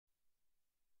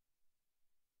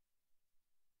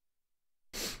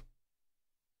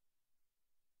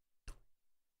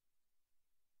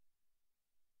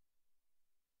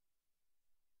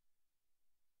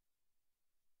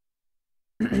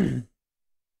All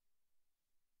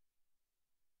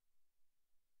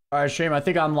right, stream. I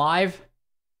think I'm live.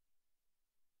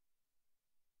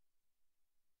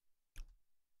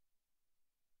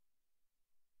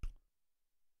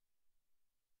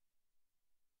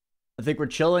 I think we're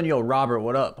chilling. Yo, Robert,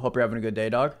 what up? Hope you're having a good day,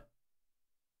 dog.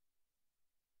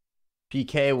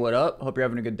 PK, what up? Hope you're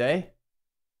having a good day.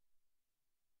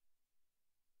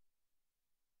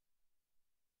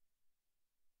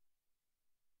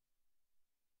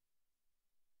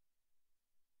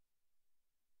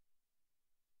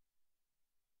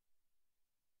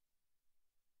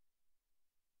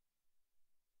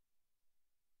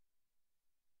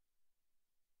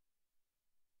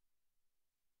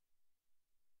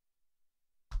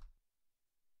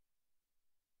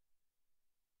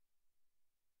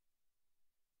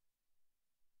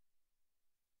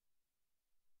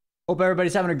 Hope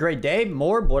everybody's having a great day.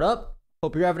 Morb, what up?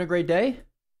 Hope you're having a great day.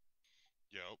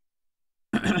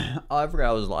 Yep. Oh, I forgot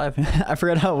I was live. I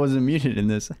forgot I wasn't muted in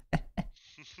this.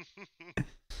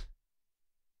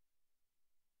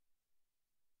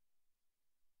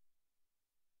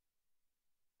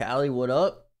 Callie, what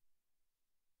up?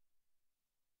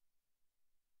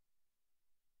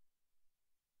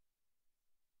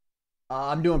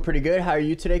 I'm doing pretty good. How are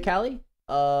you today, Callie?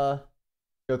 Yo,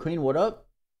 Queen, what up?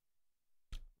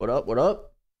 What up? What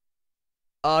up?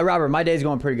 Robert, my day's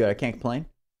going pretty good. I can't complain.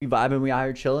 We vibing. We out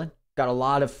here chilling. Got a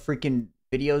lot of freaking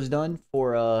videos done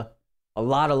for a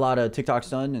lot of TikToks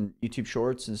done and YouTube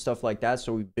Shorts and stuff like that.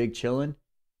 So we big chilling,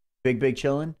 big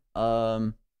chilling.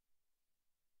 Yeah,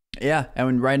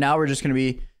 and right now we're just gonna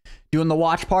be doing the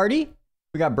watch party.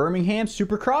 We got Birmingham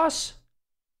Supercross.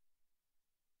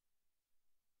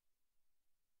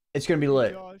 It's gonna be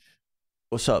lit. Josh,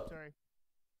 What's up? sorry.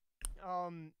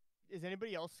 Is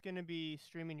anybody else gonna be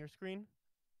streaming your screen?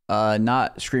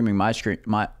 Not streaming my screen.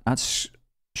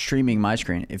 Streaming my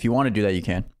screen. If you want to do that, you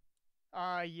can.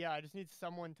 Yeah, I just need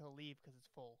someone to leave because it's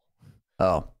full.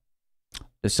 Oh.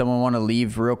 Does someone want to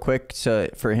leave real quick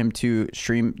for him to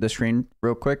stream the screen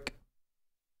real quick?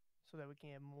 So that we can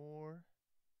get more.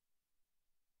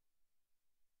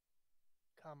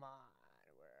 Come on,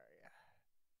 where are you?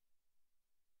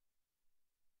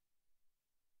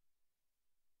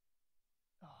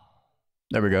 Oh,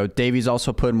 There we go. Davey's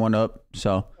also putting one up,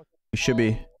 so okay. we should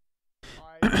be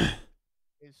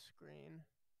His screen.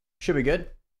 should be good.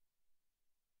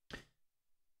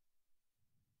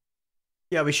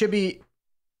 Yeah, we should be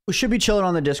chilling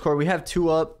on the Discord. We have 2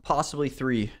 up, possibly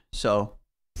 3. So,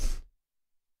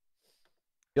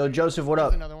 yo, Joseph, what There's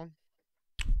up? another one.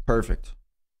 Perfect.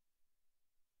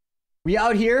 We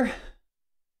out here.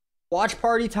 Watch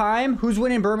party time. Who's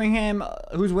winning Birmingham?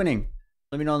 Who's winning?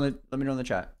 Let me know in the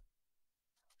chat.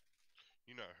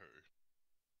 You know who.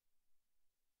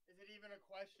 Is it even a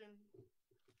question?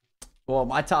 Well,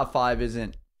 my top 5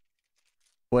 isn't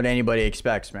what anybody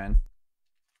expects, man.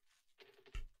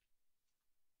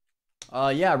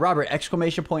 Yeah, Robert,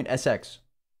 exclamation point SX.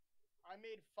 I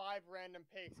made 5 random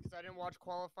picks because I didn't watch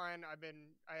qualifying. I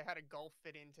had a golf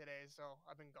fit in today, so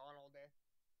I've been gone all day.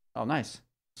 Oh, nice.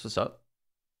 That's what's up.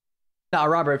 Now,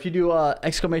 Robert, if you do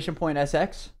exclamation point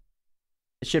SX,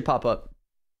 it should pop up.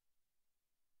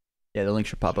 Yeah, the link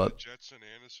should pop up. Jetson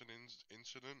Anderson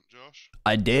incident, Josh.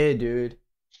 I did, dude.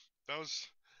 That was.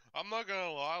 I'm not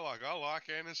gonna lie. Like I like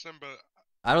Anderson, but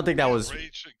I don't think that was.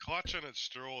 Clutching at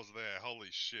straws there. Holy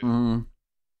shit.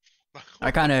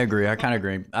 I kind of agree. I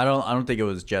don't think it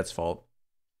was Jet's fault.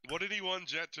 What did he want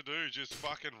Jet to do? Just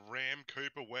fucking ram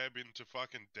Cooper Webb into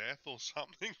fucking death or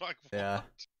something? Like what? Yeah.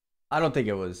 I don't think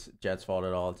it was Jet's fault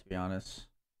at all, to be honest.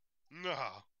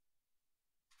 Nah.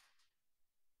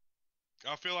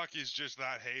 I feel like he's just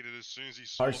that hated as soon as he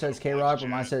saw. Hart says that it was K-Rock, but Jet.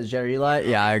 mine says Jerry Eli.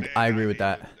 Yeah, I agree with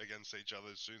that. Against each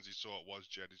other, as soon as he saw it was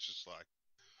Jet, it's just like.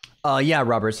 Yeah,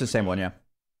 Robert, it's the same one. Yeah,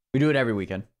 we do it every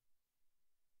weekend.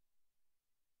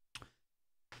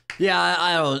 Yeah,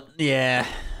 I don't. Yeah,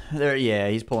 there. Yeah,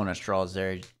 he's pulling at straws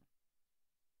there.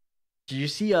 Did you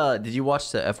see? Did you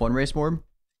watch the F1 race, Morb?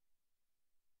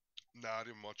 Nah, I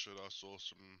didn't watch it. I saw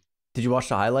some. Did you watch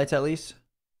the highlights at least?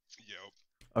 Yep.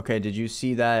 Okay. Did you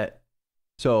see that?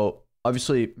 So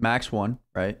obviously Max won,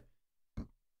 right?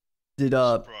 Did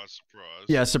Surprise, surprise.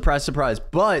 Yeah, surprise.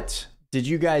 But did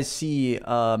you guys see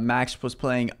Max was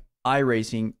playing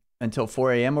iRacing until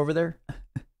 4 a.m. over there?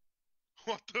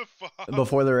 What the fuck?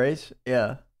 Before the race?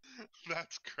 Yeah.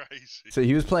 That's crazy. So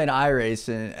he was playing iRace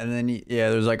and then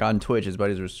there was like on Twitch, his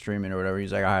buddies were streaming or whatever.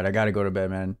 He's like, all right, I gotta go to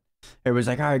bed, man. Everybody's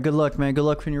like, all right, good luck, man. Good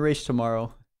luck when you race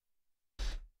tomorrow.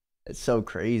 It's so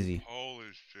crazy. Holy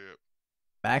shit.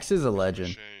 Max is a legend.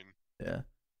 Machine. Yeah.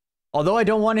 Although I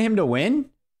don't want him to win,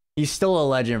 he's still a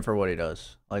legend for what he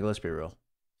does. Like, let's be real.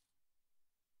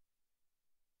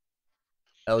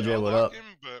 LJ, I what like up? him,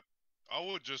 but I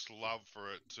would just love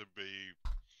for it to be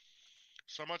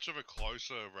so much of a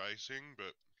closer racing,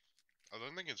 but I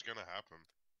don't think it's gonna happen.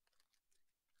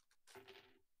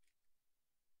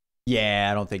 Yeah,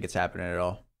 I don't think it's happening at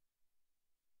all.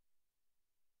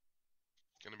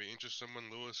 Gonna be interesting when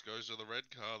Lewis goes to the red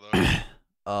car, though.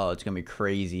 Oh, it's gonna be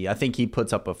crazy. I think he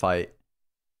puts up a fight.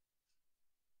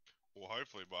 Well,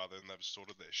 hopefully by then they've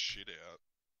sorted their shit out.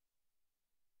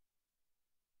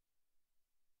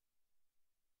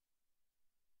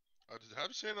 I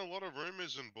have seen a lot of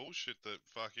rumors and bullshit that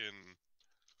fucking...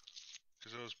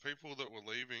 Because there was people that were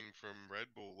leaving from Red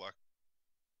Bull, like...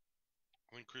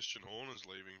 I think Christian Horner's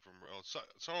leaving from...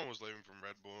 someone was leaving from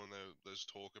Red Bull, and there's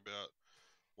talk about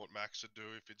what Max would do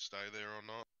if he'd stay there or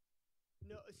not.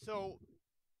 No, so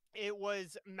it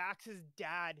was Max's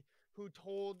dad who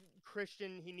told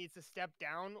Christian he needs to step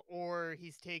down or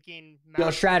he's taking Yo,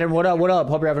 Max Stratton, what up? What up?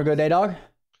 Hope you're having a good day, dog.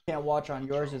 Can't watch on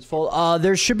yours. It's full.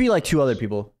 There should be like 2 other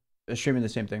people streaming the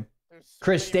same thing. There's so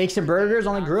Chris, many steaks and rumors that burgers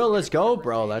on the Max grill. is Let's gonna go, be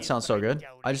bro. That Mercedes, sounds so but I good.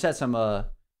 doubt I it. just had some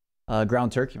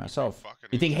ground turkey myself. Fucking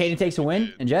You think Hayden takes a win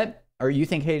did. in Jet? Or you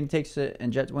think Hayden takes it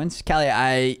and Jet wins? Callie,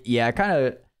 I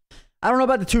don't know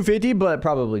about the 250, but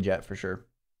probably Jet for sure.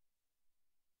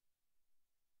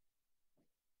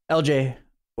 LJ,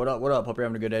 what up? What up? Hope you're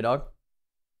having a good day, dog.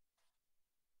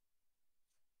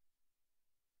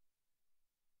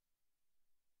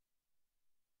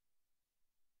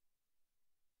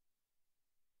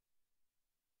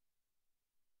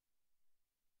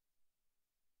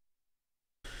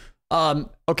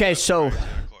 Okay, so Crazy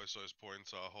how close those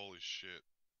points are. Holy shit.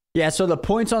 yeah, so the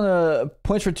points for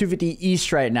 250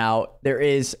 East right now, there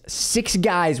is 6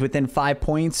 guys within 5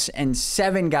 points and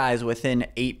 7 guys within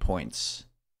 8 points.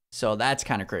 So that's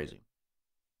kind of crazy.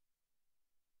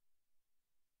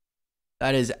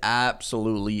 That is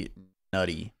absolutely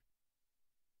nutty.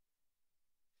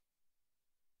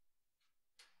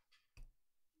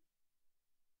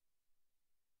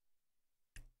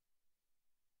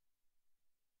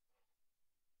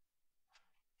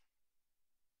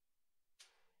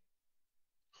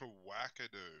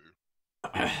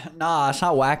 Wackadoo. Nah, it's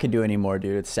not wackadoo anymore,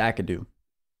 dude. It's sackadoo.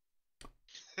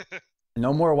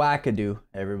 No more wackadoo,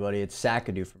 everybody. It's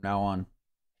sackadoo from now on.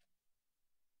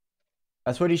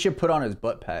 That's what he should put on his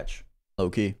butt patch. Low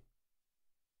key.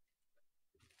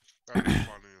 That'd be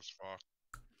funny as fuck.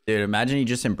 Dude, imagine he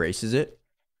just embraces it.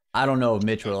 I don't know if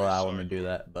Mitch will That'd be allow so him to do good.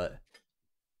 that, but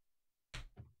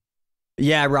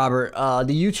yeah, Robert.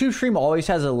 The YouTube stream always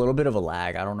has a little bit of a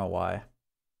lag. I don't know why.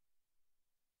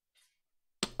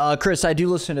 Chris, I do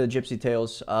listen to Gypsy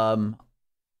Tales. I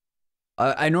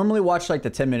normally watch like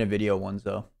the 10-minute video ones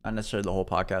though, not necessarily the whole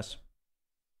podcast.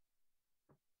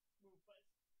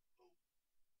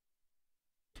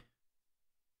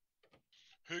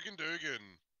 Hoogan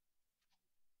Doogan.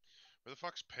 Where the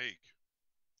fuck's Peak?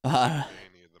 I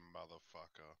Danny, the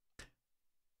motherfucker.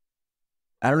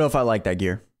 don't know if I like that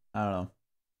gear. I don't know.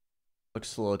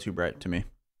 Looks a little too bright to me.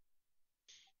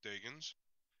 Deegans.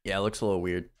 Yeah, it looks a little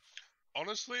weird.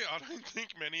 Honestly, I don't think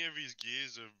many of his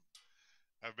gears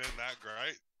have been that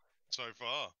great so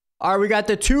far. All right, we got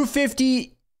the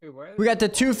 250. We got the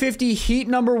 250 Heat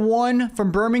 #1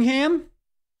 from Birmingham.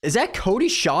 Is that Cody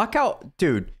Shock out,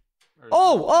 dude?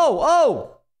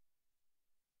 Oh!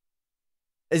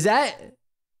 Is that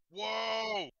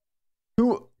Whoa!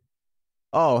 who?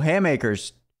 Oh, Hammaker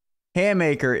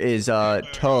is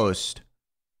toast.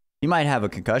 He might have a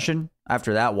concussion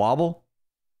after that wobble.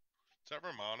 Is that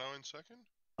Romano in second?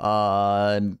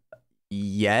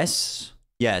 Yes,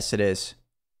 it is.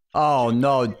 Oh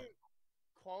no!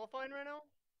 Qualifying right now?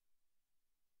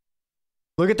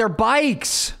 Look at their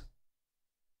bikes.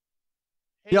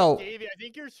 Hey, Yo. Davey, I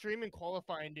think you're streaming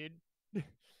qualifying, dude.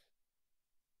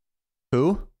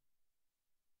 Who?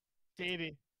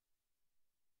 Davey.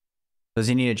 Does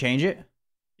he need to change it?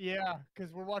 Yeah,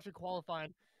 because we're watching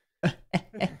qualifying.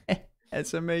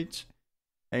 SMH.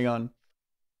 Hang on.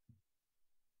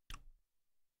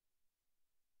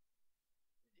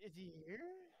 Is he here?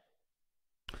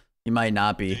 He might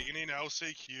not be. Deegan in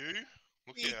LCQ?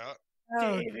 Look out.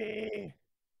 Davey!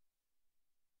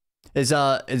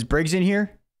 Is Briggs in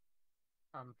here?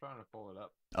 I'm trying to pull it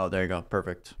up. Oh, there you go.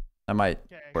 Perfect. That might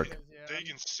Okay, work. 'cause, yeah,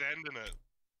 Deegan's sending it.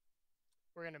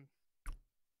 we're gonna.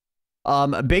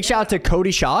 A big shout out to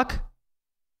Cody Shock.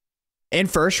 In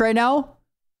first right now.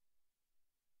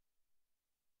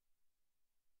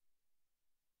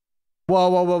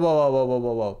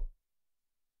 Whoa.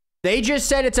 They just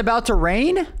said it's about to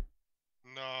rain? No.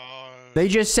 They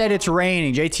just said it's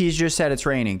raining. JT's just said it's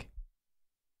raining.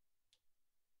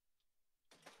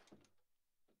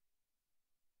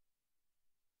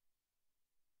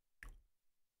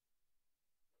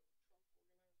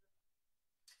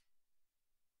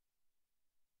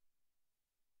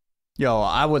 Yo,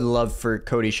 I would love for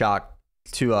Cody Shock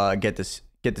to get this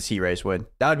heat race win.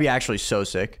 That would be actually so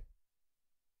sick.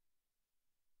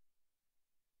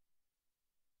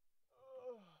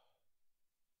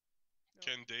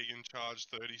 Can Deegan charge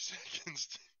 30 seconds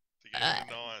to get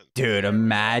into 9? Dude,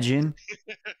 imagine.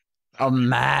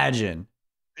 Imagine.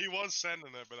 He was sending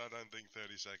it, but I don't think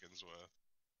 30 seconds worth.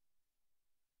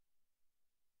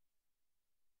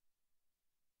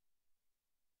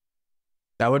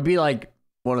 That would be like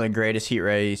one of the greatest heat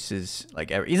races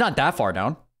like ever. He's not that far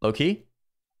down, low key.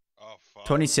 Oh, fuck.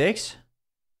 26?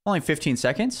 Only 15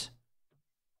 seconds?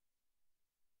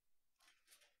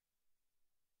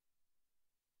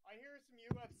 I hear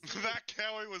some UFC. That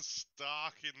Kelly was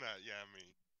stuck in that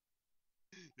yummy.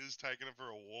 He was taking it for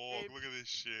a walk. Hey, Look at this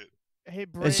shit. Hey,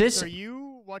 Briggs, this- are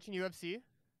you watching UFC?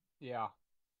 Yeah.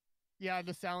 Yeah,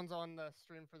 the sound's on the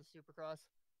stream for the Supercross.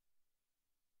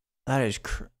 That is,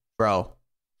 bro.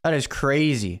 That is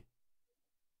crazy.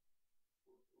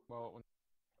 Well, when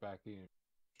back in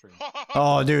stream.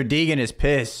 Oh, dude, Deegan is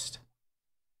pissed.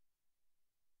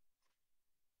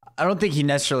 I don't think he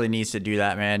necessarily needs to do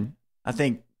that, man. I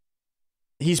think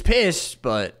he's pissed,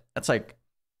 but that's like,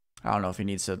 I don't know if he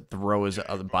needs to throw his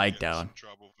other bike down. Some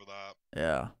trouble for that.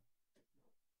 Yeah.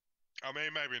 I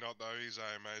mean, maybe not though. He's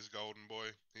AMA's golden boy.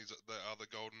 He's the other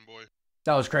golden boy.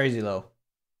 That was crazy, though.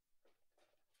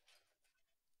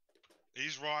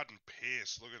 He's riding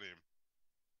piss. Look at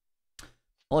him.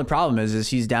 Only problem is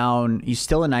he's down. He's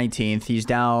still in 19th. He's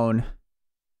down.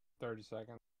 30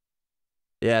 seconds.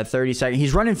 Yeah, 30 seconds.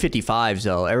 He's running 55s,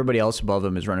 though. Everybody else above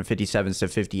him is running 57s to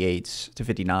 58s to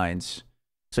 59s.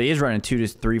 So he is running 2 to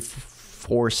 3,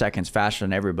 4 seconds faster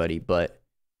than everybody, but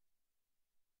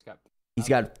he's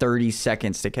got 30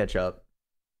 seconds to catch up.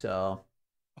 So.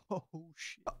 Oh,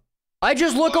 shit. I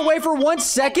just look away for 1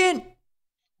 second.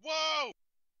 Whoa!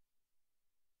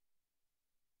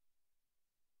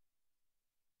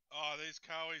 Oh, these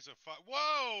cowies are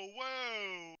Whoa,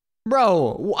 whoa!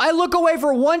 Bro, I look away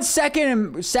for 1 second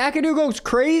and Sakadu goes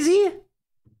crazy?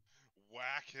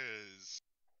 Whackers.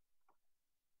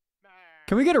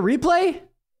 Can we get a replay?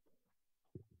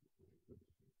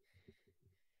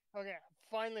 Okay,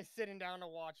 finally sitting down to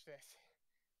watch this.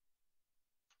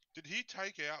 Did he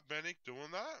take out Bennick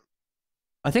doing that?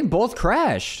 I think both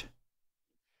crashed.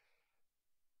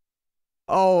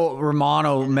 Oh,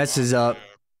 Romano messes up. Yeah.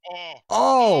 Oh.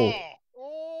 Oh!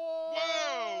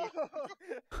 Oh!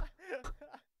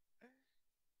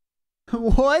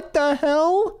 What the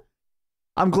hell?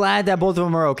 I'm glad that both of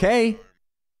them are okay.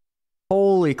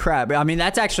 Holy crap. I mean,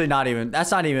 that's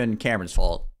not even Cameron's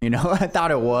fault. You know, I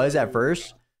thought it was at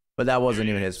first, but that wasn't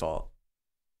even his fault.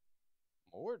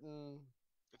 Morton.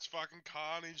 It's fucking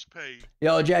carnage, Pete.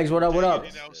 Yo, Jags, what up, what up?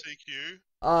 In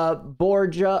LCQ.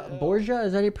 Borgia,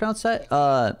 is that how you pronounce that?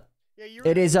 Yeah, you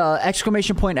It is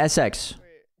exclamation point SX. Wait.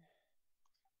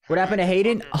 What happened to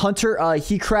Hayden? Hunter,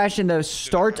 he crashed in the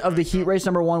start of the heat race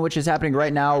number 1, which is happening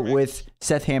right now with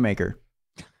Seth Hammaker.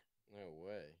 No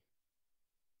way.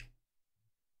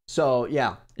 So,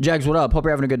 yeah. Jags, what up? Hope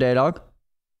you're having a good day, dog.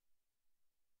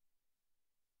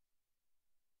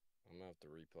 I'm gonna have to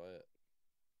replay it.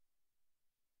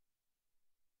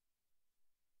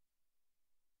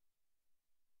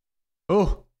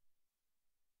 Oh.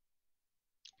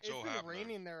 It's all been happening.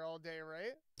 raining there all day,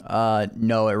 right?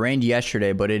 No, it rained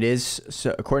yesterday, but it is,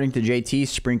 so according to JT,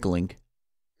 sprinkling.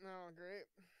 Oh, great.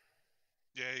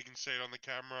 Yeah, you can see it on the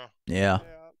camera. Yeah.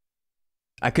 Yeah.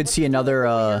 I could What's see the another,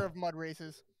 year of mud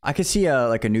races? I could see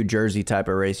like a New Jersey type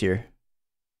of race here.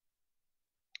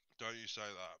 Don't you say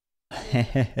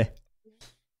that.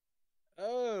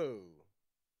 Oh.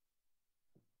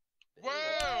 Whoa!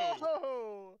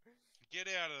 Oh! Get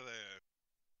out of there.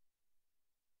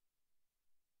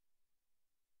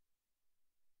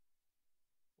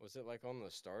 Was it like on the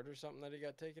start or something that he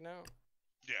got taken out?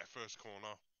 Yeah, first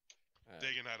corner. Uh,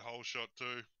 Deegan had whole shot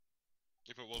too.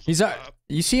 If it wasn't He's that.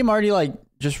 you see him already like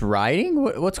just riding?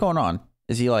 What's going on?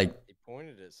 Is he like, he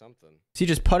pointed at something. is he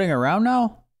just putting around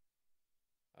now?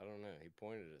 I don't know. He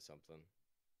pointed at something.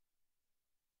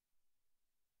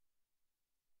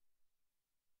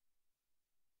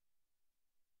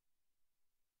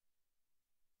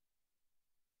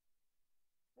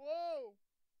 Whoa!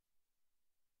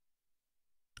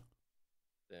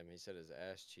 Damn, he said his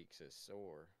ass cheeks is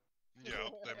sore. Yep,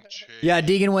 them cheeks. Yeah,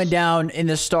 Deegan went down in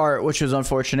the start, which was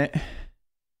unfortunate.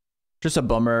 Just a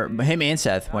bummer. Him and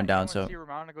Seth went down, so. See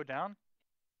Romano go down?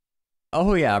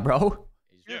 Oh, yeah, bro.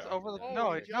 He's He was Yeah. over the Oh,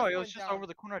 no, he just no, it was went just down. over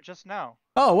the corner just now.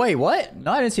 Oh, wait, what?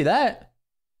 No, I didn't see that.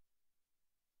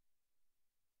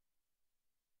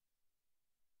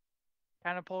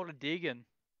 Kind of pulled a Deegan.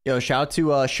 Yo, shout out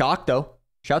to Shock, though.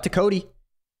 Shout out to Cody.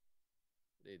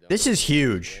 Dude, the This only is reason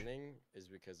huge. he's winning is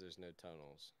because there's no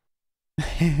tunnels.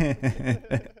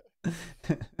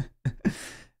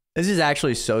 This is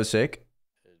actually so sick.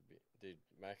 Dude,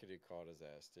 McAdoo caught his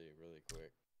ass too, really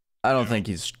quick. I don't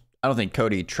think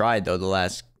Cody tried though the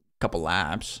last couple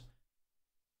laps.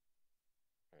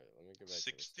 Alright, let me go back to the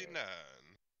 69. start.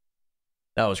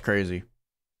 That was crazy.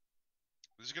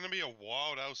 This is gonna be a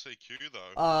wild LCQ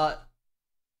though.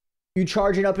 You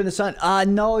charging up in the sun?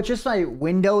 No, it's just my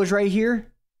window is right here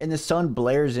and the sun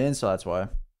blares in, so that's why.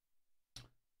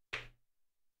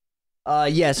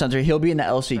 Yes, Hunter, he'll be in the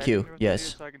LCQ.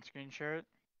 Yes. So I can screen share it.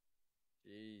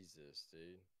 Jesus, dude.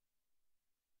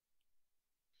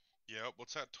 Yep,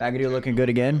 what's that? McAdoo looking good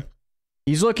again.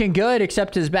 He's looking good,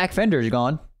 except his back fender's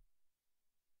gone.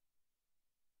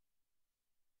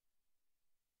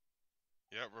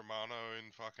 Yep, Romano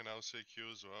in fucking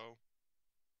LCQ as well.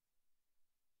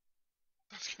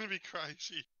 That's gonna be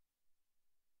crazy.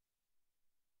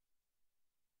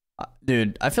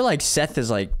 Dude, I feel like Seth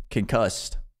is like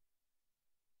concussed.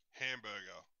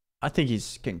 Hamburger. I think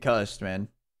he's concussed, man.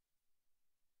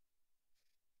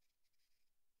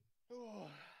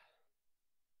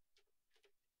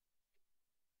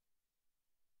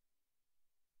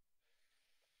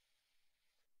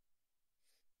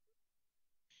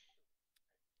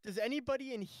 Does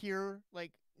anybody in here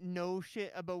like know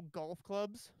shit about golf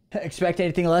clubs? Expect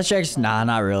anything less, Jax? Nah,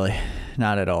 not really.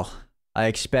 Not at all. I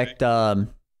expect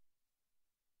Cameron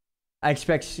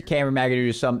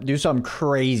McAdoo to do something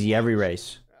crazy every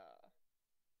race.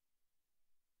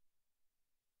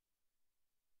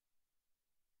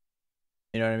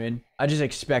 You know what I mean? I just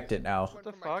expect it now. What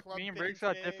the fuck? Me and Briggs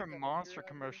got different monster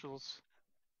commercials.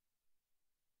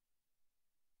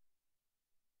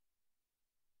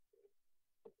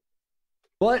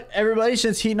 But everybody,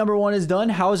 since heat number 1 is done,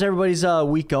 how's everybody's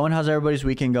week going? How's everybody's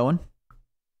weekend going?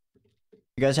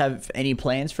 You guys have any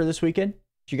plans for this weekend?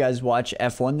 Did you guys watch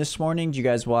F1 this morning? Did you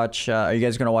guys watch? Are you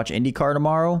guys gonna watch IndyCar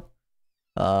tomorrow?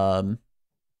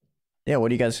 Yeah. What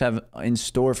do you guys have in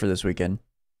store for this weekend?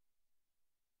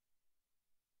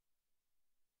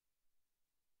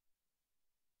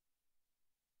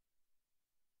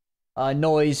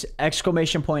 Noise!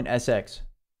 Exclamation point SX.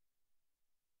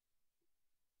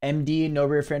 MD, no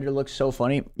rear fender looks so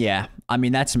funny. Yeah, I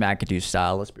mean, that's McAdoo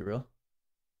style, let's be real.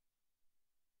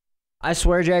 I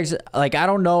swear, Jags, like, I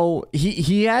don't know.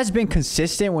 He has been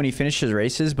consistent when he finishes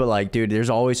races, but, like, dude, there's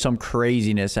always some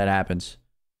craziness that happens.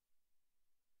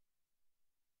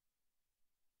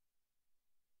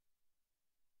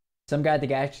 Some guy at the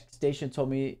gas station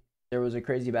told me there was a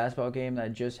crazy basketball game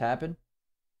that just happened.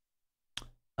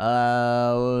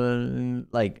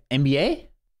 Like, NBA?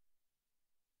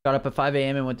 Got up at 5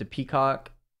 a.m. and went to Peacock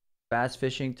bass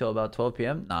fishing till about 12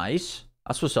 p.m. Nice.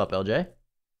 That's what's up, LJ. I'm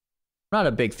not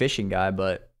a big fishing guy,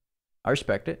 but I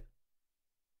respect it.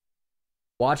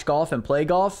 Watch golf and play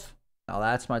golf. Now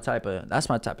that's my type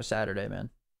of Saturday,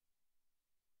 man.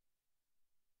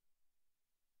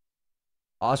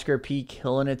 Oscar P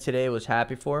killing it today. Was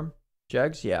happy for him.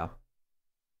 Jugs, yeah.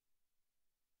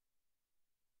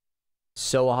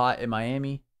 So hot in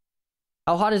Miami.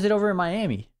 How hot is it over in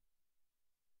Miami?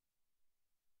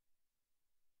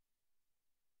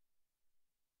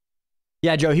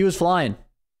 Yeah, Joe, he was flying.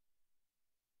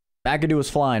 McAdoo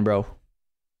was flying, bro.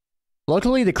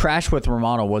 Luckily, the crash with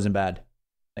Romano wasn't bad.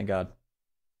 Thank God.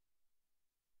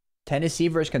 Tennessee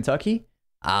versus Kentucky?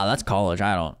 Ah, that's college.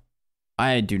 I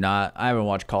haven't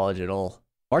watched college at all.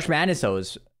 March Madness, though,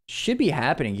 should be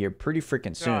happening here pretty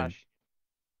freaking soon. Josh,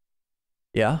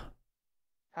 Yeah?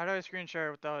 how do I screen share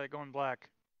it without it going black?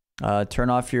 Turn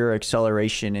off your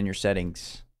acceleration in your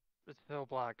settings. It's still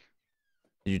black.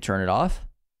 Did you turn it off?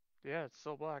 Yeah, it's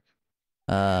still black.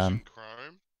 Using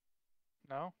Chrome?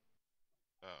 No?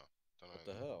 Oh, don't know. What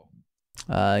the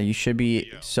hell? You should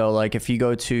be. Yeah. So, like, if you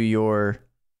go to your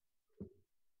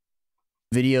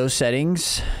video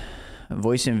settings,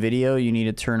 voice and video, you need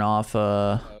to turn off.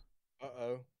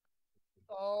 Uh-oh.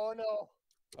 Oh no.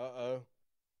 Uh-oh.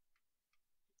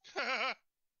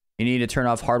 You need to turn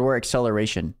off hardware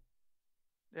acceleration.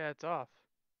 Yeah, it's off.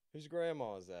 Whose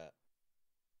grandma is that?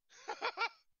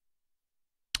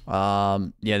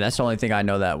 Yeah, that's the only thing I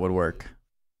know that would work.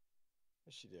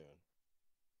 What's she doing?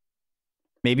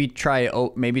 Maybe try.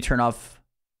 Maybe turn off.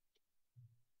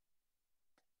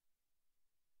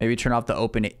 Maybe turn off the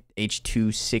open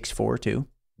H.264 too.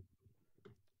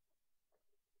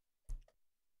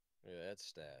 Yeah, that's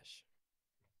stash.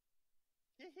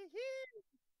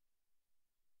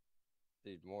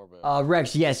 Dude, more about.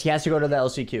 Rex, yes, he has to go to the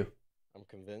LCQ. I'm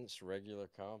convinced regular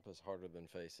comp is harder than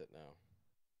face it now.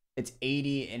 It's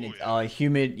 80 and Oh, it's yeah.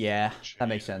 humid. Yeah, that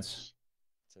makes sense. Jesus.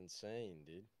 It's insane,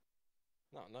 dude.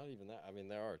 No, not even that. I mean,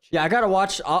 there are. Yeah, I gotta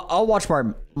watch. I'll watch They're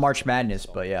just March Madness,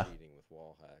 solid but yeah. cheating with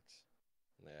wall hacks.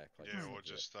 And they act like Yeah, it's or legit.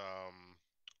 just a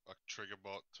trigger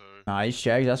bot too. Nice,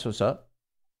 Jags. That's what's up.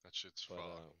 That shit's But,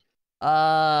 fucked.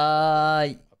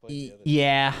 I played the other day.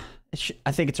 Yeah.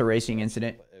 I think it's a racing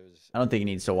incident. It was. I don't think he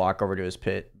needs to walk over to his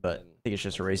pit, but I and think it's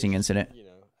just a I racing was, incident. You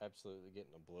know, absolutely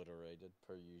getting obliterated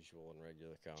per usual in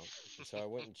regular comp. So I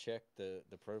went and checked the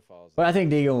profiles. But I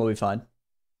think Deegan will be fine.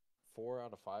 4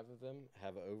 out of 5 of them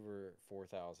have over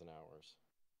 4,000 hours.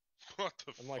 What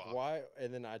the I'm fuck? like, why?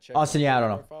 And then I checked. Austin, my yeah, I first don't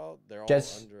know. Profile, they're all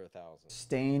Just under 1,000.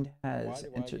 Stained Why has do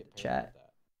I entered get the paid chat. with that?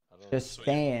 I don't Just So, yeah.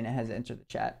 Stan has entered the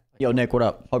chat. Yo, Nick, what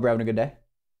up? Hope you're having a good day.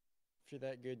 If you're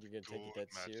that good, you're gonna take it Good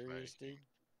that serious, dude. matchmaking.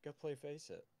 Go play Face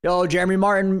It. Yo, Jeremy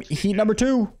Martin, heat number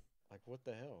 2. Like, what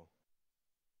the hell?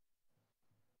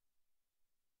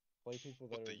 Play people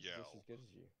that What are the just yell? as good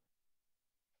as you.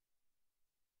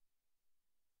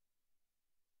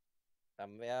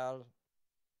 Well,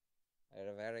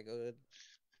 they're very good.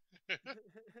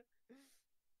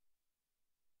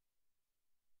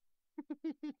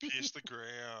 Pierce the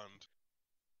ground.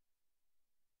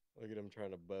 Look at him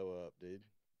trying to bow up, dude.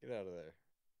 Get out of there.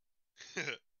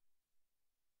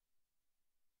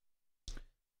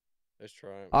 Let's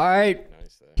try him. All right.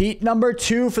 Nice there. Heat number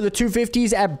 2 for the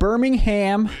 250s at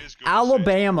Birmingham, It is good to see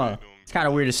Alabama. somebody doing It's kind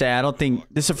of good. weird to say. I don't think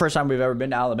this is the first time we've ever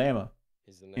been to Alabama.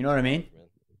 He's the You know what I next mean? charge, man.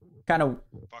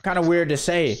 Fuck, Kinda his weird to helmet's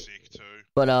say. Sick too.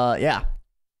 But yeah.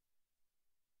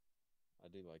 I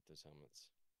do like those helmets.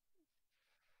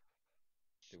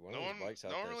 Dude, one No of those one, bikes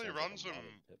out no one there really sounds like a runs them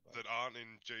modded pit bike. that aren't in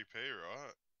GP,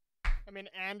 right? I mean,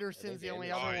 Anderson's the only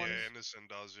Anderson- other Oh one. yeah, Anderson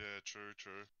does. Yeah, true,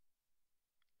 true.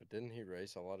 But didn't he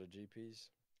race a lot of GPs?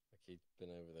 Like he's been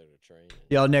over there to train. and-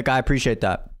 Yo, Nick, I appreciate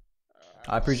that.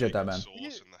 I appreciate that, Secret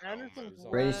man. sauce in the Anderson's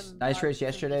helmet. Race, ran nice back race since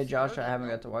yesterday, he Josh. I started, haven't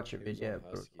no? got to watch your He was video, on but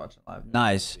I was Husky. watching live. Yeah,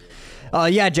 Nice.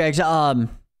 Husky. Yeah, Jags.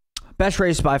 Best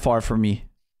race by far for me.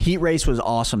 Heat race was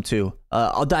awesome too.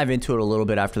 I'll dive into it a little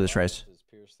bit after this race. Does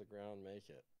pierce the ground make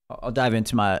it? I'll dive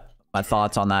into my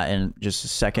thoughts on that in just a How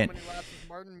second. many laps does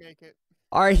Martin make it?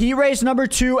 All right, heat race number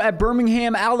 2 at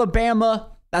Birmingham,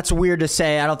 Alabama. That's weird to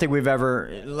say. I don't think we've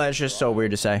ever. That's just so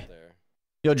weird to say. There.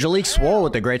 Yo, Jalik Swole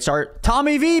with a great start.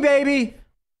 Tommy V, baby.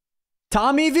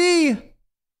 Tommy V.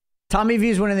 Tommy V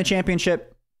is winning the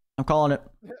championship. I'm calling it.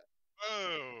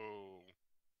 Oh,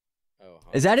 Oh,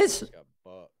 Is that his- Husky got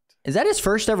bucked. Is that his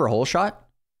first ever hole shot?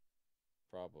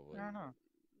 Probably. I don't know.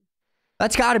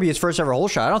 That's got to be his first ever hole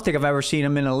shot. I don't think I've ever seen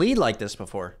him in a lead like this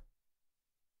before.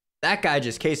 That guy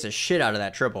just cased the shit out of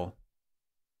that triple.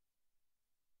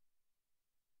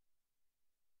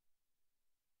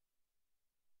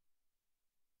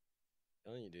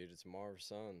 Telling you, dude, it's Marv's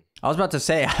son. I was about to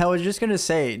say, I was just going to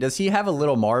say, does he have a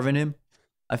little Marv in him?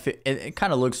 It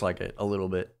kind of looks like it a little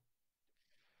bit.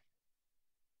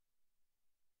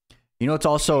 You know, it's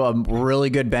also a really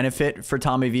good benefit for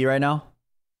Tommy V right now.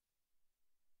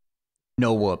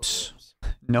 No whoops. Whoops.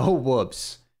 No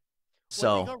whoops. Well,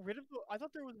 So they got rid of I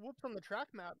thought there was whoops on the track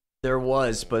map. there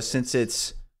was, but since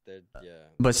it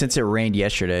Yeah. rained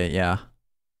yesterday, yeah.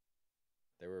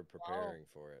 They were preparing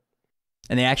for it.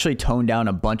 And they actually toned down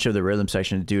a bunch of the rhythm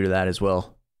sections due to that as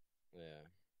well. Yeah.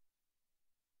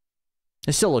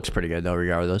 It still looks pretty good though,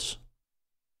 regardless.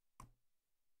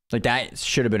 Like that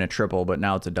should have been a triple, but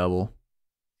now it's a double.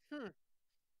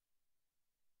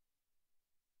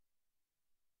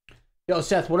 Yo,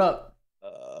 Seth, what up?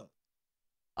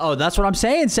 Oh, that's what I'm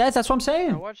saying, Seth. That's what I'm I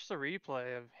saying. watched the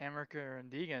replay of Hammerker and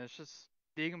Deegan. It's just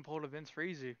Deegan pulled a Vince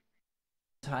Freezy.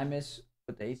 Hymus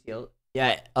with the ACL.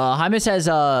 Yeah, Hymus has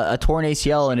a torn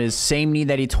ACL in his same knee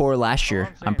that he tore last Oh, year.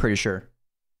 I'm I'm saying. pretty sure.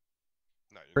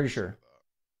 no, you're Pretty gonna say sure.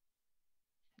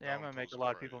 that. Yeah, I'm No gonna one make a pulls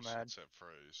lot of people Freeze mad. except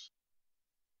Freeze.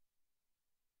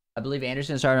 I believe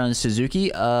Anderson started on the Suzuki.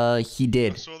 He I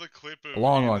did. saw the clip of A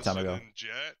long time Anderson ago. and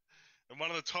Jet, and one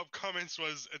of the top comments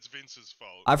was, "It's Vince's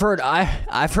fault." I've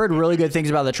heard really good things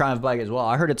about the Triumph bike as well.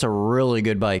 I heard it's a really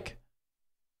good bike.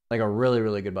 Like a really,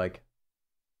 really good bike.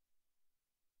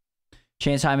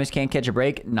 Chance Hymus can't catch a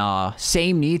break. Nah.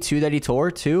 Same knee too that he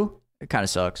tore too. It kind of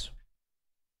sucks.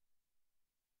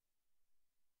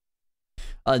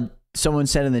 Someone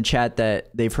said in the chat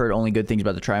that they've heard only good things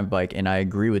about the Triumph bike, and I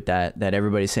agree with that. That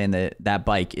everybody's saying that that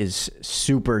bike is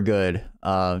super good,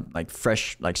 like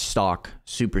fresh, like stock,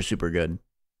 super, super good.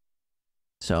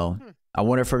 So I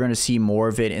wonder if we're gonna see more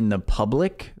of it in the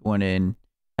public. Hasn't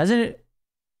it?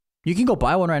 You can go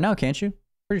buy one right now, can't you?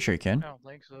 Pretty sure you can. I don't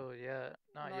think so yet.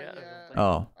 Not Not yet. I don't yet. think.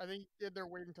 Oh, I think they're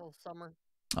waiting until summer.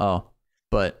 oh,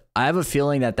 but I have a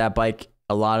feeling that bike,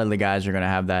 a lot of the guys are gonna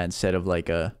have that instead of like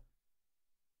a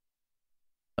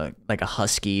like a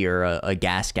Husky or a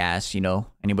gas, you know.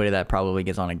 Anybody that probably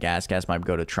gets on a gas might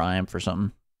go to Triumph or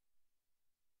something.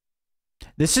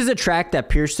 This is a track that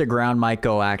pierced the ground might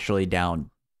go actually down.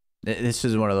 This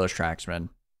is one of those tracks, man.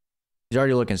 He's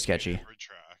already looking sketchy. Every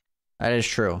track. That is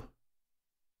true.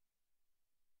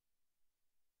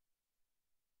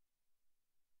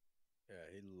 Yeah,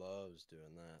 he loves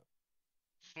doing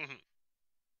that.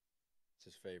 It's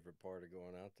his favorite part of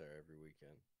going out there every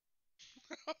weekend.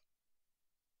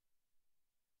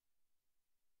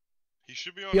 He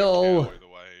should be on Yo. a cowboy the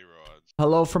way he rides.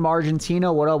 Hello from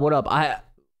Argentina. What up? What up?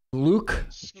 Luke.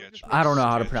 Sketch. I don't know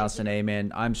how to sketch. pronounce the name,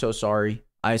 man. I'm so sorry.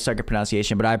 I suck at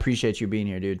pronunciation, but I appreciate you being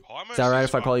here, dude. Hymas Is that right if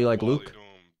I fucking call you like quietly Luke? doing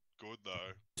good though.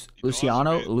 He dives a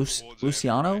Luciano? bit towards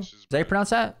Luciano? races, Did I but pronounce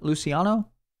that? Luciano?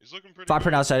 He's looking pretty If I good.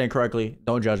 pronounce that incorrectly,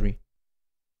 don't judge me.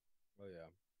 Oh yeah,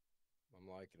 I'm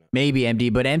liking it. Maybe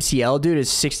MD, but MCL, dude,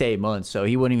 is 6 to 8 months, so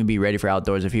he wouldn't even be ready for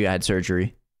outdoors if he had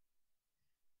surgery.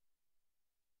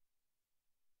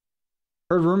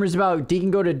 Heard rumors about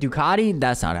Deacon go to Ducati?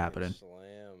 That's not happening.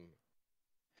 Slam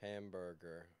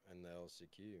hamburger and the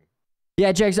LCQ.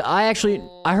 Yeah, Jax, I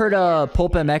heard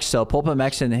Pulp MX though. Pulp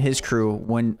MX and his crew,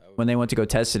 when they went to go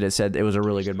test it, said it was a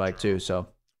really good bike too, so.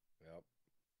 Yep.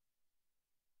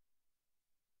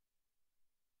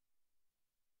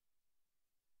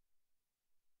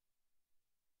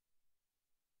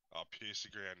 Oh, pierce the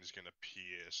ground. He's gonna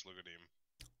pierce. Look at him.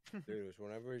 Dude, it's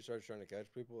whenever he starts trying to catch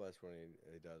people, that's when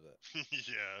he does it.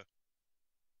 Yeah.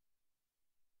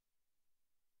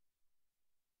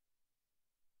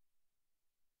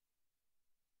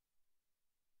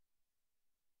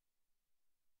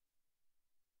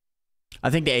 I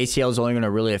think the ACL is only going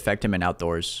to really affect him in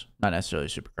outdoors, not necessarily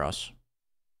Supercross.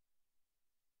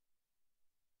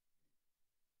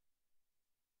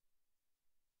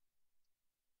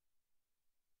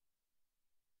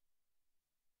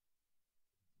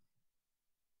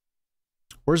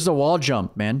 Where's the wall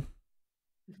jump, man?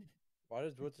 Why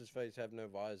does what's his face have no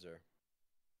visor?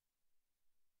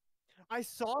 I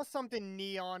saw something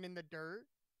neon in the dirt.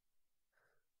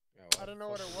 Yeah, I don't know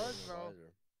what it was, though.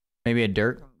 Maybe a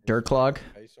dirt clog?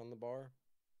 Face on the bar.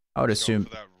 I would He's going assume.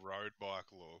 for that road bike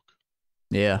look.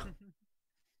 Yeah.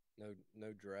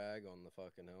 No drag on the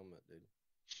fucking helmet,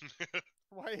 dude.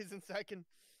 Why isn't second?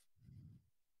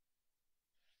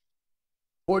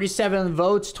 47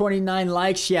 votes, 29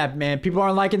 likes. Yeah, man. People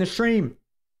aren't liking the stream.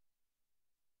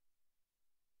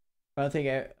 I don't think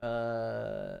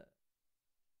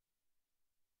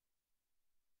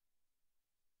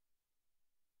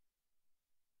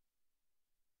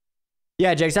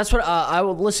Yeah, Jax, that's what I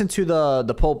will listen to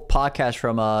the Pulp podcast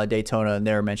from Daytona, and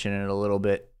they were mentioning it a little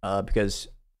bit because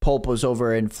Pulp was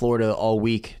over in Florida all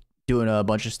week doing a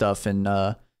bunch of stuff,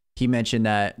 and he mentioned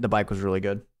that the bike was really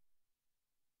good.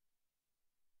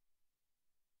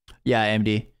 Yeah,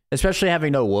 MD, especially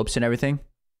having no whoops and everything.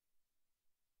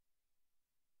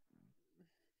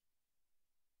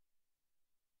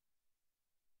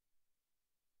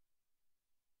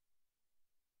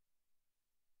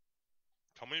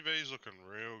 Tommy V's looking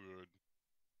real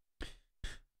good.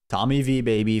 Tommy V,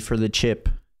 baby, for the chip.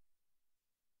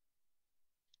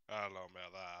 I don't know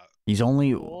about that. He's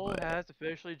only Bull has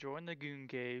officially joined the Goon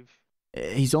Cave.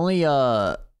 he's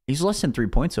less than 3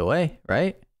 points away,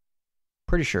 right?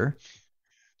 Pretty sure.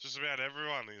 Just about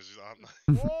everyone is, aren't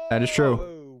they? That is true.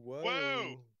 Whoa.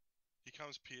 Whoa! He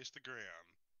comes pierce the ground.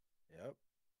 Yep.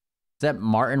 Is that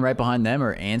Martin right behind them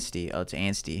or Ansty? Oh, it's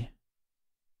Ansty.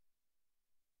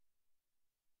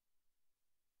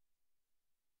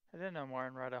 I didn't know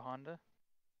Martin ride a Honda.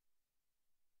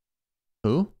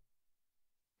 Who?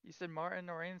 You said Martin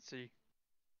or Anstey.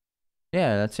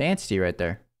 Yeah, that's Ansty right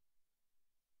there.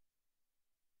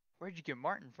 Where'd you get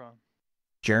Martin from?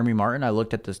 Jeremy Martin. I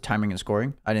looked at the timing and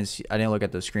scoring. I didn't look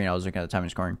at the screen. I was looking at the timing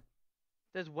and scoring.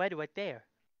 There's Wed right there.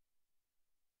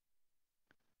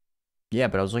 Yeah,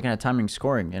 but I was looking at timing and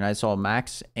scoring, and I saw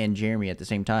Max and Jeremy at the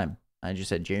same time. I just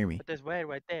said Jeremy. But there's Wed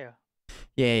right there.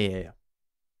 Yeah.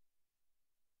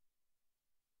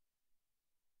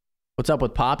 What's up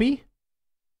with Poppy?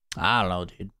 I don't know,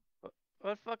 dude.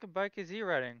 What fucking bike is he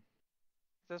riding?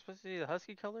 Is that supposed to be the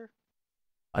Husky color?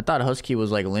 I thought Husky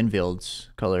was like Linfield's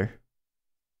color.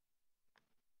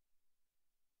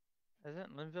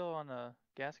 Isn't Linville on a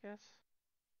gas?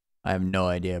 I have no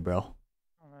idea, bro. I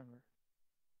don't remember.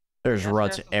 There's Gas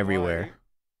ruts is everywhere. white.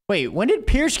 Wait, when did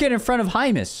Pierce get in front of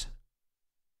Hymus?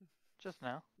 Just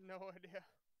now. No idea.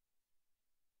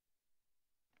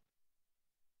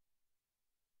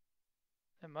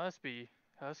 It must be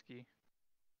Husky.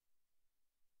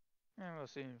 And we'll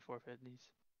see in 450s.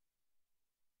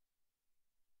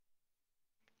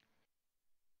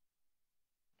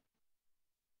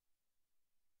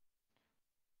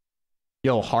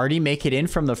 Yo, Hardy make it in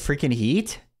from the freaking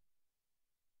heat?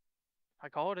 I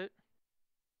called it.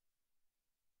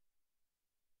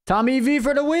 Tommy V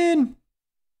for the win.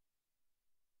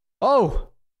 Oh,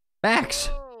 Max,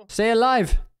 Oh, stay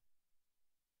alive.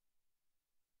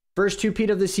 First 2-peat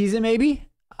of the season, maybe?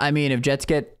 I mean, if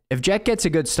Jet gets a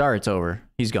good start, it's over.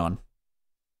 He's gone.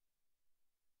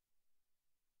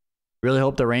 Really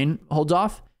hope the rain holds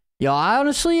off. Yo, I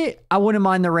wouldn't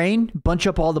mind the rain. Bunch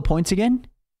up all the points again.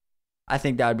 I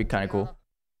think that would be kind of cool.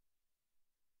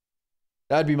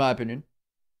 That would be my opinion.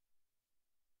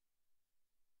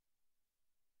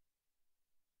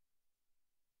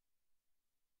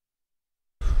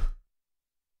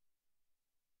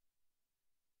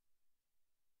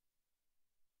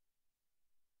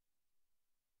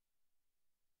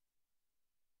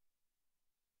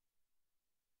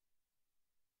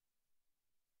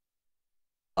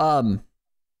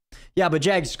 Yeah, but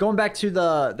Jags, going back to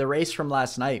the race from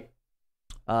last night.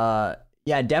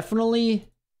 Yeah, definitely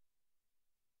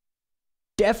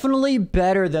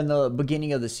better than the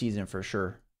beginning of the season for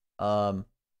sure.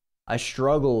 I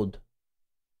struggled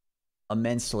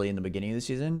immensely in the beginning of the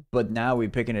season, but now we're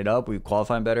picking it up. We're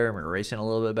qualifying better. We're racing a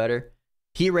little bit better.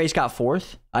 Heat race got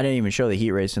 4th. I didn't even show the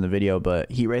heat race in the video,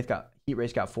 but heat race got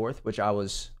 4th, which I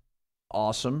was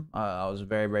awesome. I was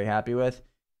very, very happy with.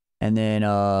 And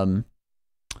then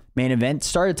main event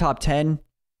started top 10,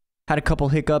 had a couple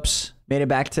hiccups, made it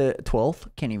back to 12th.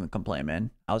 Can't even complain,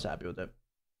 man. I was happy with it.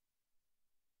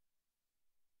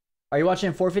 Are you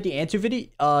watching 450 and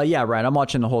 250? Yeah, right. I'm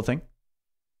watching the whole thing.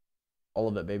 All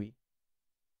of it, baby.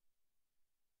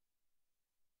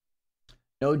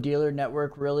 No dealer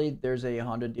network, really. There's a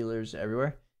Honda dealers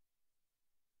everywhere.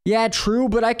 Yeah, true,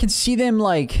 but I can see them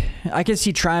like, I can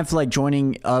see Triumph like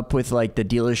joining up with like the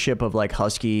dealership of like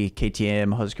Husky,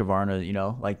 KTM, Husqvarna, you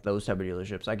know, like those type of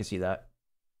dealerships. I can see that.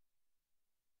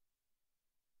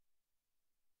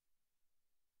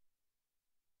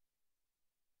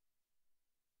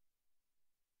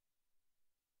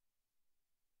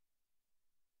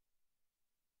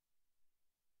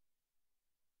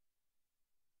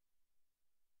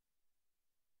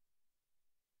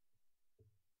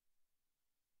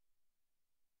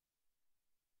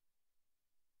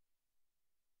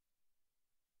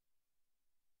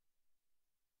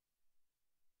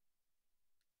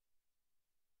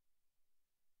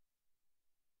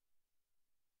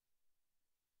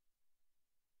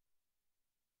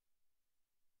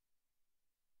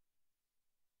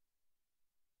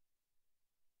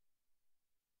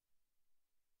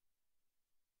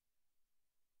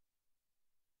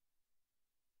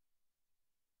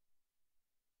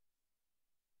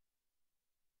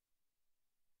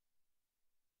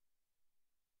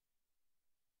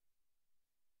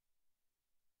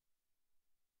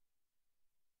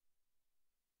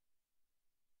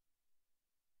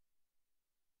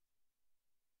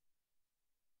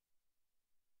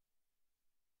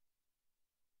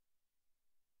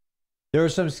 There were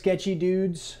some sketchy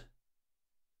dudes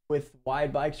with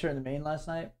wide bikes here in the main last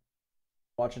night.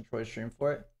 Watching Troy stream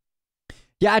for it.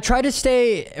 Yeah, I tried to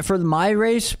stay for my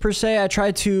race per se. I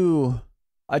tried to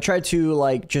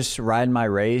like just ride my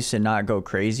race and not go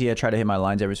crazy. I try to hit my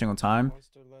lines every single time.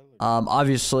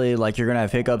 Obviously, like you're gonna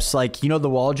have hiccups. Like, you know, the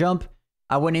wall jump.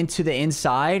 I went into the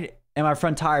inside and my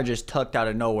front tire just tucked out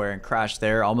of nowhere and crashed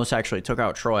there. Almost actually took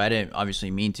out Troy. I didn't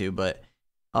obviously mean to, but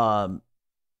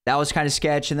that was kind of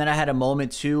sketch. And then I had a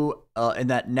moment too in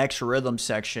that next rhythm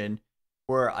section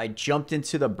where I jumped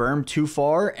into the berm too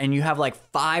far and you have like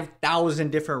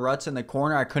 5,000 different ruts in the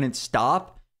corner. I couldn't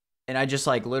stop. And I just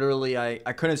like literally,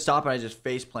 I couldn't stop and I just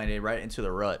face planted right into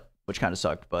the rut, which kind of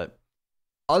sucked. But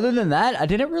other than that, I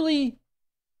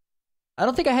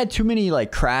don't think I had too many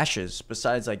like crashes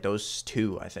besides like those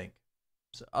two, I think.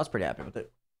 So I was pretty happy with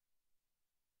it.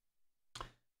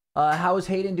 How is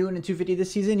Hayden doing in 250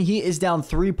 this season? He is down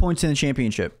 3 points in the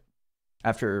championship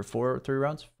after 4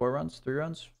 rounds.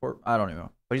 I don't even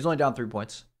know, but he's only down 3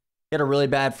 points. He had a really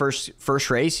bad first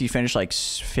race. He finished like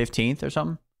 15th or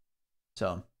something.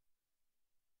 So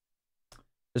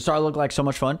the start looked like so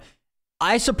much fun.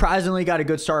 I surprisingly got a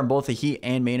good start in both the heat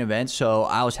and main event, so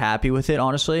I was happy with it.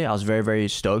 Honestly, I was very, very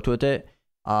stoked with it.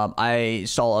 I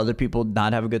saw other people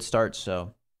not have a good start,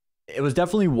 so it was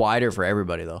definitely wider for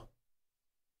everybody though.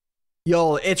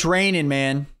 Yo, it's raining,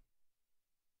 man.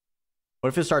 What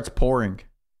if it starts pouring?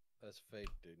 That's fake,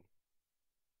 dude.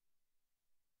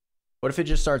 What if it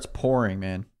just starts pouring,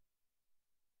 man?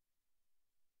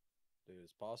 Dude,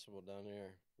 it's possible down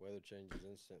here. Weather changes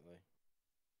instantly.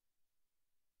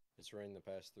 It's rained the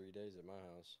past 3 days at my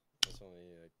house. That's only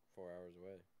like 4 hours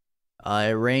away.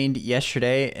 It rained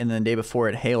yesterday, and then the day before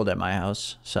it hailed at my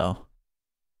house, so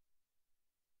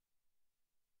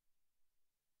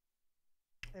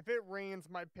If it rains,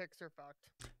 my picks are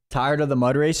fucked. Tired of the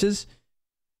mud races?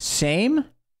 Same,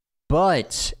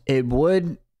 but it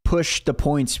would push the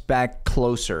points back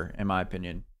closer, in my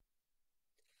opinion.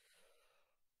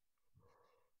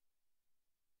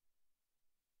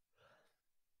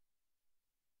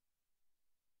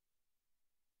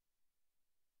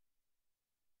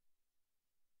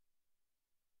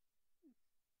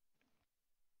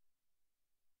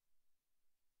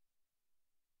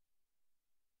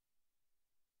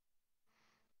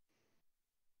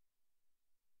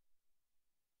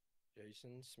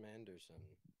 Jason Smanderson.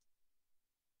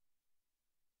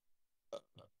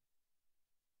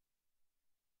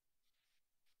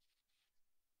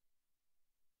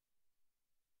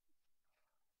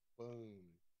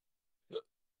 Boom.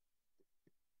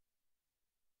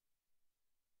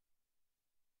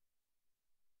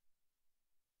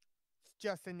 It's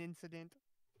just an incident.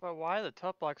 But why are the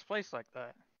tough blocks placed like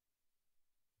that?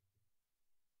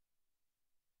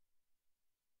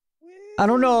 I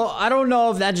don't know. I don't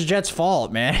know if that's Jet's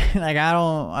fault, man. Like I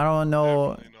don't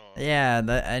know. Definitely not.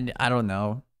 Yeah, I don't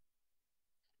know.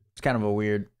 It's kind of a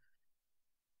weird.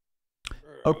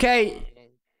 Okay,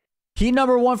 he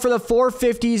number 1 for the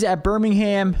 450s at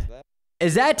Birmingham.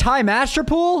 Is that Ty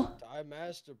Masterpool? Ty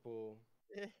Masterpool.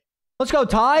 Let's go,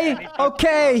 Ty.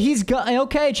 Okay, he's got.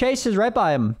 Okay, Chase is right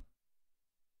by him.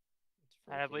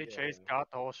 I believe Chase got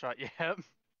the whole shot. Yep.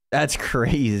 That's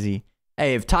crazy.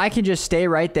 Hey, if Ty can just stay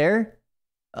right there,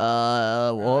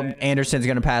 well, Anderson's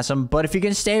gonna pass him. But if he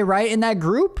can stay right in that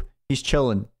group, he's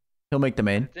chilling. He'll make the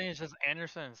main. I think it's just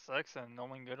Anderson and Six and no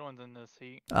one good ones in this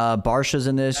heat. Barsha's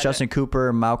in this. Justin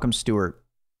Cooper, Malcolm Stewart,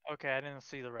 Okay, I didn't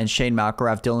see the rest. and Shane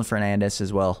Malcraft, Dylan Fernandez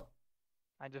as well.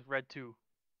 I just read 2.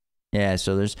 Yeah,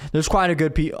 so there's quite a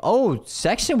good Oh,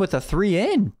 Sexton with a 3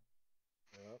 in.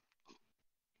 Yep.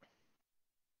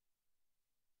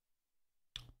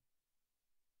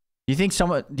 Do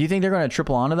you think they're gonna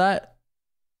triple onto that?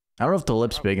 I don't know if the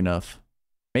lip's big enough.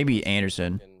 Maybe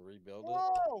Anderson. Can rebuild it.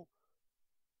 Whoa!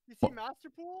 You see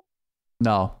Masterpool?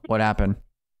 No, what happened?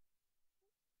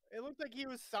 It looked like he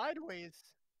was sideways.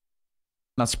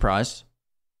 Not surprised.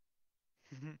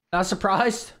 Not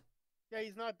surprised. Yeah,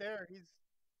 he's not there.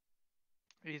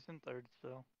 He's in 3rd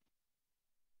still.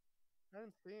 I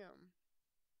didn't see him.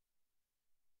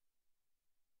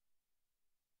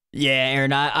 Yeah,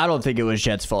 Aaron, I don't think it was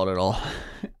Jet's fault at all.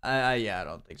 I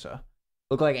don't think so.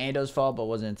 Looked like Ando's fault, but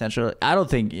wasn't intentional. I don't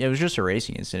think it was just a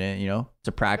racing incident. You know, it's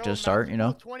a practice start. You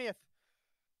know. 20th.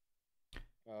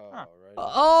 Oh, Huh. right.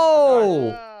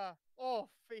 Oh.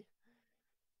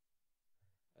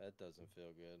 That doesn't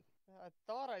feel good. I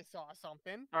thought I saw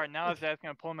something. All right, now his dad's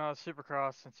gonna pull him out of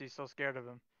Supercross since he's so scared of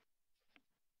him.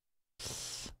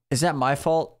 Is that my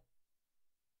fault?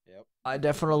 Yep. I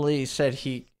definitely said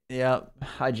he. Yeah,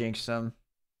 I jinxed him.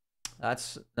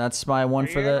 That's my one Are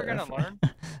for you the. ever gonna learn?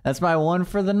 That's my one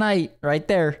for the night right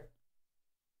there.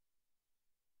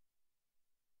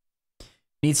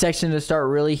 Need Sexton to start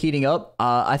really heating up.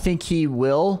 I think he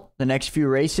will the next few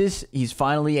races. He's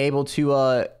finally able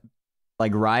to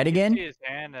like ride again. See his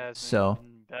hand has So-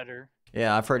 been better.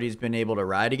 Yeah, I've heard he's been able to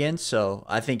ride again, so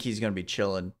I think he's gonna be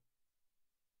chilling.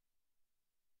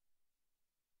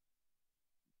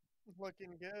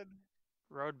 Looking good.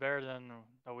 Rode better than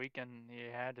the weekend he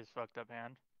had his fucked up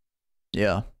hand.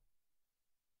 Yeah.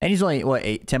 And he's only, what,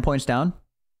 10 points down?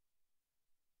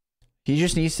 He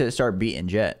just needs to start beating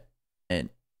Jet. And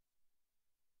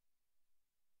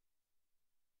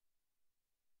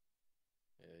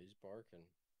Yeah, he's barking.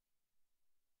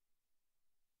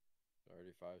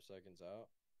 Already 5 seconds out.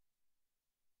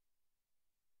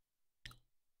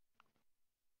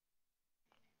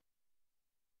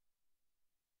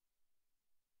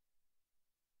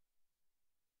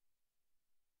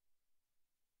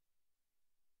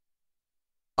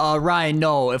 Ryan,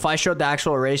 no. If I showed the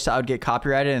actual race, I would get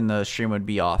copyrighted and the stream would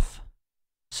be off.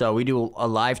 So we do a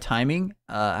live timing.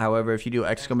 However, if you do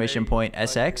exclamation point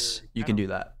SX, you can do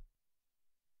that.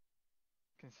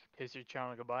 In case your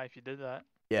channel go by if you did that.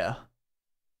 Yeah.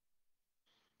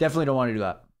 Definitely don't want to do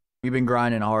that. We've been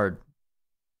grinding hard.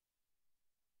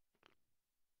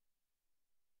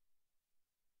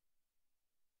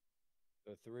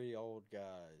 The 3 old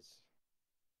guys.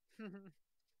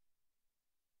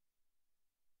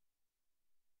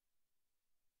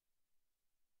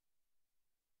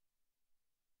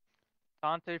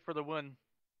 Tante for the win.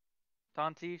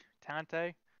 Tante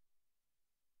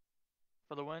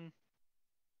for the win.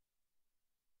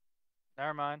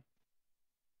 Never mind.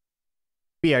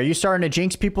 B, are you starting to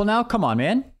jinx people now? Come on,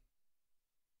 man.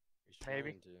 He's trying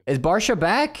Maybe. to. Is Barsha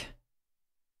back?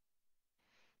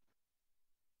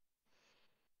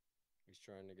 He's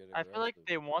trying to get I feel like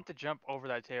they want to jump over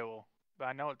that table, but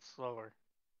I know it's slower.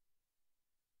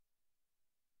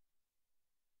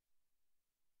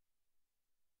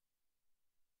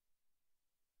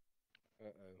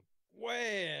 Uh-oh.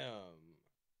 Wham!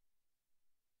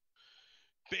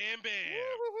 Bam bam.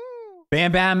 Woo-hoo-hoo.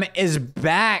 Bam Bam is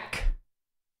back.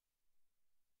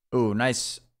 Ooh,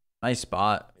 nice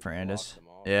spot He for blocked Andis. them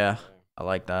all Yeah, right there. I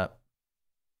like that.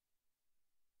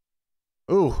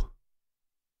 Ooh.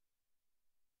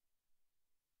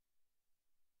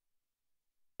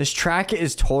 This track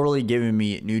is totally giving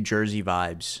me New Jersey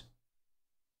vibes.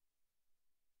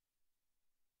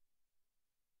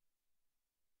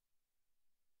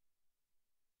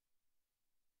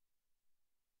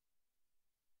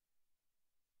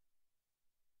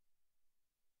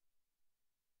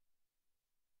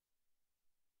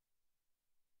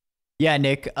 Yeah,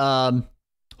 Nick.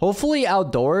 Hopefully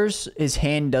outdoors his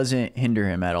hand doesn't hinder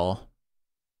him at all.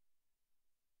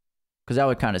 Cause that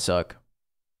would kind of suck.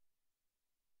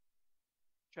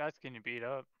 Track's getting beat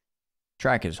up.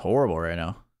 Track is horrible right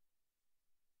now.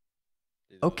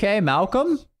 Dude, the Okay, thing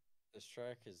Malcolm. is, This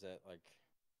track is that like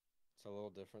it's a little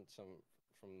different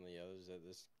from the others. That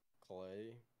this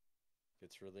clay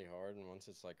gets really hard, and once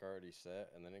it's like already set,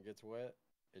 and then it gets wet,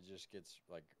 it just gets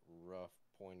like rough,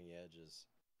 pointy edges.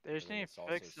 They just And then need it's to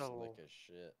also fix the slick as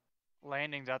shit.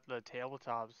 landings at the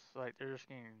tabletops. Like they're just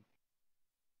getting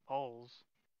poles.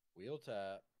 Wheel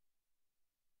tap.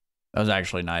 That was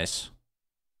actually nice.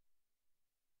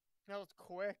 That was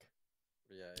quick.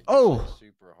 Yeah. It gets Oh! like,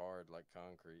 super hard like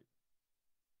concrete.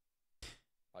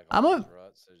 Like I'm all a- these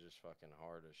ruts are just fucking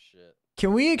hard as shit.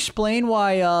 Can we explain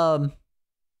why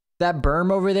that berm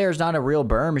over there is not a real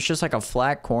berm? It's just like a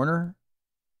flat corner.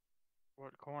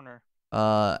 What corner?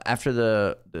 After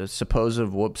the supposed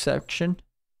whoop section.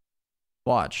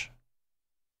 Watch.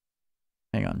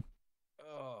 Hang on.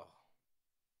 Oh.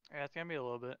 Yeah, it's gonna be a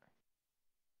little bit.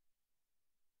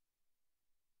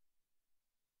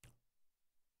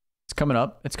 It's coming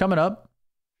up. It's coming up.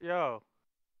 Yo,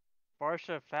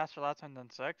 Barsha faster lap time than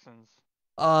Sexton's.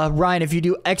 Ryan, if you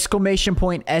do exclamation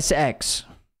point SX,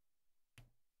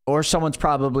 or someone's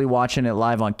probably watching it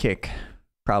live on Kick,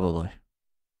 probably.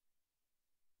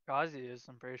 Gazi is,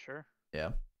 I'm pretty sure.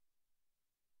 Yeah.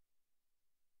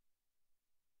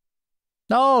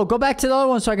 No, go back to the other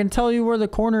one so I can tell you where the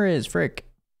corner is. Frick.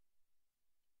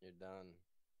 You're done.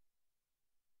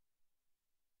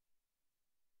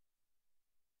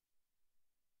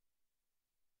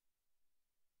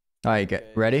 All right,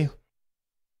 get ready.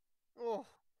 Oh,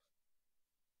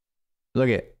 Look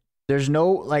it. There's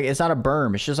no like. It's not a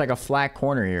berm. It's just like a flat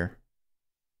corner here.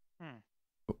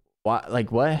 What?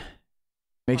 Like what?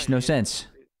 Makes no sense.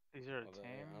 These are Well, a that- team.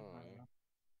 I don't I don't know. know.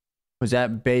 Was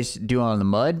that based due on the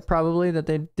mud? Probably that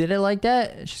they did it like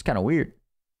that. It's just kind of weird.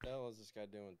 What the hell is this guy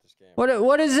doing with this camera?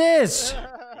 What is this?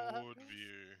 Good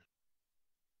view.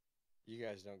 You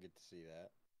guys don't get to see that.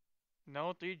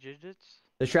 No 3 digits.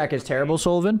 The track is terrible,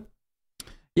 Sullivan.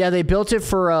 Yeah, they built it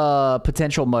for a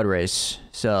potential mud race.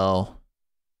 So,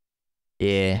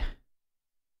 yeah,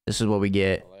 this is what we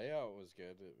get. The layout was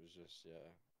good. It was just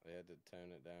they had to tone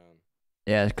it down.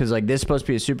 Yeah, because like this is supposed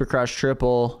to be a Supercross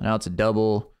triple. Now it's a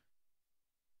double.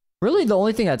 Really, the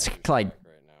only thing that's like Right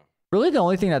now. really the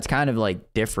only thing that's kind of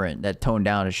like different that toned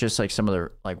down is just like some of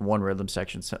the like one rhythm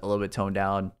sections a little bit toned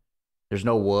down. There's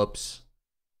no whoops.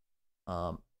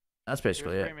 That's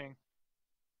basically You're it. screaming.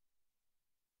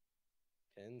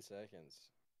 10 seconds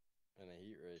in a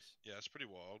heat race. Yeah, it's pretty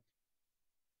wild.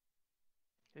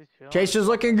 He's feeling Chase is himself.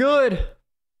 looking good.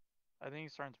 I think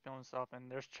he's starting to feel himself, and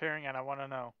there's cheering, and I want to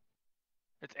know.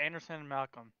 It's Anderson and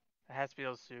Malcolm. It has to be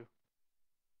those two.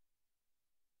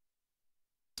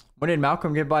 When did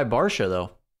Malcolm get by Barsha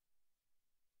though?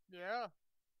 yeah.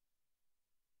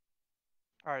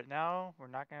 All right, now we're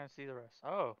not gonna see the rest.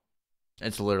 Oh,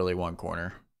 It's literally one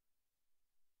corner.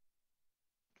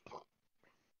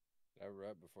 That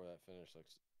rut before that finish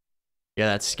looks. Yeah,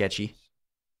 that's sketchy.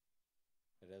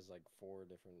 It has like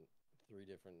 3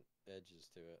 different edges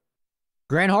to it.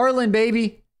 Grant Harlan,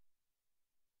 baby.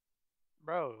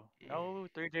 bro, no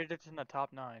 3 digits in the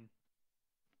top 9.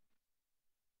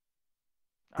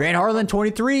 Grant Alright, Harlan,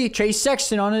 23. Chase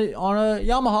Sexton on a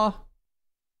Yamaha.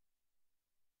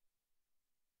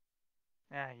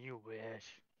 Yeah, you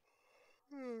wish.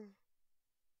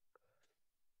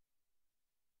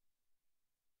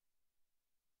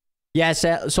 Yeah,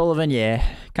 Sullivan. Yeah,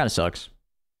 kind of sucks.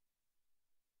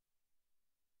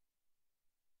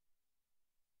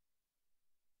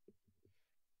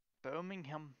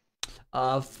 Birmingham.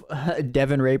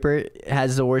 Devin Raper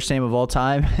has the worst name of all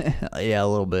time. Yeah, a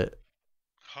little bit.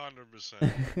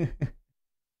 100%.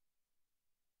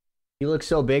 He looks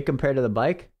so big compared to the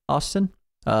bike, Austin.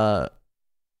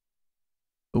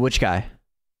 Which guy?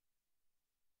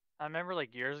 I remember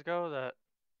like years ago that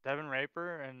Devin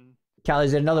Raper and Callie,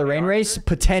 is it another Johnny rain race? Archer?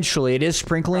 Potentially. It is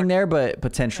sprinkling there, but and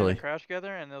potentially. they crashed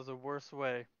together, and it was the worst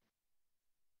way.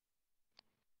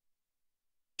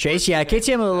 Chase, yeah, Worst thing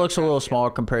KTM that looks a little crashed smaller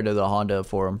together. compared to the Honda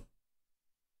for him.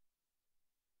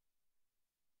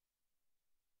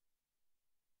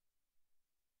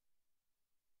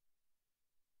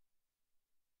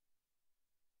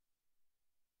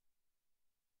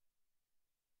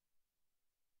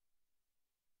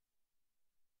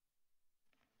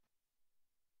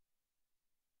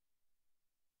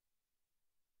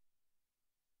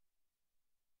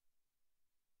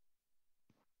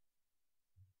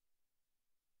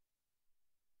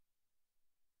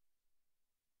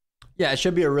 Yeah, it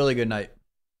should be a really good night.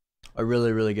 A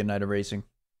really, really good night of racing.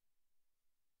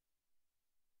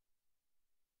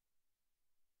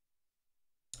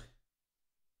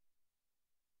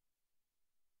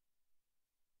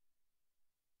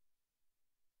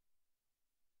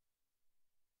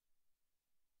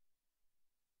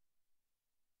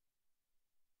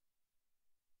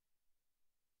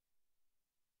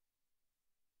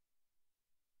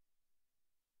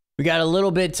 We got a little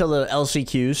bit till the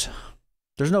LCQs.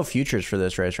 There's no futures for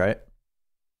this race, right?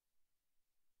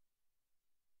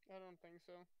 I don't think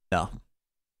so. No.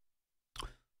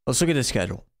 Let's look at the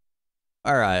schedule.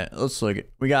 All right, let's look at.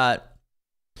 We got.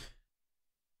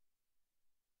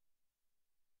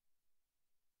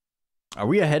 Are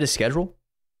we ahead of schedule?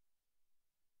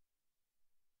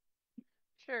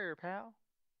 Sure, pal.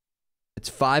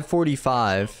 It's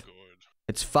 5:45. Good.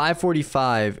 It's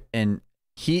 5:45, and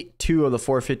Heat 2 of the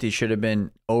 450 should have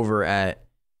been over at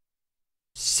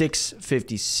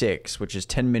 6:56, which is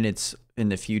 10 minutes in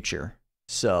the future.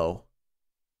 So,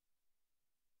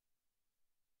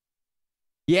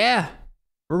 yeah,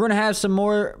 we're going to have some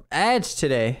more ads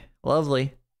today.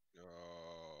 Lovely.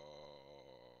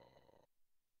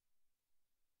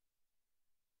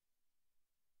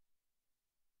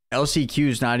 LCQ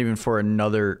is not even for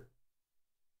another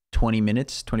 20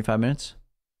 minutes, 25 minutes.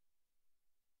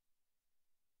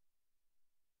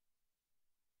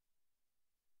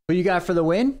 Who you got for the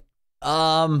win?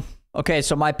 Okay,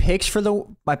 so my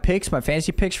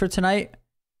fantasy picks for tonight.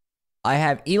 I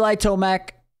have Eli Tomac,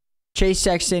 Chase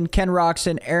Sexton, Ken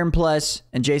Roxon, Aaron Pless,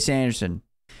 and Jason Anderson.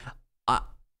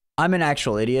 I'm an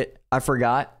actual idiot. I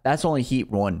forgot. That's only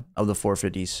Heat 1 of the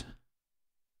 450s.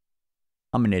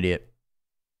 I'm an idiot.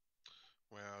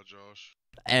 Wow, Josh.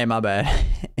 Hey, my bad.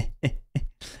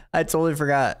 I totally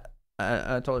forgot.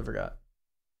 I totally forgot.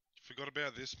 You forgot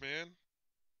about this, man?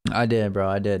 I did, bro.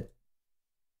 I did.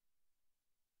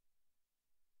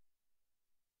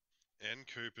 And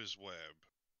Cooper's Web.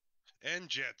 And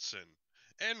Jetson.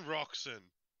 And Roxon.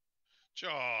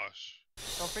 Josh.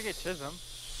 Don't forget Chisholm.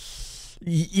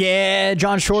 Yeah,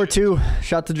 John Short too.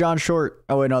 Shout to John Short.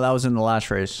 Oh wait, no, that was in the last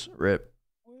race. Rip.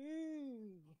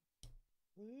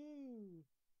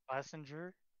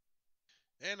 Passenger.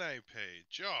 NAP.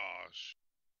 Josh.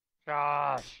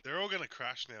 Gosh. They're all going to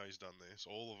crash now he's done this.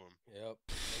 All of them. Yep.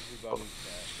 Everybody's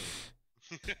crashing.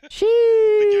 The game's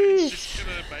Sheesh. just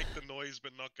going to make the noise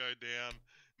but not go down.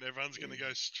 And everyone's going to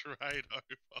go straight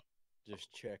over.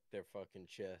 Just check their fucking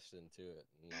chest into it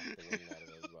and knock the wind out of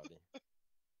everybody.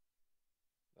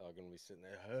 They're all gonna be sitting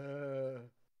there.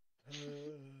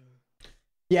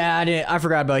 Yeah, I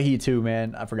forgot about he too,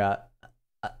 man. I forgot.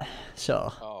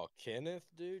 So. Oh, Kenneth,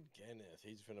 dude, Kenneth,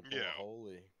 he's gonna pull Yeah. a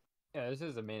holy. Yeah, this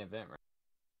is the main event, right?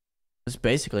 It's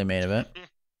basically a main event.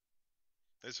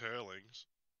 There's Hurlings.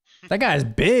 That guy's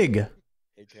big.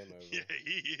 He came over. Yeah,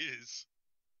 he is.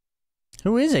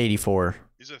 Who is 84?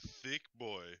 He's a thick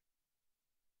boy.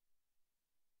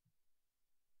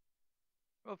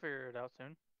 We'll figure it out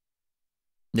soon.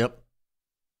 Yep.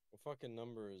 What fucking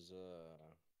number is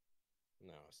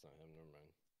No, it's not him. Never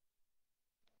mind.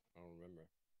 I don't remember.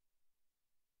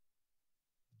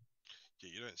 Yeah,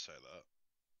 you don't say that.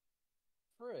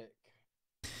 Frick.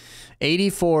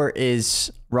 84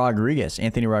 is Rodriguez,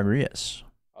 Anthony Rodriguez.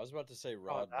 I was about to say Oh,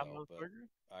 Rod that Bell, but motherfucker?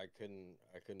 I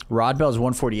couldn't. Rod Bell's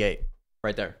 148.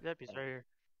 Right there. That piece right here.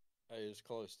 Hey, it's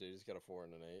close, dude. He's got a 4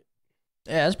 and an 8.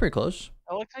 Yeah, that's pretty close.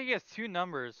 It looks like he has two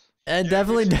numbers. It Yeah,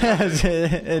 definitely which is does. okay.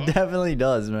 It definitely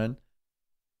does, man.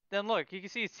 Then look, you can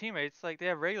see his teammates, like they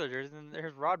have regular jerseys, and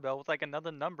there's Rod Bell with like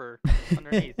another number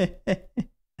underneath.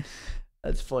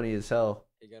 That's funny as hell.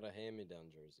 He got a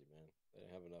hand-me-down jersey, man. They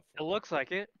didn't have enough. It looks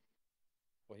like it.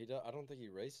 Well, I don't think he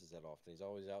races that often. He's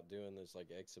always out doing this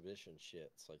like exhibition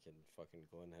shit. It's like in fucking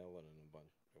Glen Helen and a bunch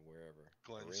and wherever.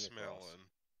 Glenn Arena Cross. Smellin.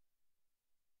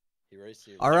 He raced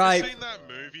the. All You right. ever seen that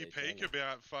movie Daytona. peak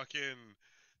about fucking?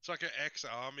 It's like an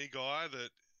ex-army guy that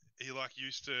he like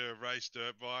used to race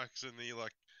dirt bikes, and he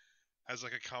like has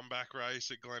like a comeback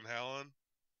race at Glen Helen.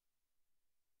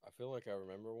 I feel like I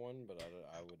remember one, but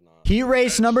I would not. He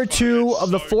raced It's number fun- 2 it's of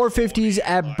the so 450s corny,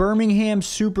 at like, Birmingham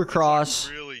It's, Supercross.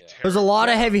 like, really Yeah. There's a lot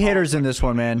of terrible, heavy but hitters in like, this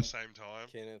one, funny at man. the same time.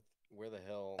 Kenneth, where the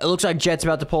hell? It looks like Jet's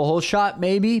about to pull a whole shot,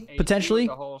 maybe, AC potentially. with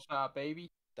the whole shot,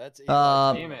 baby. That's Eli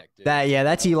damn Tomac, it. dude.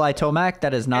 That's Eli Tomac.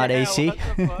 That is not Yeah, AC. what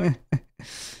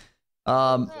the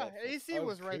um, What's that for? AC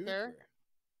was right there. Cooper.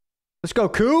 let's go,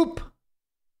 Coop.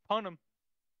 Punt him.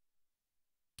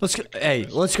 Let's go. Hey,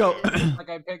 let's go. Like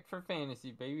I picked for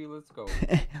fantasy, baby. Let's go.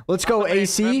 Let's go, Not the main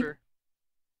AC. member.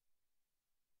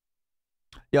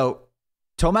 Yo,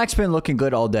 Tomac's been looking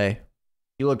good all day.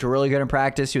 He looked really good in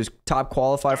practice. He was top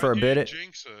qualified for a Don't bit. you It.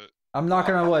 jinx it. I'm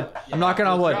knocking on wood. I'm knocking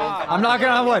on wood. God. I'm knocking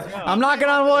on wood. I'm knocking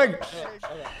on wood.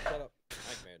 Shut up.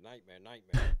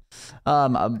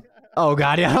 Nightmare. Oh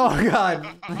god. Yeah. Oh god.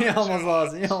 He almost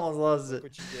lost it. He almost lost Look it.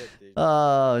 what you did, dude.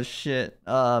 Oh shit.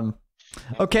 Now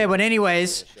Okay, but Kenny's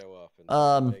anyways, gonna show up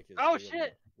and take his Oh, wheel-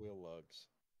 shit. Wheel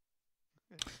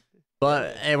lugs.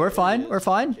 but hey, we're fine. We're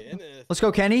fine. Kenneth. Let's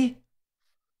go, Kenny.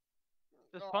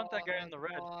 Just punt that guy in the come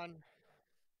red. on.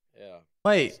 Yeah. He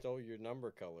Wait. stole your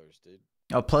number colors, dude.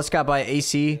 Oh, plus got by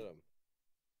AC. Get him.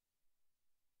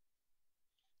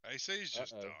 AC's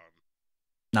just Uh-oh. done.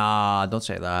 Nah, don't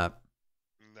say that.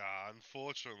 Nah,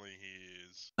 unfortunately he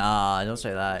is. Nah, don't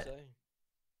say What did that.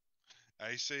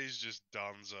 you say? AC's just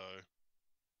donezo.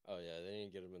 Oh yeah, they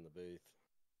didn't get him in the booth.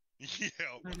 Yeah,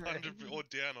 100 or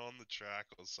down on the track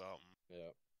or something. Yeah.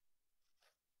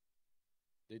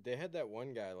 Dude, they had that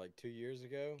one guy like 2 years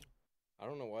ago. I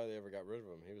don't know why they ever got rid of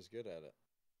him. He was good at it.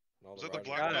 And all Was the that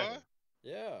the riders black loved guy? him.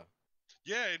 Yeah.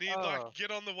 Yeah, and he'd Oh. like get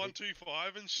on the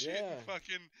 125 and shit. Yeah. And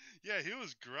fucking yeah, he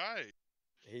was great.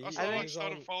 He, I think-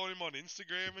 started following him on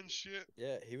Instagram and shit.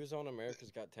 Yeah, he was on America's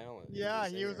Got Talent. Yeah,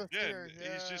 he was singer. a Yeah, singer. and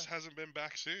Yeah. he just hasn't been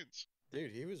back since.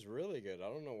 Dude, he was really good. I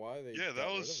don't know why they. Yeah, got that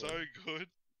rid was of so him. good.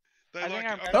 They I think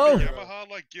like I Oh. remember Yamaha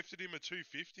like gifted him a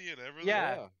 250 and everything.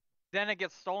 Yeah. Then it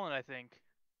gets stolen, I think.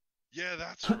 Yeah,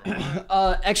 that's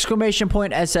right. Exclamation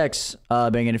point SX,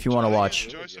 Bingin, if you want to I think watch.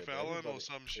 it's Really Joseph good. Allen or Everybody-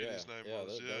 some shit his name yeah,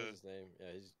 was. that Yeah. was his name.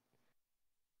 Yeah, he's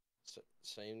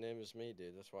same name as me,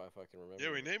 dude. That's why I fucking remember.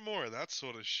 Yeah, we him. need more of that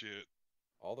sort of shit.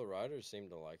 All the riders seemed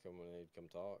to like him when they'd come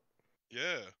talk.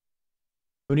 Yeah.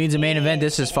 Who needs a main event?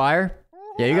 This is fire.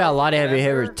 Yeah, you got a lot of heavy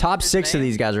hitters. Remember Top his 6 of name?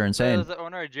 these guys are He insane. was the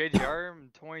owner of JGR in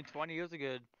 2020. He was a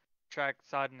good track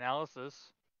side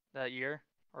analysis that year.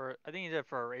 Or I think he did it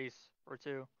for a race or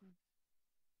two.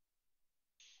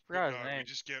 But Forgot no, his we name.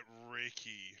 just get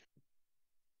Ricky.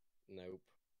 Nope.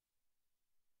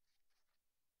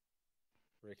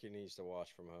 Ricky needs to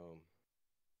watch from home.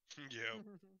 Yep.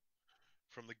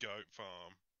 From the goat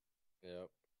farm. Yep.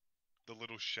 The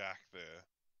little shack there.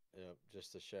 Yep.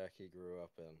 Just the shack he grew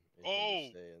up in. He can Oh!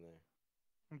 just stay in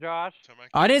there. Josh,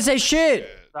 I didn't say shit.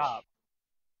 Yeah. stop.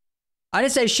 I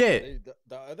didn't say shit. Dude,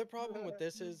 the other problem with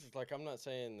this is like I'm not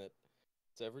saying that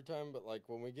it's every time, but like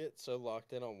when we get so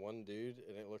locked in on one dude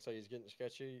and it looks like he's getting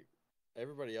sketchy,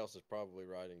 everybody else is probably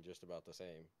riding just about the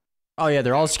same. Oh yeah,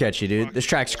 they're all sketchy, dude. This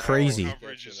track's Fucking crazy.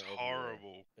 coverage is Sketching everywhere.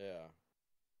 horrible. Yeah.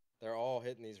 They're all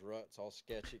hitting these ruts, all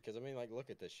sketchy. Because, I mean, like, look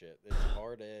at this shit. It's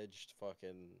hard-edged,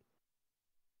 fucking...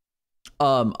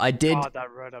 I did Oh,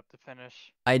 that road up to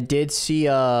finish. see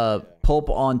Pulp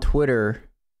on Twitter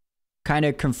kind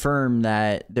of confirm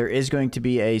that there is going to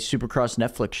be a Supercross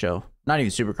Netflix show. Not even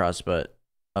Supercross, but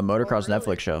a motocross really?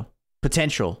 Netflix show.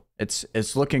 Potential.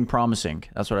 It's looking promising.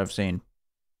 That's what I've seen.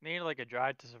 Need like a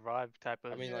drive to survive type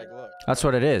of. I mean, like, look. That's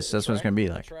what it is. the That's what it's track- gonna be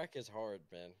the like. track is hard,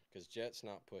 man. Because Jet's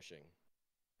not pushing.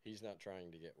 He's not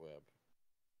trying to get Webb.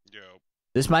 Yo.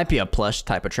 This might be a plush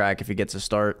type of track if he gets a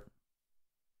start.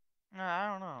 Nah,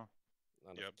 I don't know.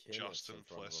 Not if Yep. Kenneth's Justin in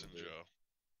front of him, dude. Flessinger.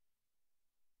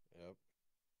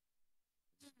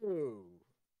 Yep. Ooh.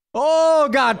 Oh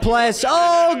God bless!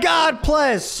 Oh God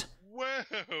bless! Whoa.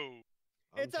 I'm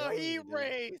It's a telling heat you, dude.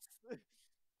 race.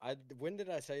 When did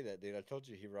I say that, dude? I told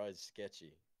you he rides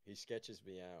sketchy. He sketches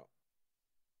me out.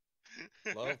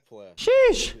 Love play.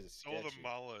 Sheesh. It's all the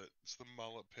mullet. It's the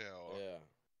mullet power.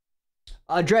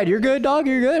 Yeah. Dredd, you're good, dog.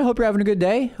 You're good. Hope you're having a good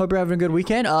day. Hope you're having a good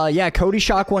weekend. Yeah, Cody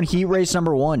Shock won heat race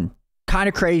number 1. Kind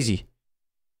of crazy.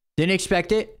 Didn't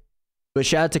expect it, but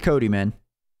shout out to Cody, man.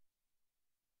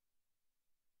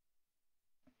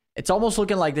 It's almost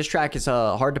looking like this track is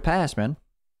hard to pass, man.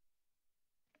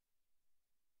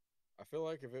 I feel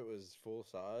like if it was full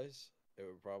size, it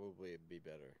would probably be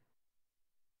better.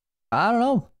 I don't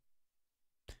know.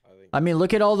 I think I mean,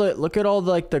 look at all the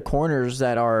like the corners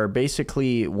that are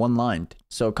basically one lined.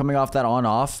 So coming off that on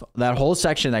off, that whole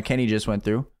section that Kenny just went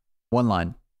through, one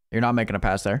line. You're not making a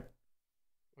pass there.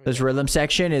 This rhythm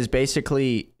section is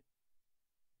basically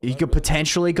you could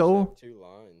potentially go 2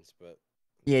 lines, but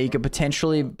yeah, you could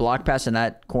potentially block pass in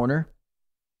that corner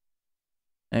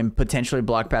and potentially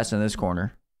block pass in this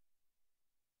corner.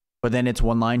 But then it's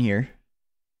one line here.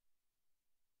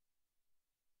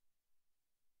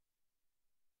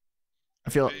 I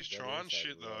feel He's trying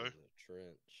shit though.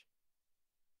 Trench.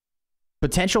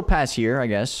 potential pass here, I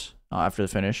guess, after the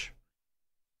finish.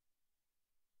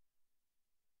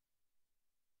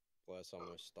 Bless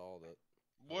almost stalled it.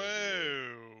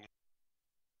 Whoa.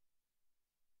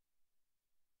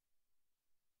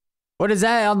 What is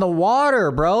that on the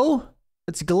water, bro?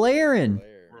 It's glaring.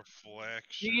 Glare. Reflection.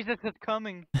 Jesus is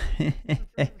coming.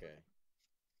 Okay.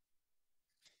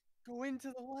 Go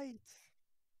into the light.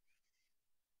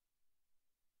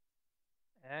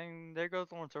 And there goes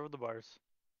Lawrence over the bars.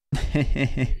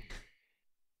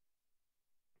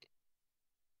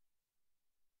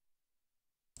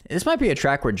 This might be a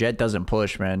track where Jet doesn't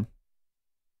push, man.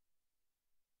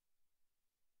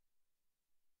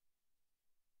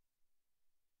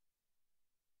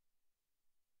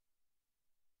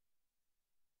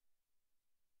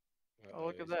 Oh,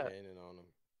 look at he's that. gaining on him.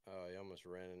 Oh, he almost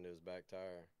ran into his back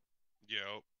tire.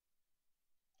 Yep.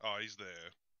 Oh, he's there.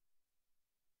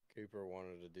 Cooper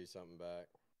wanted to do something back.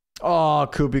 Oh,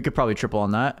 Coop, you could probably triple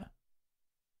on that.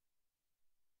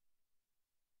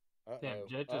 Damn,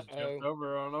 Jet just jumped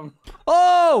over on him.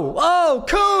 Oh, oh,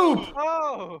 Coop,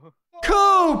 Oh!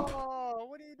 Coop. Oh,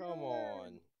 what are you doing? Come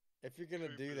on. If you're gonna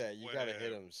do Cooper's that, you gotta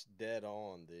hit web. him dead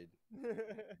on, dude.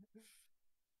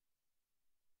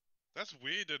 That's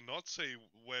weird to not see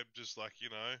Webb just like, you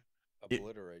know.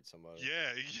 Obliterate somebody.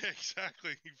 Yeah, yeah,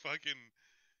 exactly. He fucking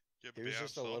get He was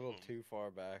just a bounced off little him. too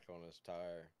far back on his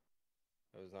tire.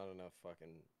 There was not enough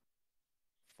fucking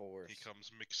force. Here comes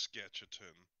Mick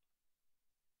Sketcherton.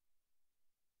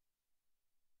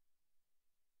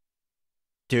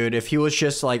 Dude, if he was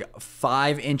just like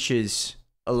 5 inches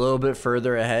a little bit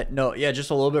further ahead. No, yeah, just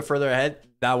a little bit further ahead.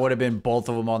 That would have been both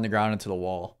of them on the ground into the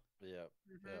wall. Yep.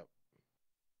 Yep.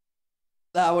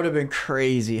 That would have been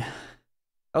crazy.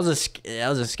 That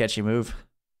was a sketchy move.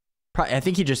 Probably, I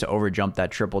think he just overjumped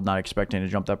that triple, not expecting to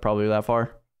jump that probably that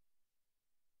far.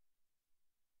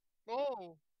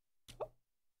 Oh.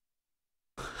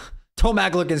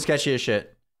 Tomac looking sketchy as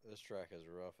shit. This track is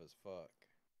rough as fuck.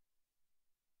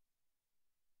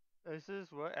 This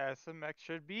is what SMX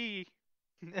should be.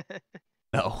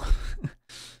 No.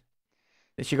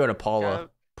 They should go to Paula. Gotta-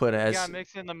 Put You as gotta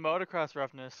mix in the motocross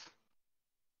roughness.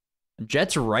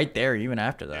 Jet's right there even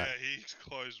after that. Yeah, he's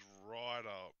closed right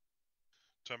up.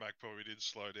 Tomac probably did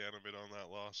slow down a bit on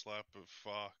that last lap, but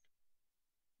fuck.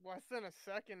 Less than a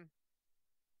second.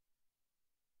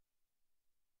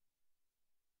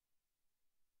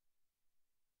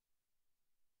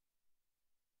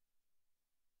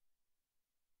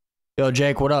 Yo,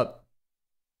 Jake, what up?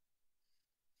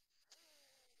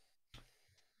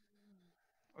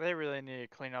 They really need to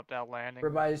clean up that landing.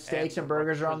 Everybody's steaks and the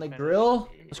burgers are on the finish. grill.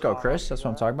 Let's go, Chris. That's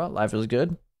what I'm talking about. Life is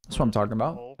good. That's what I'm talking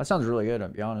about. Hole. That sounds really good, I'll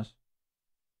be honest.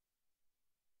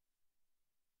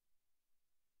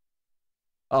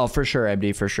 Oh, for sure,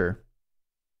 MD, for sure.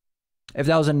 If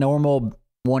that was a normal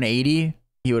 180,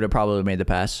 he would have probably made the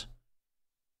pass.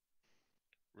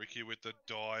 Ricky with the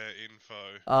dire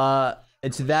info.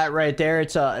 It's that right there.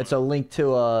 It's a link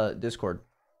to Discord.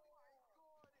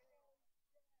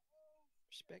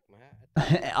 Respect my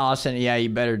hat. Austin, yeah, you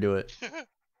better do it.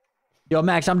 Yo,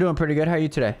 Max, I'm doing pretty good. How are you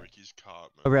today? Ricky's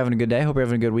cart, Hope you're having a good day. Hope you're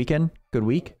having a good weekend. Good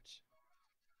week.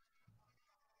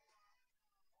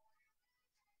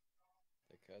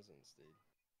 The cousins,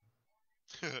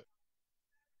 dude. man.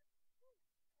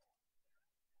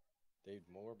 Dave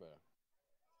Morba.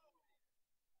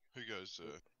 Who goes to?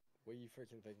 What do you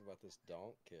freaking think about this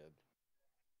donk kid?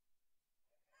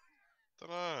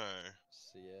 Dunno.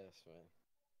 CS, man.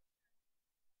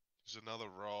 There's another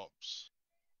Rops.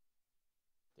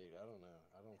 Dude, I don't know.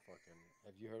 I don't fucking...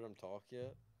 Have you heard him talk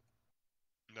yet?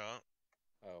 No.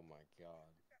 Oh my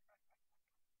god.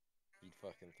 You'd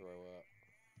fucking throw up.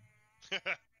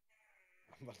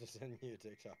 I'm about to send you a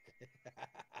TikTok.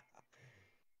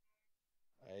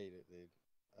 I hate it, dude.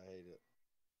 I hate it.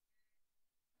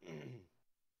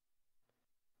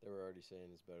 They were already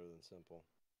saying it's better than simple.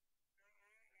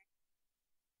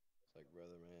 It's like,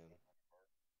 brother, man.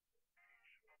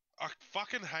 I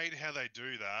fucking hate how they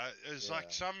do that. It's Yeah.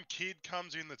 like some kid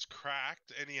comes in that's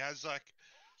cracked and he has like,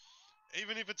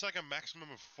 even if it's like a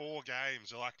maximum of 4 games,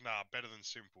 they're like, nah, better than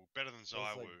simple, better than It's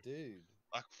Zywu. like, dude,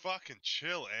 Like, fucking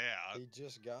chill out. He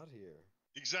just got here.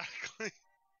 Exactly.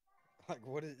 Like,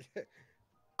 what is...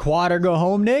 Quad or go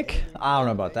home, Nick? Ain't even I don't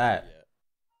know got about naked that. yet.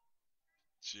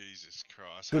 Jesus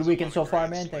Christ. Good Hasn't weekend won a so far,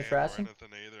 Grand man. Thanks for Slam or asking. anything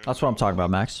either, and That's what I'm still talking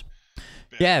about, fucking Max.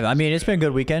 Yeah, I bounces mean, it's been a good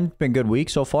better. weekend. Been a good week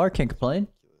so far. Can't complain.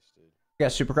 Ridiculous, dude. We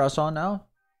got Supercross on now.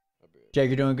 I bet. Jake,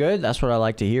 you're doing good. That's what I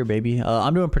like to hear, baby.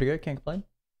 I'm doing pretty good. Can't complain.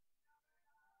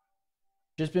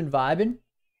 Just been vibing.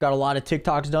 Got a lot of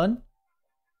TikToks done.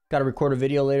 Got to record a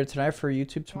video later tonight for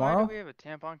YouTube Why tomorrow. do we have a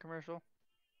tampon commercial?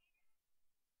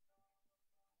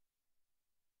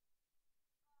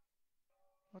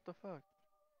 What the fuck?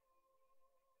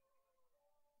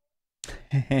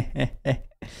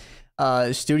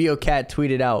 Studio Cat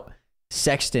tweeted out,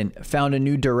 Sexton found a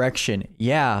new direction.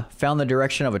 Yeah, found the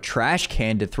direction of a trash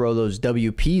can to throw those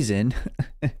WPs in.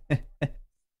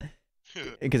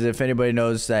 Because if anybody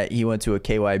knows that he went to a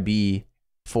KYB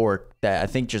fork that I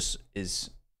think just is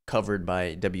covered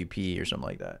by WP or something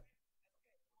like that.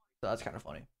 So that's kind of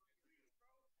funny.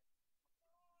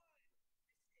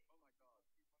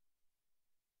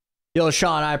 Yo,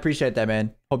 Sean, I appreciate that,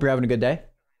 man. Hope you're having a good day.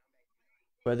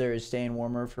 Weather is staying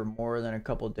warmer for more than a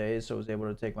couple of days, so I was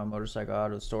able to take my motorcycle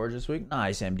out of the storage this week.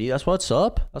 Nice, MD. That's what's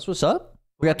up. That's what's up.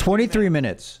 We got 23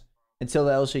 minutes until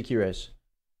the LCQ race.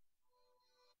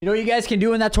 You know what you guys can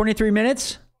do in that 23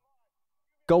 minutes?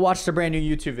 Go watch the brand new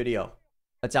YouTube video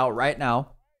that's out right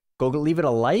now. Go leave it a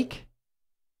like.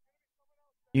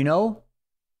 You know?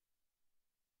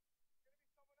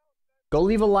 Go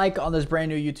leave a like on this brand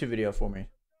new YouTube video for me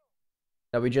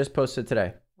that we just posted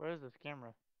today. Where is this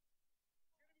camera?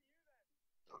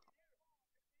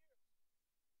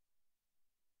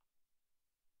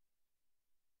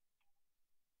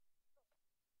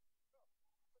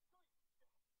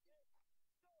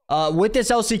 With this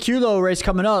LCQ though race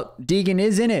coming up, Deegan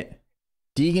is in it.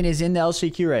 Deegan is in the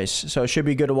LCQ race, so it should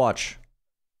be good to watch.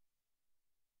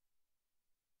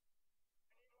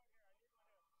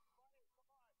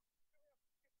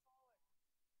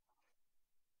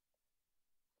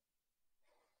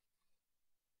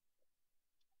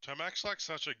 Tomac's like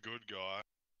such a good guy.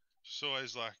 Just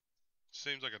always like,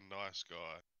 seems like a nice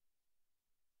guy.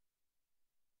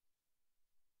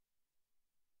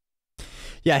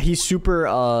 Yeah, he's super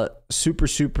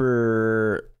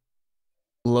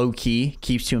low key,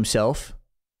 keeps to himself,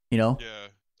 you know? Yeah,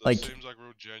 that Like- seems like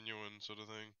real genuine sort of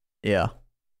thing. Yeah.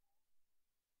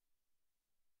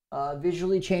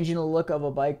 Visually changing the look of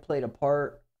a bike played a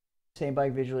part. Same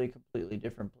bike visually, completely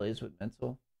different plays with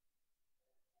mental.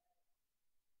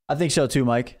 I think so too,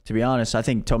 Mike. To be honest, I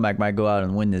think Tomac might go out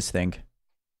and win this thing.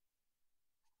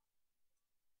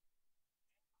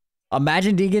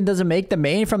 Imagine Deegan doesn't make the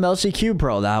main from LCQ,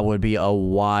 bro. That would be a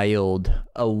wild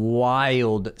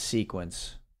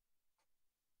sequence.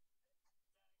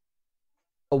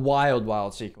 A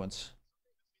wild sequence.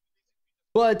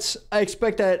 But I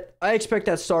expect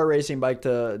that Star Racing bike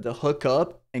to hook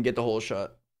up and get the whole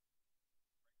shot.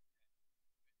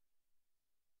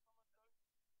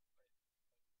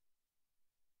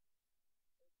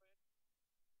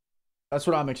 That's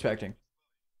what I'm expecting.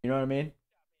 You know what I mean?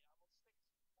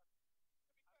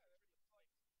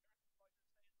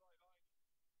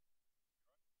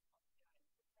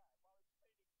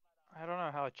 I don't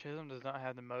know how Chisholm does not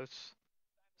have the most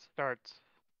starts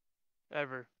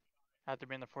ever after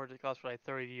being in the 40 class for like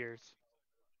 30 years.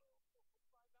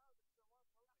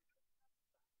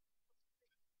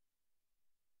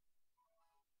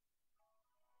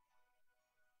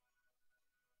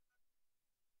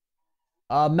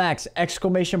 Max,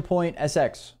 exclamation point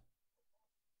SX.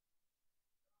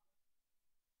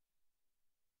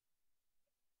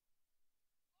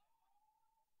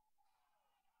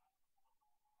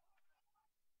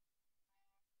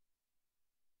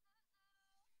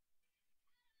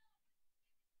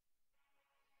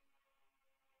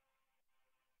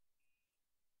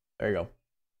 There you go.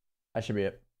 That should be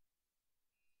it.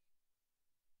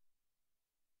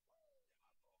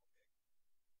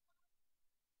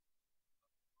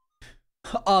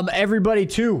 Everybody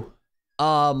too.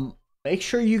 Make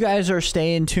sure you guys are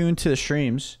staying tuned to the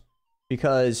streams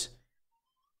because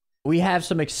we have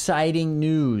some exciting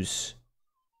news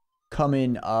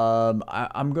coming.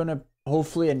 I'm gonna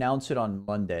hopefully announce it on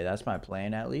Monday. That's my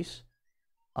plan, at least.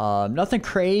 Nothing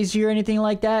crazy or anything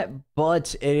like that,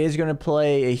 but it is gonna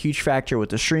play a huge factor with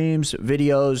the streams,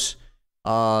 videos,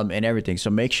 and everything. So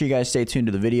make sure you guys stay tuned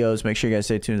to the videos. Make sure you guys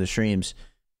stay tuned to the streams,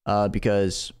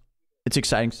 because it's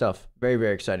exciting stuff. Very,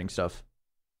 very exciting stuff.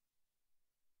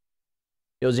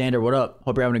 Yo, Xander, what up?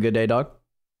 Hope you're having a good day, dog.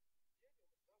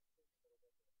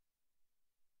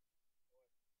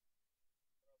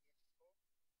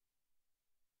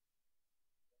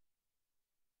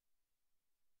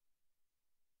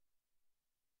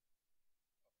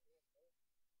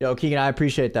 Yo, Keegan, I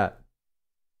appreciate that.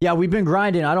 Yeah, we've been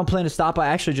grinding. I don't plan to stop. I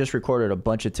actually just recorded a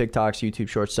bunch of TikToks, YouTube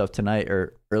short stuff tonight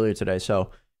or earlier today. So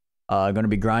going to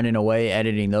be grinding away,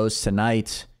 editing those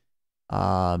tonight.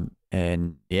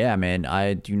 And yeah, man,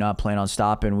 I do not plan on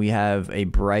stopping. We have a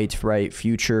bright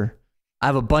future. I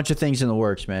have a bunch of things in the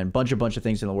works, man. Bunch of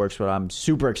things in the works, but I'm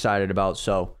super excited about.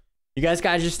 So you guys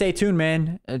gotta just stay tuned,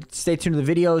 man. Stay tuned to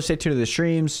the videos, stay tuned to the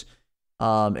streams.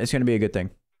 It's going to be a good thing.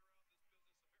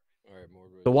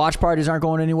 The watch parties aren't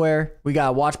going anywhere. We got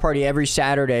a watch party every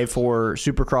Saturday for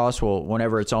Supercross, well,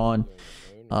 whenever it's on.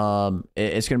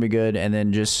 It's going to be good. And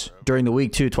then just during the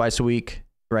week, too, twice a week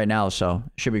right now. So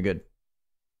it should be good.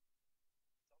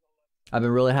 I've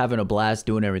been really having a blast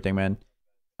doing everything, man.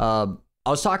 I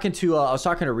was talking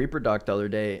to Reaper Doc the other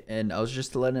day, and I was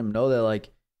just letting him know that, like,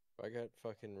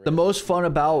 the most fun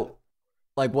about,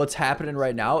 like, what's happening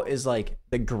right now is, like,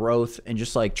 the growth and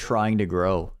just, like, trying to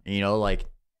grow. You know, like,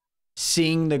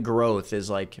 seeing the growth is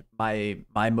like my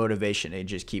motivation to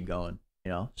just keep going,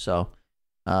 you know? So,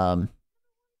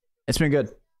 it's been good.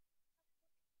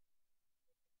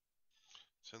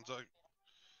 Sounds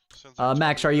like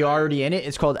Max, are you already in it?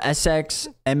 It's called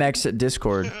SXMX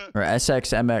Discord or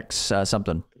SXMX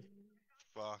something.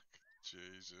 Fuck,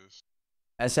 Jesus.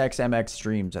 SXMX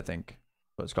Streams, I think.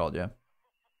 What it's called, yeah.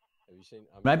 Have you seen?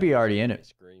 Might be already in it.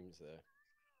 Screams there.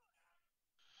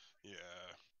 Yeah.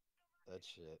 That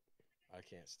shit. I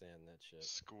can't stand that shit.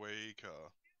 Squeaker.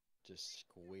 Just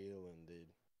squealing, dude.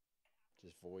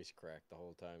 Just voice crack the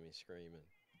whole time he's screaming.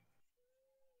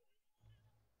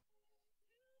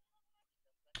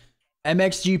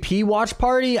 MXGP watch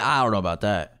party? I don't know about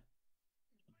that.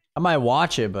 I might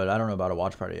watch it, but I don't know about a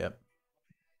watch party yet.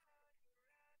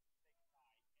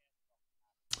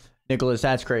 Nicholas,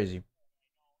 that's crazy.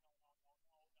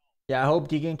 Yeah, I hope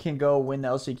Deegan can go win the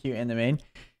LCQ in the main.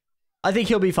 I think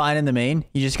he'll be fine in the main.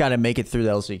 You just got to make it through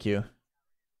the LCQ.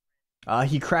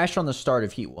 He crashed on the start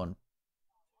of Heat 1.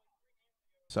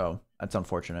 So, that's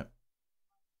unfortunate.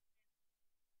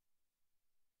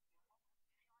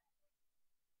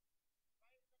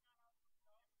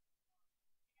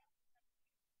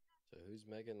 So who's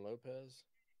Megan Lopez?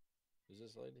 Who's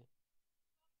this lady?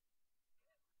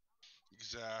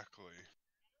 Exactly.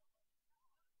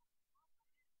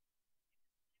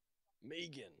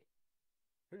 Megan.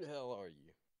 Who the hell are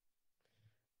you?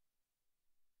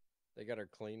 They got her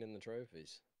cleaning the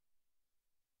trophies.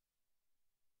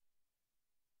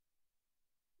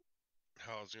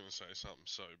 I was gonna say something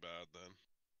so bad then.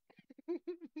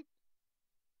 That's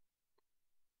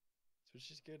what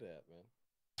she's good at,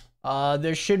 man.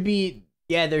 There should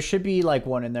be like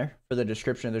one in there for the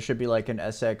description. There should be like an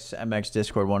SXMX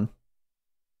Discord one.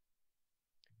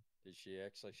 Did she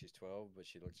act like she's 12, but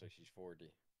she looks like she's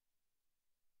 40?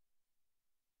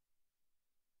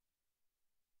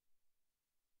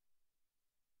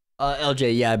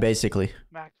 LJ, yeah, basically.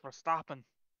 Max, we're stopping.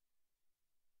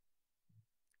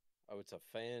 Oh, it's a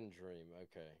fan dream.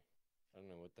 Okay. I don't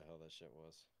know what the hell that shit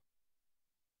was.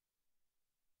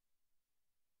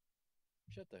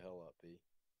 Shut the hell up, B.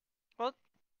 What? What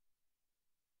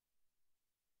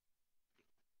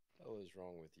the hell is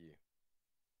wrong with you?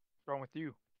 What's wrong with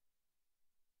you?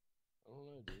 I don't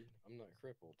know, dude. I'm not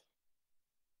crippled.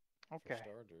 Okay. For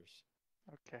starters.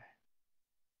 Okay.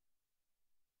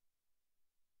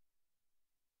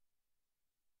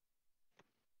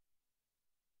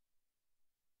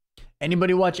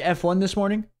 Anybody watch F1 this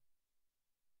morning?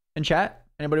 In chat?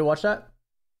 Anybody watch that?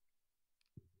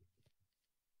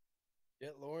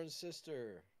 Get Lauren's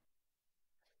sister.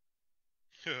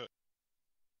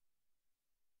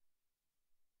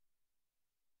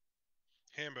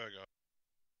 Hamburger.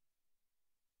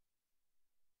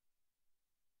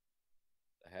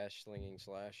 The hash slinging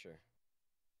slasher.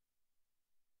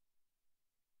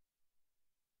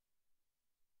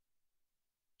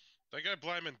 That guy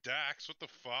blaming Dax. What the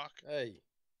fuck? Hey.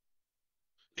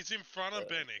 It's in front of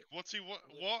Bennick. What's he? What?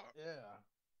 Yeah.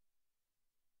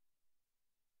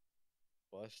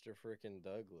 Buster frickin'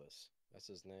 Douglas. That's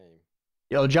his name.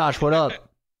 Yo, Josh, what up?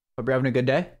 Hope you're having a good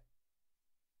day.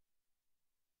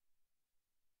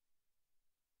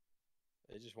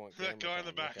 They just want that guy in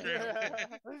the background.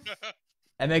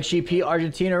 MXGP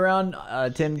Argentina round.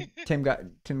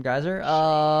 Tim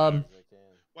Geyser.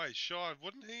 Wait, Shard,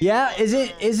 wouldn't he? Yeah,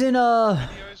 isn't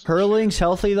Hurling's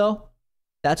healthy though?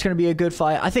 That's gonna be a good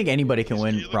fight. I think anybody can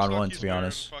win round one. To be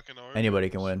honest, anybody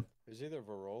can win. There's either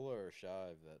Varola or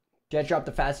Shive that. Jet dropped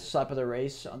the fastest lap of the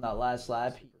race on that last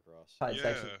lap. Supercross. It's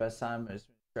actually the best time. It's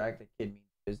track the kid means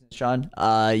business, Sean.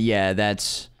 Yeah,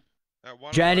 that's.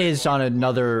 Jet is on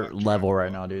another level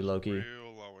right now, dude. Loki.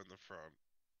 Real low in the front.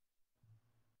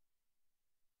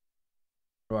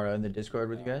 in the Discord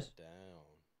with you guys.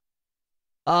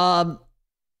 Down.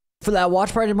 For that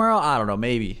watch party tomorrow, I don't know,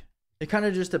 maybe. It kind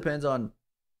of just depends on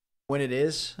when it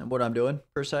is and what I'm doing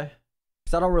per se.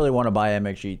 Because I don't really want to buy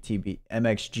MXGP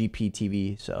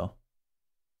TV, so.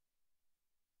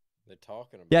 They're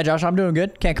talking about. Yeah, Josh, I'm doing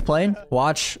good. Can't complain.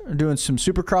 Doing some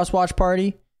Supercross watch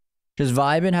party. Just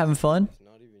vibing, having fun. It's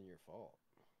not even your fault.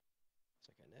 It's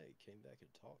like, I know you came back and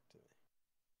talked to me.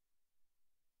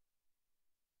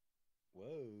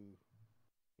 Whoa.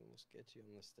 Almost get you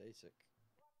on the Stasic.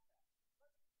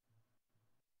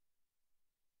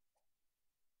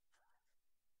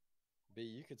 B,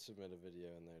 you could submit a video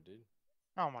in there, dude.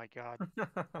 Oh my god.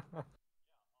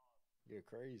 You're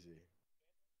crazy.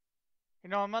 You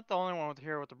know, I'm not the only one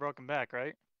here with the broken back,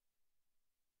 right?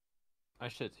 My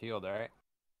shit's healed, alright?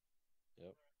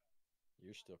 Yep.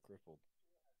 You're still crippled.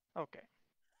 Okay.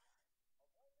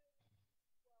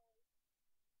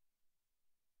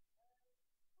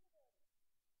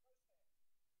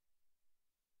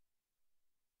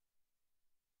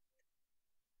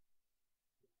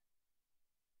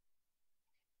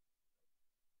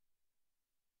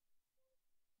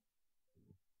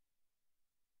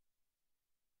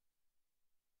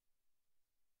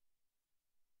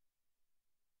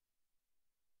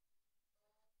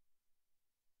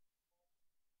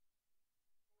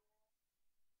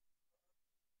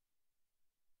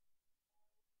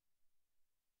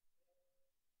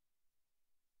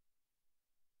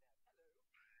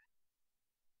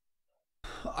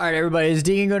 All right, everybody. Is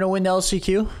Deegan going to win the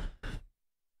LCQ?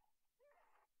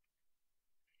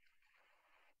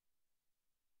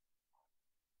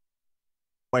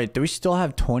 Wait, do we still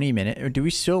have 20 minutes? Or do we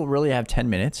still really have 10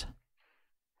 minutes?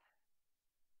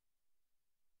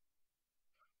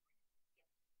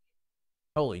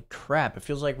 Holy crap. It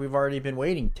feels like we've already been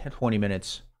waiting 20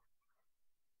 minutes.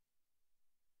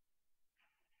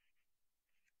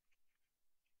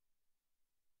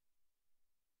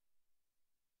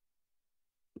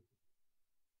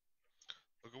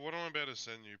 Look at what I'm about to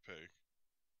send you, P.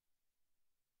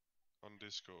 On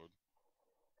Discord.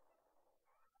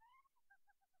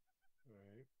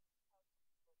 Right.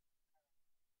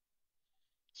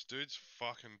 This dude's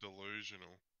fucking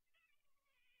delusional.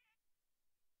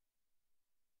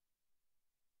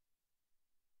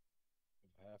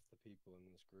 Of half the people in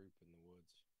this group in the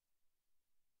woods.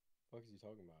 What the fuck is he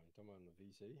talking about? You talking about in the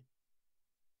VC?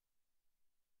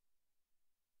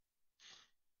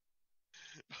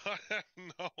 I have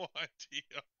no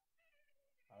idea.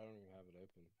 I don't even have it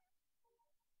open.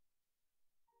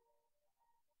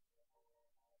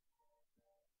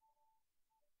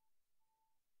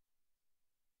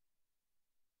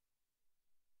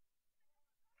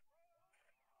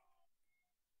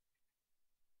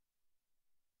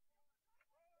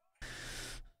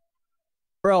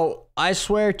 Bro, I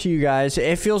swear to you guys,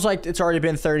 it feels like it's already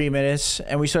been 30 minutes,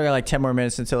 and we still got like 10 more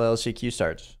minutes until LCQ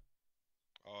starts.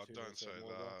 Oh, Should don't have say said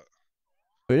more, that.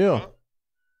 We do. Huh?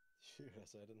 Shoot, I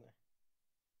said in there.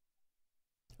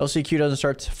 LCQ doesn't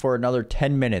start for another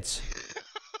 10 minutes.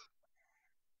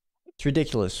 It's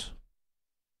ridiculous.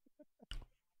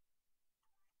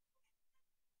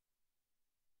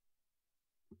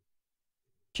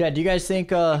 Chad, do you guys think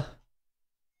Fuck.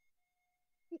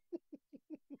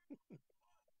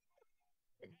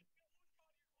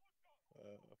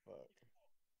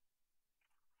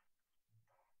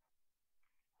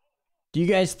 do you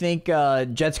guys think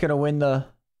Jet's gonna win the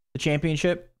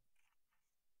championship?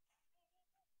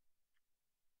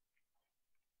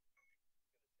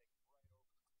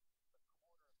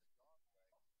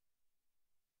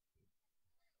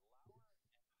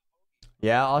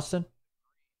 Yeah, Austin?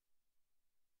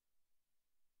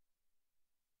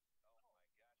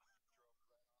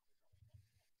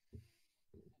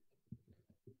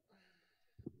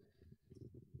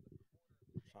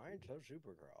 Trying to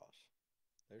Supercross.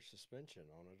 There's suspension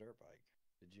on a dirt bike.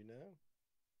 Did you know?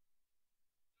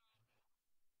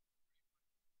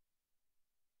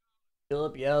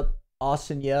 Philip, yep.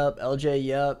 Austin, yep. LJ,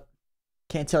 yep.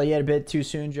 Can't tell yet, a bit too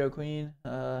soon, Joe Queen.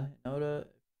 Noda.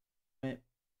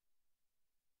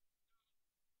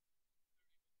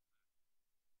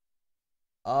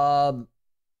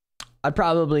 I'd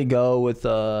probably go with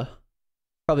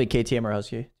probably KTM or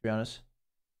Husky, to be honest.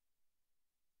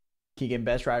 Keegan,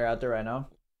 best rider out there right now.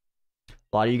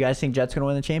 A lot of you guys think Jet's gonna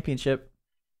win the championship.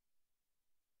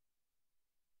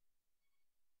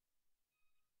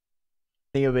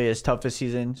 Think it'll be his toughest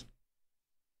season.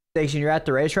 Station, you're at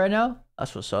the race right now?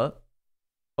 That's what's up.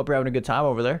 Hope you're having a good time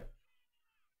over there.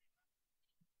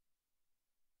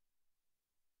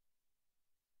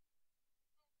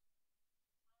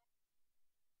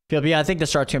 Yeah, I think the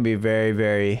start's gonna be very,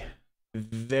 very,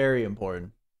 very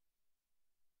important.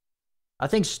 I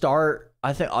think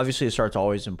obviously the start's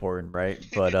always important, right?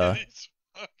 But He's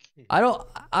fucking-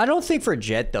 I don't think for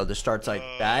Jet though the start's like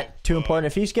Oh, that too fuck. important.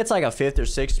 If he gets like a 5th or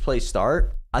 6th place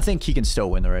start, I think he can still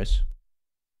win the race.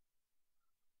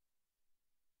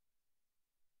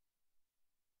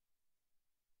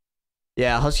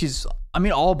 Yeah, Huskies. I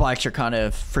mean, all bikes are kind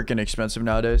of freaking expensive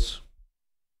nowadays.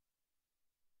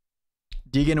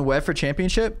 Deegan and Webb for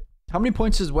championship. How many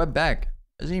points is Webb back?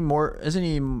 Isn't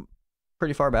he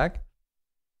pretty far back?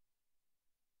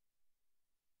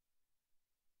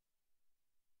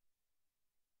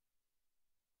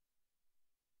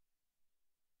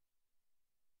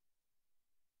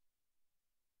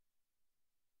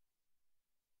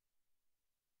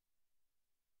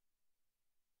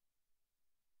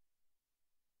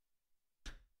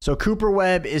 So Cooper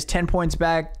Webb is 10 points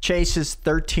back. Chase is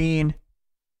 13.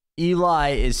 Eli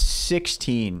is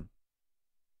 16.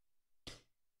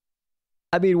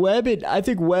 I mean, I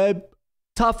think Webb,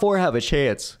 top 4 have a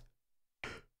chance.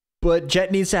 But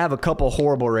Jet needs to have a couple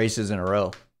horrible races in a row,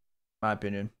 in my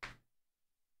opinion.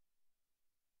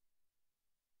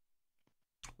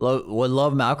 Would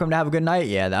love Malcolm to have a good night?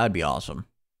 Yeah, that would be awesome.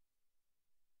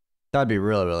 That would be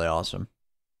really, really awesome.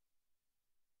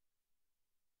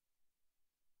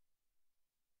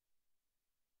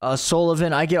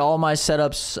 Sullivan, I get all my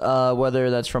setups, whether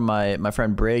that's from my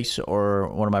friend Briggs or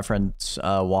one of my friends,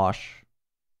 Wash.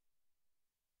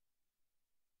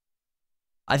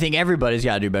 I think everybody's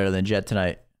got to do better than Jet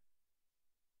tonight.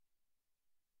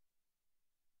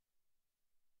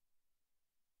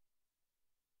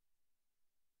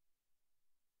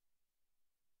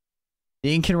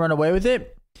 Dean can run away with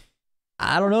it?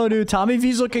 I don't know, dude. Tommy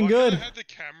V's looking Like, good. I had the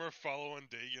camera following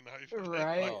Deegan over there,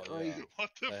 Right? like, Oh, yeah. Like, what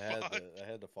the fuck?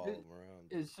 I had to follow him around.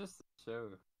 it's just a show.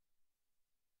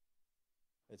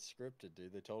 It's scripted,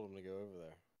 dude. They told him to go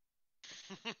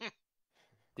over there.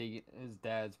 His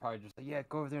dad's probably just like, yeah,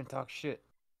 go over there and talk shit.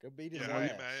 Go beat his Yeah,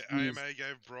 ass. AMA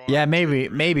gave Brian. Yeah, 2 maybe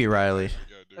grand Riley. to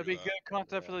go do That'd be that. good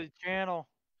content for the channel.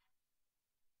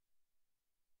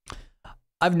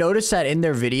 I've noticed that in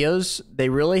their videos, they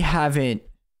really haven't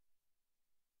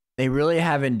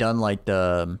done like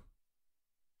the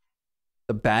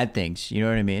bad things. You know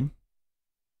what I mean?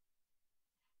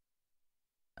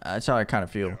 That's how I kind of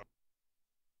feel. Yeah.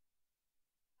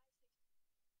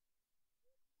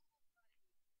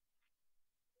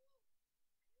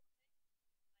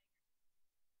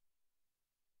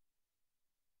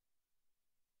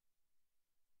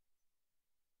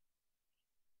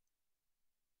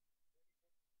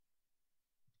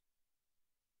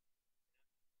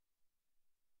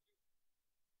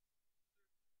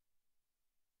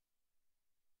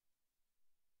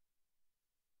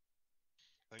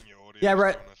 I think your audio Yeah, is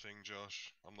right. doing a thing,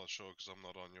 Josh. I'm not sure because I'm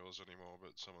not on yours anymore,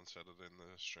 but someone said it in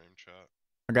the stream chat.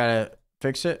 I gotta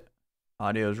fix it.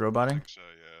 Audio's I roboting. think so,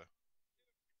 yeah.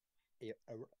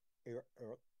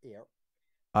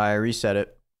 I reset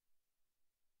it.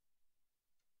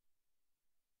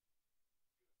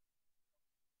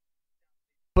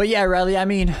 But yeah, Riley, I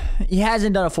mean, he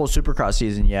hasn't done a full Supercross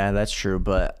season. Yeah, that's true.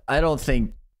 But I don't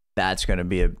think that's going to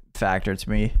be a factor to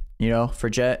me, you know, for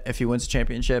Jet. If he wins the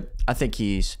championship, I think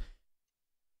he's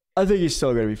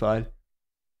still going to be fine.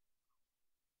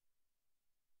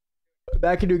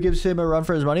 McAdoo gives him a run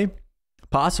for his money?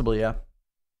 Possibly, yeah.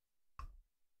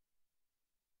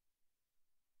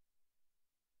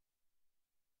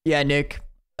 Yeah, Nick.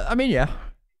 I mean, yeah.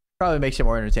 Probably makes it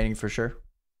more entertaining for sure.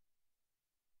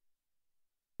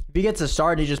 If he gets a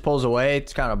start and he just pulls away,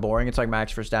 it's kind of boring. It's like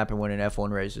Max Verstappen winning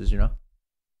F1 races, you know?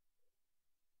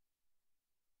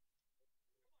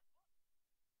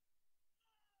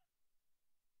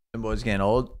 The boy's getting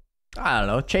old. I don't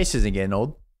know. Chase isn't getting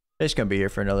old. Chase gonna be here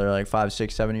for another like 5,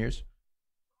 6, 7 years.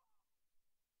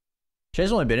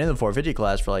 Chase only been in the 450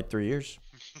 class for like 3 years.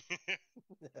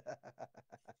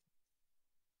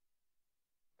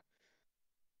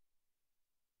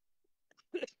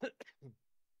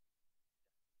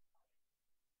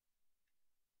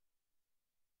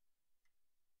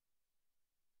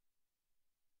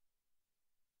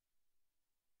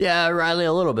 Yeah, Riley,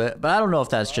 a little bit, but I don't know if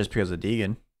that's just because of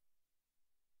Deegan.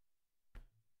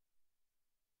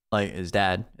 Like his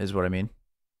dad is what I mean.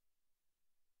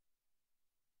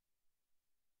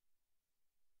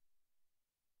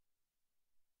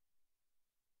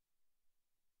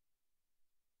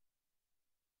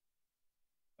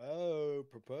 Oh,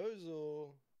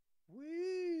 proposal.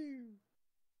 Woo.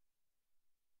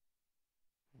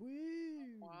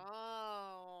 Woo.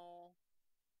 Wow.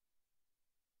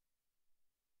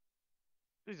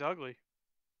 He's ugly.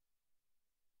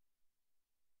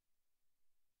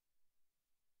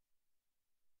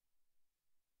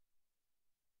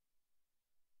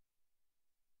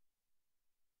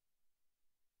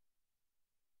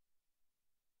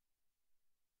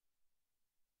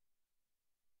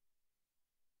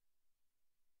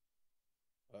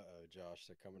 Josh.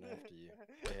 They're coming after you.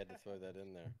 They had to throw that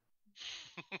in there.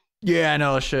 Yeah, I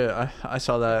know. Shit, I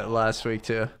saw that last week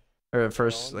too, or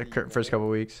first Gandhi, first man. couple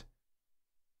weeks.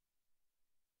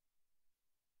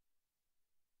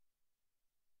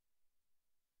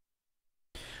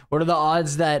 What are the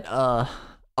odds that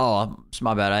Oh, it's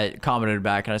my bad. I commented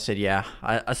back and I said yeah.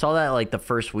 I saw that like the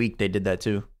first week they did that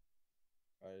too.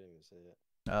 I didn't even see it.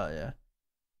 Oh yeah.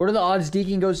 What are the odds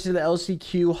Deacon goes to the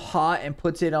LCQ hot and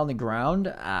puts it on the ground?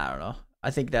 I don't know.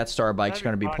 I think that Star Bike's That'd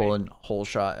going to be be funny. pulling whole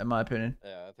shot, in my opinion.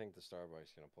 Yeah, I think the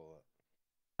Starbike's gonna pull it.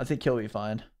 I think he'll be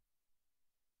fine.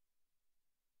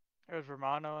 There's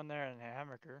Romano in there and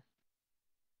Hammaker.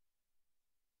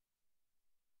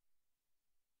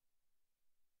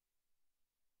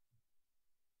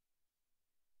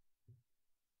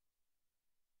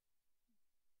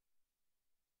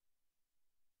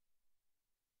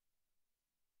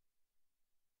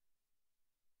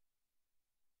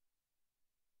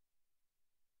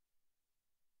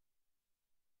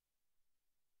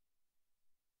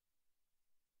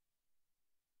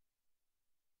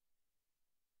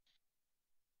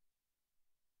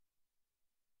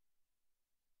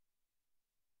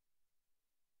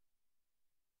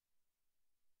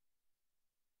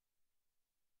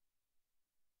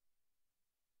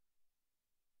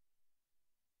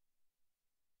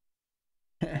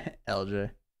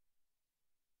 LJ.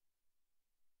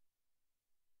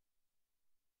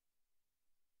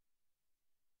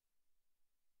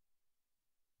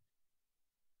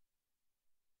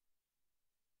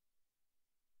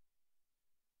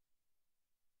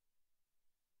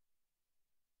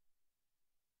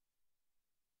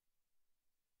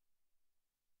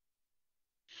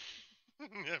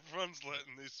 Everyone's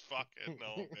letting this fuckhead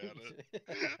know about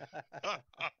it.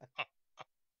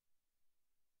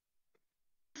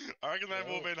 I reckon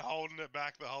they've all been holding it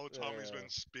back the whole time he's been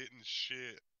spitting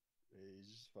shit. He's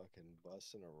just fucking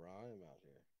busting a rhyme out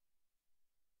here.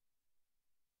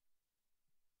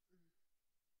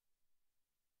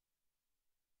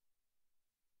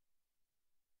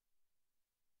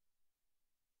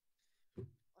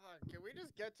 Can we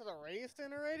just get to the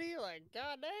racing already? Like,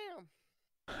 goddamn.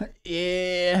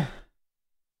 Yeah.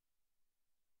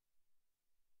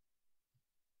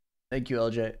 Thank you,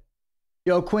 LJ.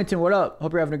 Yo, Quentin, what up?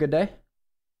 Hope you're having a good day.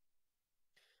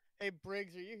 Hey,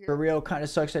 Briggs, are you here? For real, kind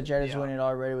of sucks that Jed is Yeah. winning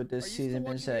already with Are this you still season.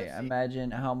 Been watching saying, UFC?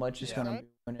 imagine how much it's Yeah. going to be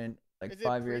winning like Is it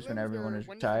 5 years when prelims everyone or is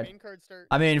when does the retired. main card start?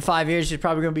 I mean, in 5 years, he's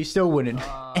probably going to be still winning. A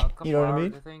couple You know what I hours,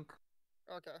 mean? I think.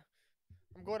 Okay.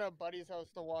 I'm going to a buddy's house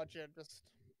to watch it.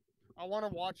 I want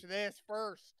to watch this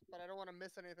first, but I don't want to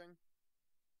miss anything.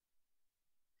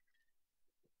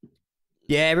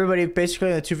 Yeah, everybody basically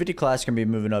in the 250 class can be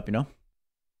moving up, you know?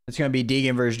 It's going to be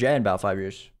Deegan versus Jed in about 5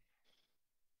 years.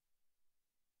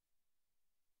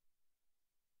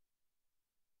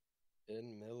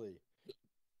 In Millie.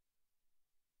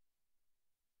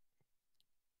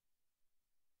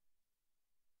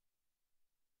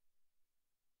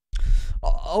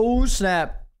 Oh,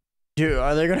 snap. Dude,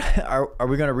 are they going to are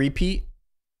we going to repeat?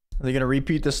 Are they going to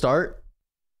repeat the start?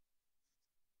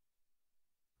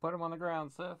 Put him on the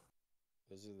ground, Seth.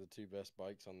 Those are the two best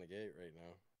bikes on the gate right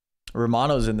now.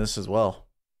 Romano's in this as well.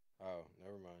 Oh,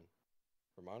 never mind.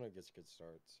 Romano gets good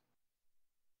starts.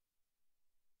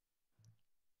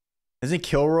 Isn't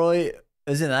Kilroy,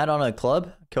 isn't that on a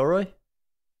club? Kilroy?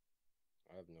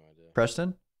 I have no idea.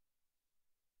 Preston?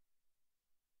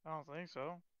 I don't think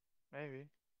so. Maybe.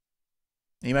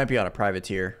 He might be on a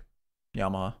privateer.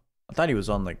 Yamaha. I thought he was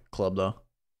on the club, though.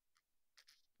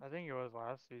 I think it was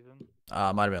last season.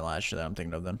 Might have been last year that I'm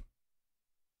thinking of then.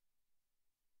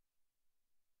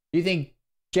 Do you think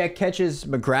Jack catches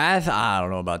McGrath? I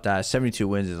don't know about that. 72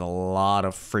 wins is a lot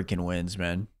of freaking wins,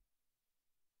 man.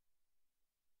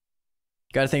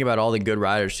 Got to think about all the good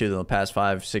riders, too, in the past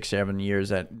 5, 6, 7 years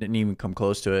that didn't even come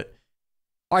close to it.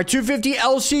 All right, 250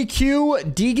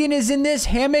 LCQ. Deegan is in this.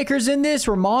 Handmaker's in this.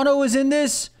 Romano is in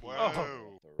this. Whoa.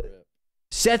 The rip.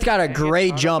 Seth got a Dang it, great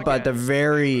caught up jump at the again.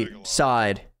 very Big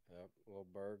side. Yep, little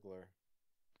burglar.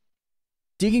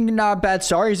 Deegan not bad.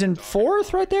 Sorry, he's in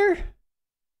 4th right there.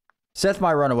 Seth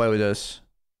might run away with this.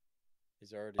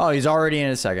 He's already. Oh, he's already in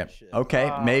a second. Shit.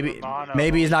 Okay, maybe Romano.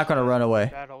 maybe he's not going to run away.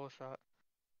 Bad hole shot.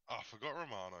 Oh, I forgot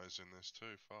Romano's in this too.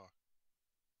 Fuck.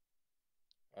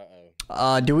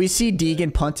 Uh-oh. Do we see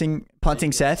Deegan punting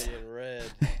Deegan's Seth? seeing red.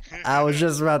 I was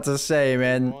just about to say, He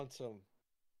man. wants him.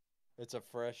 It's a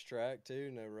fresh track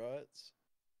too, no ruts.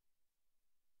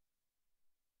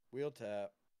 Wheel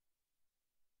tap.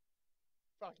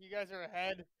 Fuck, you guys are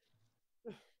ahead.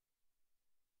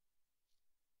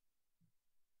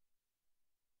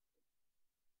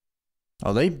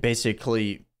 Oh, they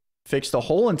basically fixed the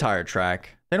whole entire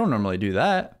track. They don't normally do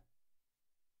that.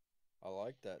 I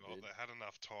like that, Well, dude. they had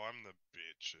enough time, the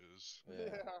bitches.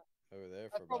 Yeah. Over there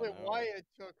for That's probably about an why hour. it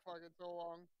took fucking so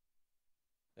long.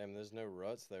 Damn, there's no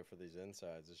ruts there for these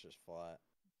insides. It's just flat.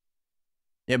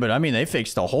 Yeah, but I mean, they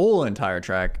fixed the whole entire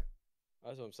track.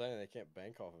 That's what I'm saying. They can't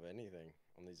bank off of anything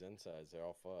on these insides. They're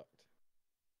all fucked.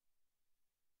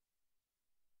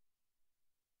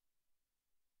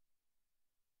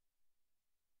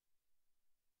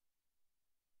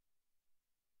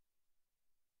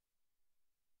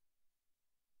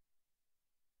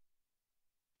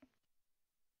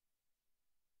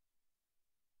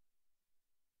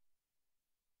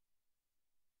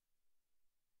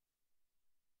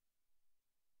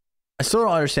 I still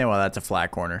don't understand why that's a flat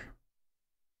corner.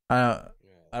 Yeah.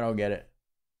 I don't get it.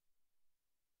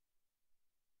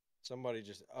 Somebody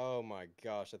just, oh my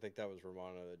gosh, I think that was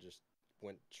Romano that just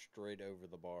went straight over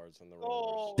the bars and the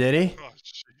rollers. Oh. Did he? Oh,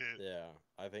 shit. Yeah,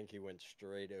 I think he went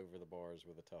straight over the bars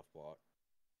with a tough block.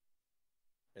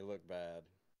 It looked bad.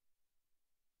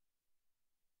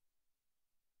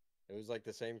 It was like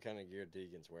the same kind of gear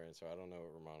Deegan's wearing, so I don't know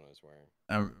what Romano's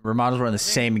wearing. Romano's wearing the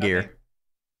same gear.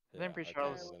 I'm pretty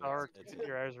sure our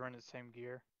guys were in the same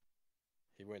gear.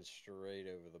 He went straight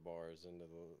over the bars into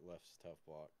the left's tough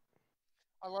block.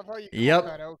 I love how you called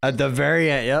that Yep. out. At the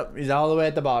very end. Yep. He's all the way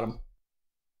at the bottom.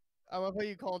 I love how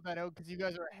you called that out because you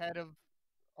guys are ahead of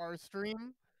our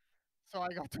stream, so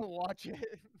I got to watch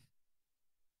it.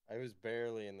 I was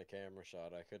barely in the camera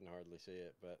shot. I couldn't hardly see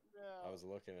it, but Yeah. I was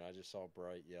looking and I just saw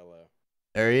bright yellow.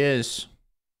 There he is.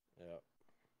 Yep.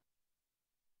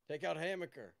 Take out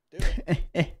Hammaker. Do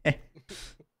it.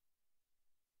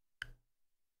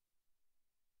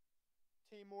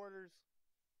 Team orders.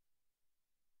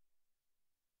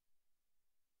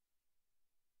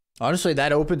 Honestly,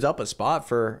 that opens up a spot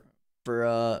for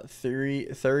Theory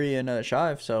and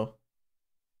Shive. So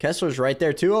Kessler's right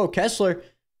there too. Oh, Kessler.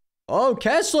 Oh,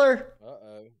 Kessler.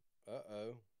 Uh-oh.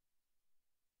 Uh-oh.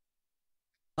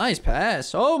 Nice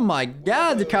pass. Oh my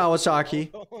God, the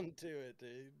Kawasaki. Hold on to it,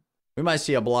 dude. We might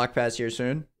see a block pass here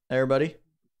soon. Everybody.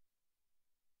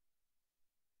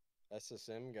 That's the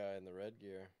sim guy in the red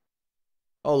gear.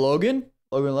 Oh, Logan.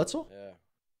 Logan Letzel. Yeah.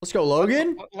 Let's go,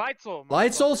 Logan. Lightsol.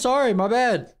 Lightsol. Sorry, my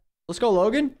bad. Let's go,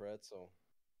 Logan. Pretzel.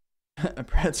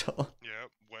 Pretzel.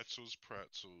 Yep, Wetzel's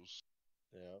pretzels.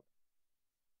 Yep.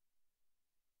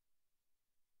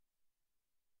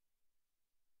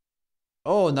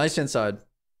 Oh, nice inside.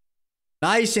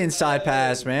 Nice inside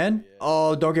pass, man. Yeah.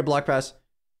 Oh, don't get block pass.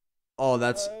 Oh,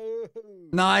 that's Oh.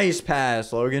 nice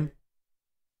pass, Logan.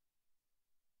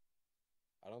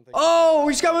 I don't think. Oh,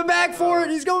 he's coming back for it.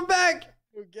 He's coming back.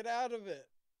 Get out of it.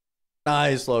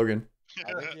 Nice, Logan.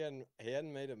 I think he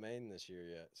hadn't made a main this year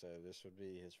yet, so this would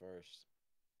be his first.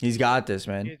 He's got this,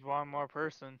 man. He's one more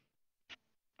person.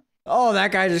 Oh,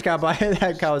 that guy just got by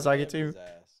that Kawasaki Slammed too. his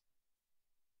ass.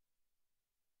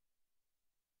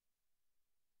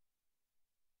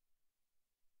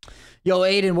 Yo,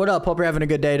 Aiden, what up? Hope you're having a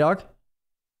good day, dog.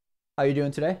 How you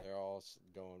doing today? They're all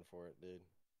going for it, dude.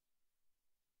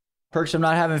 Perks of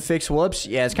not having fixed whoops.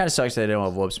 Yeah, it's kind of sucks that they don't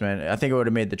have whoops, man. I think it would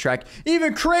have made the track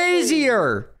even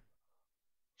crazier.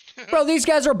 Bro, these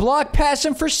guys are block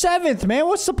passing for 7th, man.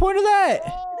 What's the point of that?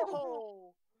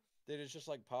 Oh! Dude, it's just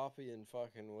like Poppy and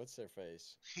fucking what's their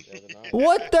face the other night.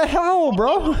 What the hell,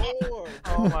 bro? Lord.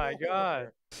 Oh my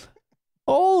God.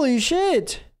 Holy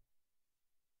shit.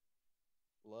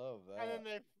 Love that. And then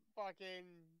they fucking.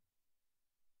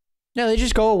 Yeah, they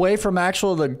just go away from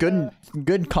the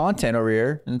good content over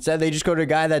here. Instead, they just go to a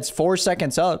guy that's 4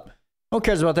 seconds up. Who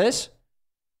cares about this?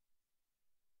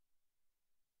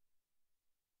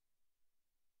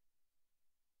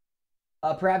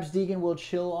 Perhaps Deegan will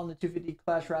chill on the 250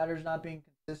 Clash Riders not being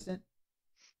consistent.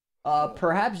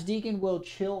 Perhaps Deegan will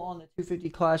chill on the 250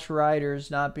 Clash Riders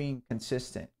not being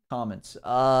consistent. Comments.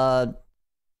 I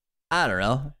don't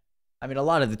know. I mean, a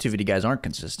lot of the 250 guys aren't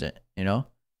consistent, you know?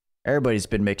 Everybody's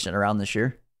been mixing around this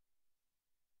year.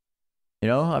 You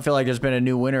know, I feel like there's been a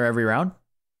new winner every round.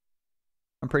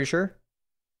 I'm pretty sure.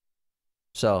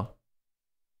 So.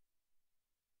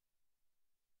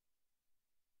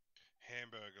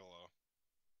 Hamburger law.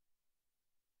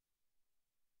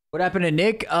 What happened to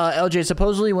Nick? LJ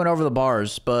supposedly went over the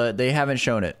bars, but they haven't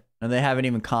shown it. And they haven't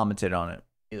even commented on it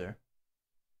either.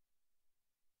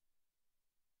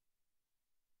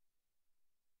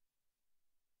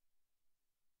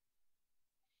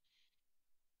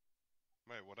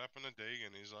 Mate, what happened to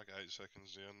Deegan? He's like 8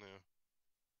 seconds down now.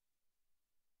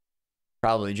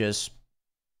 Probably just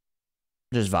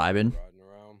vibing. Riding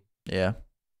around. Yeah.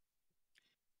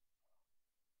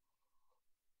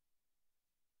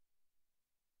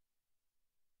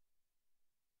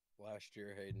 Last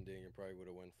year, Hayden Dinger probably would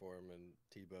have went for him and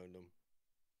T-boned him.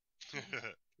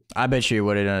 I bet you he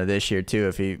would have done it this year too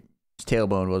if his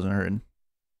tailbone wasn't hurting.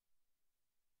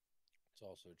 It's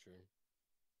also true.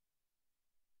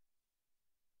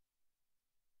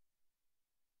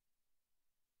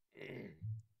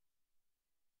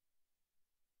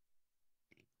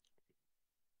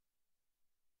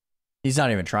 He's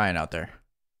not even trying out there.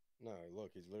 No,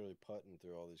 look, he's literally putting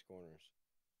through all these corners.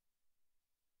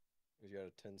 He's got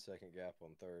a 10-second gap on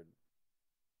third.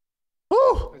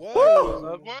 Woo!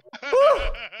 Whoa! Woo!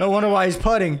 No wonder why he's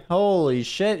putting. Holy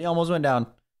shit, he almost went down.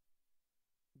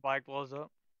 Bike blows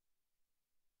up.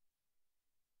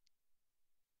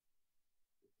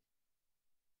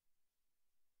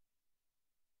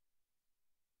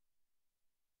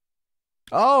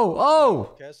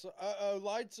 Oh! Kessler. Uh-oh,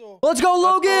 Leitzel. Let's go,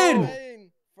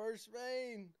 Logan! First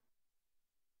main.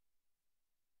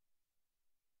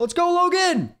 Let's go,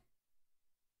 Logan!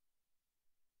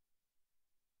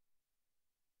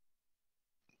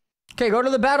 Okay, go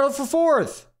to the battle for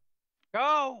fourth.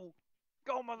 Go!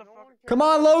 Go, motherfucker! Come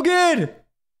on, Logan!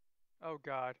 Oh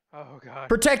god. Oh god.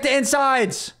 Protect the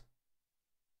insides.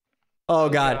 Oh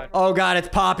god. Oh god, it's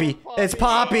Poppy. It's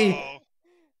Poppy.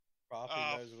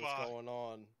 Poppy knows what's going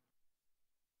on.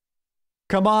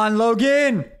 Come on,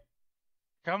 Logan.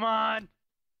 Come on.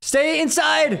 Stay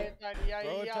inside.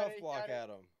 Throw a tough block at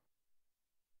him.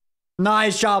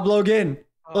 Nice job, Logan.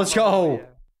 Let's go. Yeah.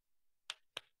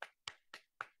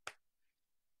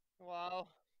 Wow.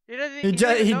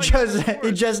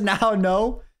 He just now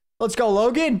know. Let's go,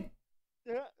 Logan.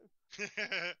 Yeah.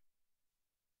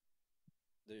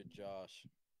 Dude, Josh.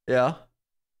 Yeah.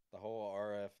 The whole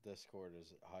RF Discord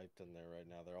is hyped in there right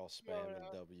now. They're all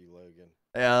spamming W Logan.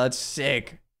 Yeah, that's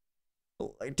sick.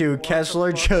 Dude,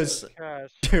 Kessler just...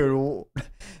 Dude,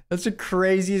 that's the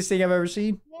craziest thing I've ever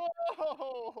seen.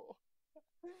 Whoa.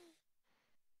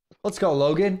 Let's go,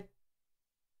 Logan.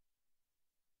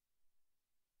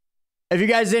 If you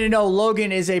guys didn't know,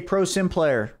 Logan is a pro sim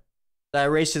player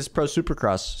that races pro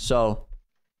Supercross. So,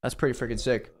 that's pretty freaking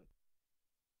sick.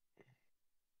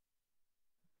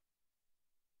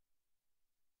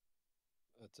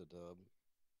 That's a dub.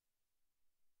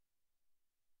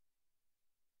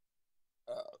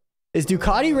 Is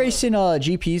Ducati racing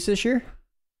GPs this year?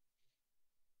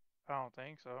 I don't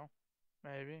think so.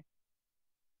 Maybe.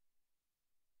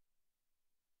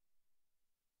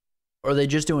 Or are they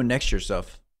just doing next year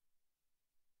stuff?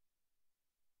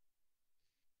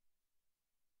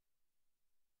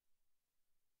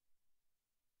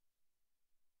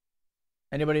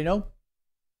 Anybody know?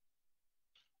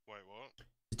 Wait, what?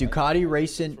 Is Ducati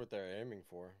racing? That's what they're aiming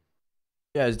for.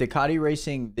 Yeah, is Ducati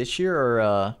racing this year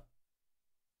or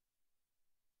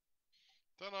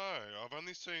Don't know. I've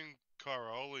only seen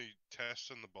Caroli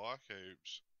testing the bike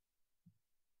heaps.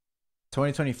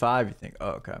 2025? You think? Oh,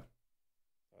 okay.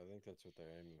 I think that's what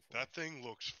they're aiming for. That thing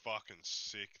looks fucking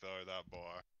sick though. That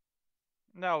bike.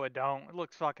 No, it don't. It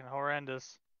looks fucking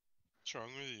horrendous. What's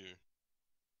wrong with you?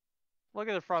 Look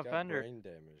at the It's front got fender. brain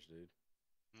damage, dude.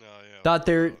 No,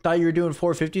 yeah. Thought you were doing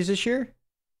 450s this year?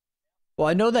 Well,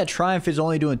 I know that Triumph is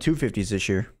only doing 250s this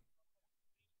year.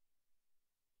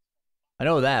 I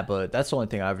know that, but that's the only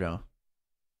thing I've known.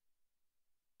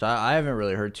 So I haven't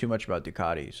really heard too much about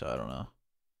Ducati, so I don't know.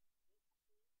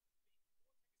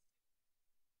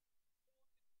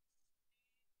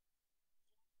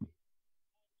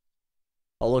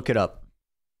 I'll look it up.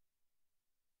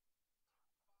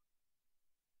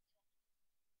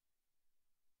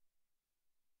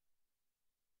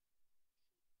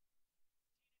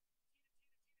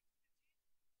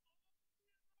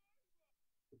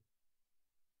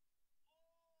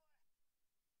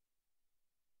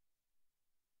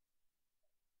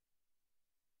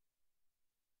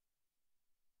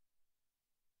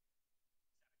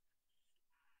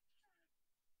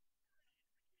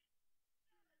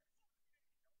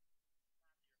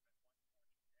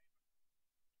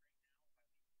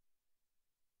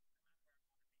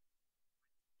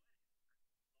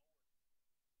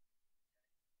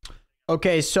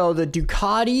 Okay, so the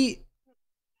Ducati,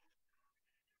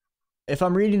 if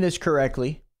I'm reading this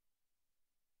correctly,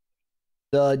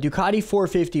 the Ducati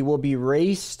 450 will be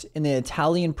raced in the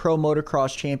Italian Pro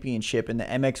Motocross Championship in the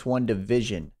MX1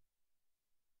 division.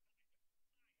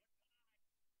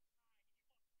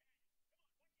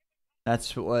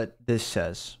 That's what this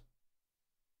says.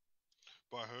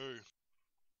 By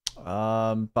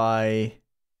who? By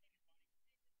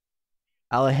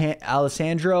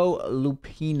Alessandro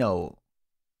Lupino.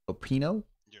 Lupino?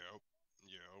 Yep.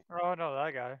 Oh no,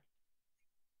 that guy.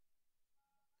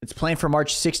 It's planned for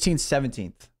March 16th,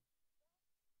 17th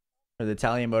for the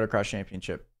Italian Motocross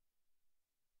Championship.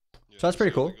 Yeah, So that's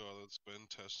pretty he's cool. The guy that's been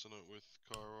testing it with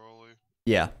Caroli.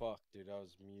 Yeah. Fuck, dude, I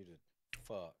was muted.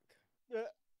 Fuck.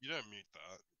 You don't mute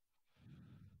that.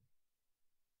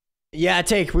 Yeah,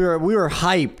 take. We were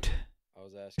hyped. I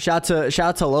was asking. Shout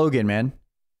out to Logan, man.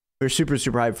 We were super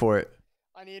hyped for it.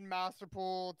 I need Master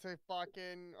Pool to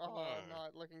fucking No.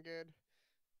 not looking good.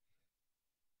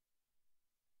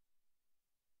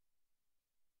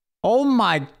 Oh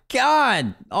my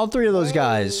god! All three of those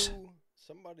guys. Whoa,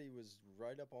 somebody was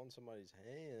right up on somebody's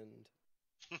hand.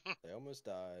 They almost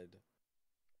died.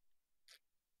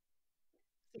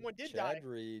 Someone did Chad die.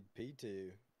 Reed,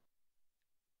 P2.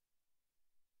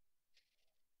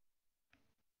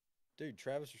 Dude,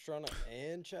 Travis Pastrana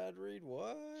and Chad Reed?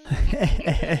 What? No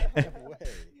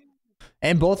way.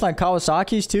 And both on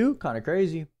Kawasaki's too? Kind of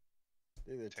crazy.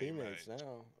 Dude, they're teammates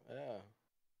now. Yeah.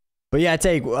 But yeah,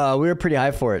 take. We were pretty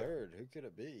hyped for it. Third. Who could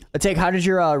it be? Take. How did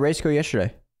your race go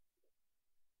yesterday?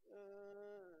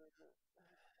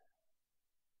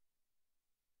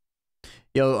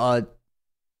 Yo,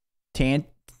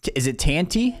 is it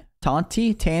Tanty?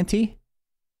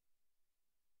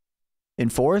 In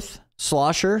fourth?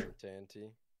 Slosher?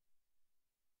 Tanty.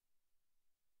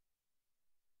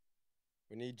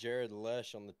 We need Jared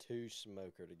Lesh on the 2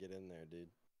 smoker to get in there, dude.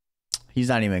 He's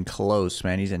not even close,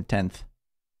 man. He's in 10th.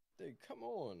 Dude, come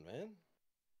on, man.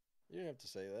 You didn't have to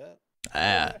say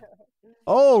that.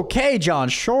 Okay, John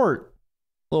Short.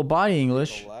 Little body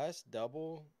English. The last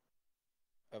double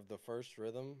of the first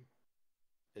rhythm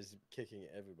is kicking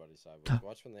everybody sideways.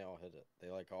 Watch when they all hit it. They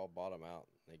like all bottom out.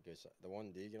 They go the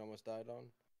one Deegan almost died on.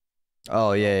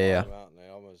 Oh yeah. Bottom out and they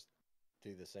almost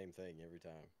do the same thing every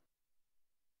time.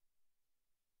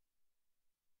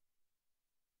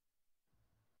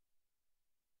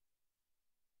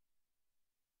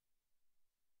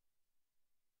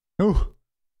 Ooh.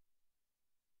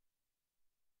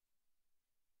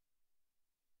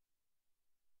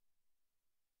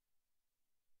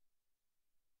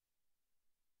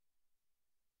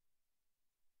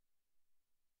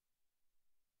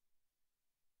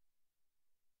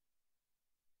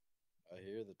 I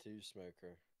hear the 2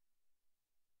 smoker.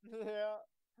 Yeah.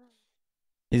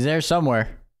 He's there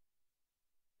somewhere.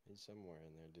 He's somewhere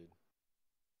in there, dude.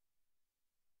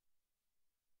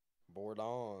 Board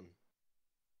on.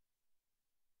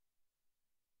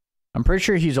 I'm pretty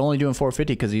sure he's only doing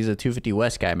 450 because he's a 250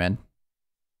 West guy, man.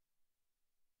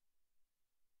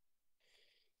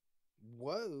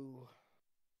 Whoa.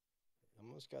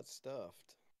 Almost got stuffed.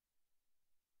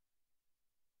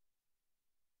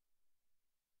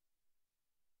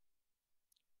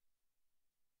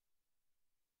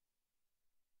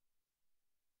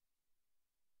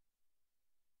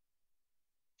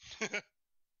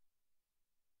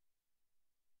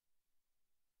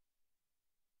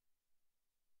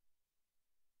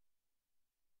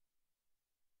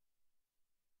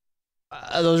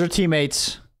 Those are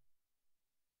teammates.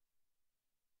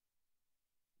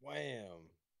 Wham.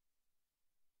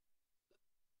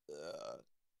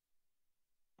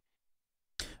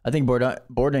 I think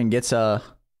Borden gets a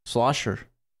slosher.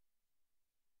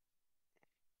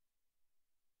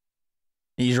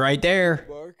 He's right there.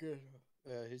 Barking.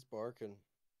 Yeah, he's barking.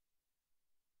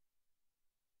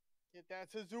 Get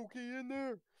that Suzuki in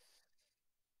there.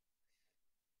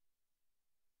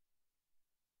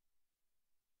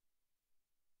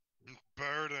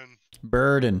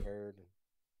 Burden.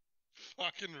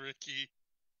 Fucking Ricky.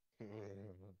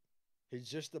 He's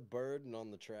just a burden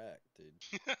on the track, dude.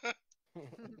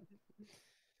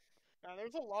 Now,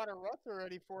 there's a lot of ruts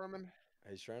already for him.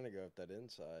 He's trying to go up that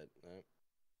inside. Nope.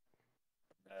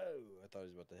 No, I thought he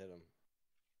was about to hit him.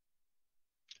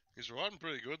 He's riding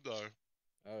pretty good though.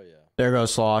 Oh yeah. There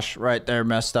goes Slosh. Right there,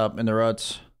 messed up in the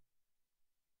ruts.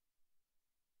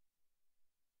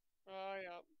 Oh,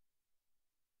 yeah.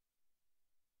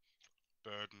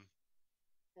 Burden.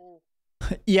 Oh.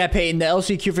 Yeah, Peyton, the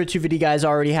LCQ for 250 guys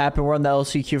already happened. We're on the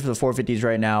LCQ for the 450s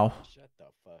right now. Shut the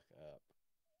fuck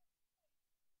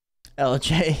up.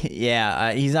 LJ,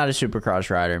 yeah, he's not a Supercross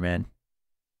rider, man.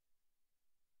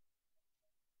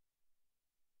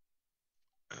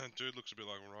 Dude looks a bit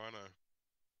like Rhino.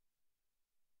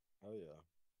 Oh yeah.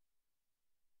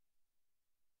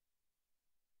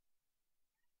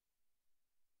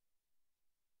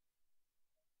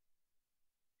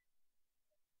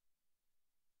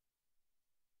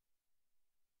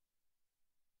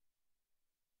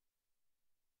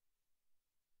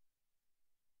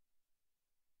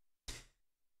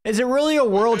 Is it really a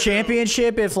world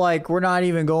championship if, like, we're not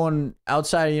even going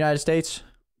outside of the United States?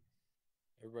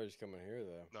 Everybody's coming here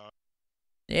though. No.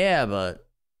 Yeah, but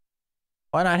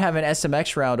why not have an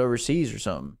SMX round overseas or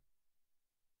something?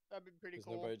 That'd be pretty Because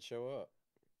cool. nobody'd show up.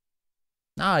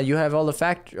 Nah, you have all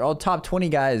all top 20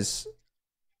 guys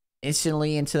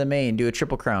instantly into the main, do a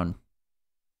triple crown.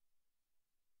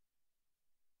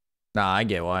 Nah, I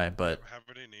get why, but Have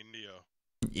it in India.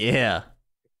 yeah.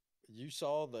 You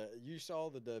saw the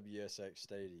WSX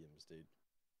stadiums, dude.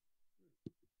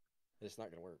 It's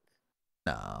not gonna work.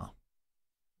 No.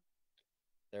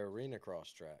 They're arena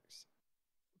cross tracks.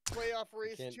 Playoff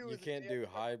race You can't do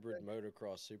hybrid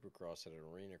motocross, supercross at an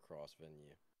arena cross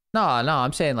venue. No,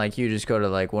 I'm saying like you just go to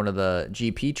like one of the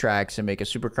GP tracks and make a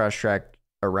supercross track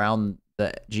around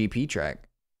the GP track.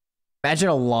 Imagine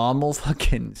a Lommel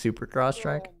fucking supercross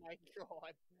track. Oh my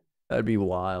god. That'd be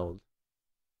wild.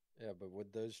 Yeah, but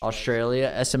would those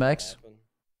Australia SMX? happen?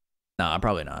 Nah,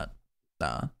 probably not.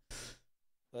 Nah.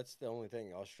 That's the only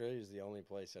thing. Australia is the only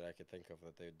place that I could think of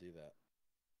that they would do that.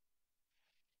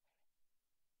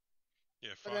 Yeah,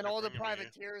 But then all the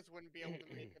privateers wouldn't be able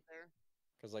to make it there.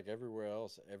 Because like everywhere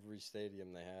else, every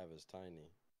stadium they have is tiny.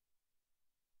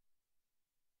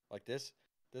 Like this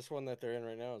one that they're in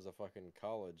right now is a fucking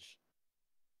college.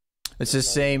 It's the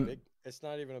same. It's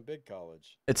not even a big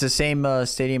college. It's the same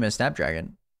stadium as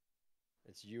Snapdragon.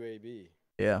 It's UAB.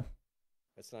 Yeah.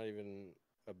 It's not even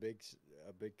a big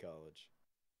college.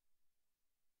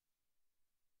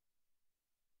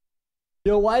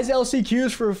 Yo, why is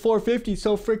LCQs for 450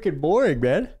 so freaking boring,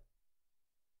 man?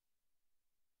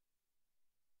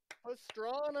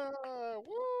 Pastrana,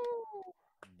 woo!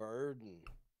 Burden.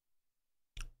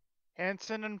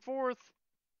 Hansen in fourth.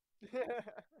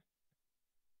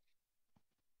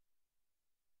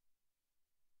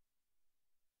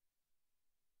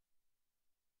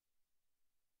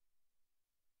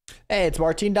 Hey, it's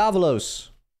Martin Davalos.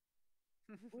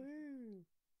 Woo.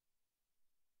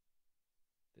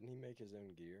 Didn't he make his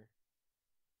own gear?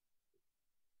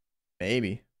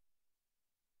 Maybe.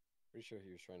 Pretty sure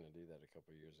he was trying to do that a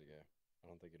couple years ago. I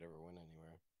don't think it ever went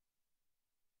anywhere.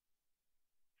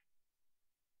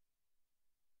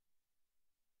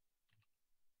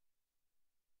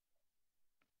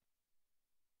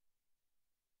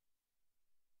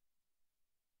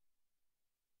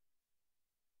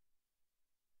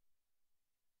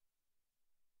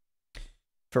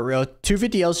 For real,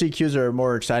 250 LCQs are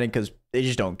more exciting because they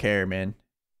just don't care, man.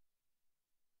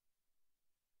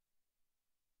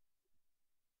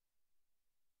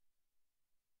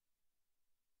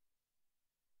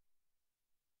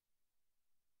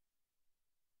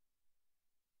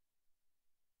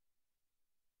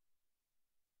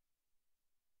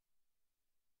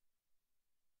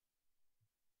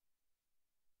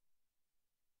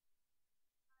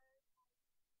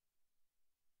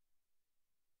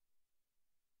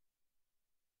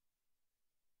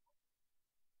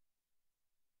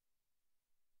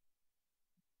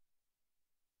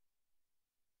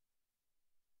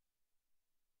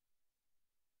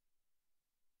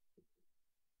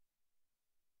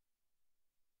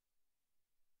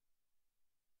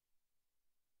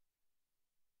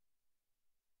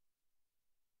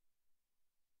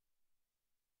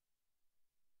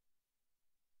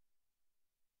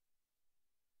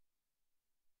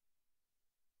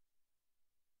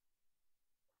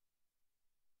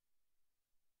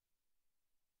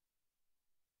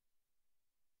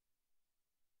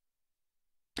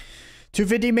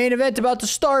 $250 main event about to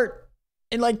start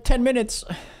in like 10 minutes.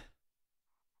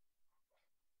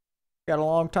 Got a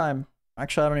long time.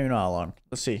 Actually, I don't even know how long.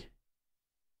 Let's see.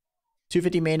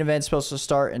 250 main event supposed to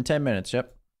start in 10 minutes.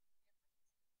 Yep.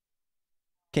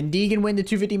 Can Deegan win the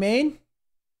 250 main?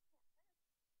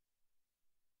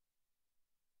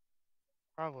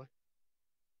 Probably.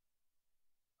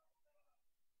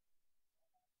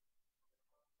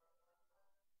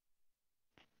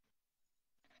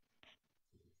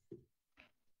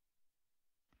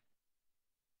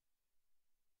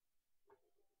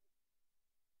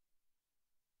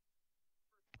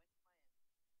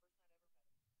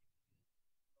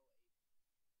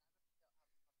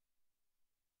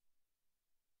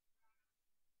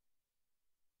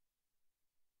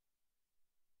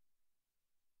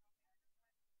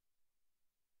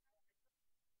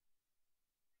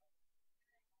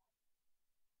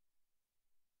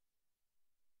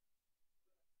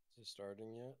 Is it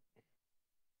starting yet?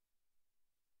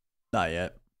 Not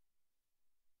yet.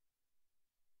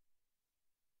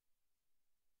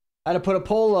 I had to put a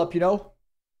poll up, you know?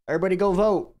 Everybody go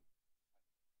vote.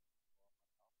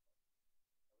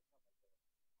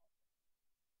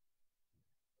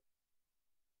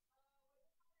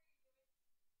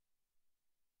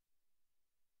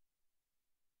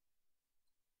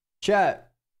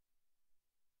 Chat.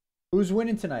 Who's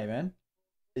winning tonight, man?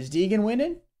 Is Deegan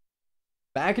winning?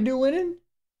 McAdoo winning?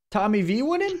 Tommy V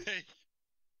winning?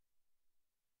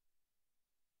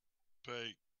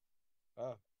 Pete.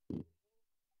 Oh.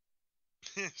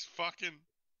 This fucking...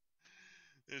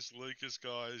 This Lucas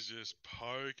guy is just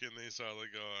poking this other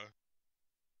guy.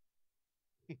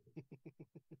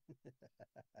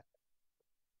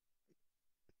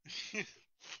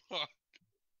 Fuck.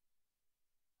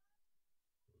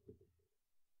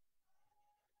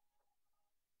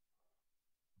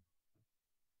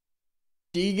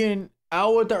 Deegan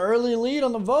out with the early lead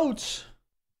on the votes.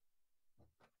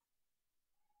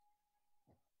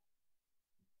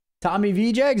 Tommy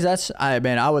V Jags,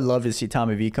 I would love to see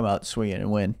Tommy V come out swinging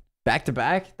and win. Back to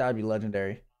back, that'd be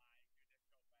legendary.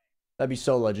 That'd be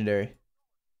so legendary.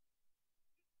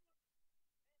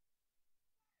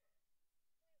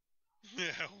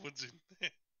 Yeah, what's in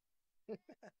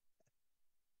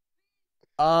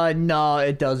there? No,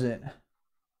 it doesn't.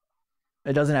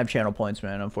 It doesn't have channel points,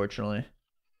 man, unfortunately.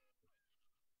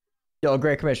 Yo,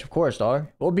 great commission, of course, dog.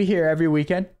 We'll be here every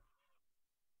weekend.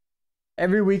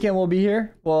 Every weekend we'll be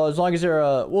here. Well, as long as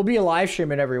we'll be live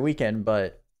streaming every weekend,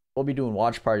 but we'll be doing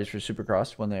watch parties for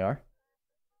Supercross when they are.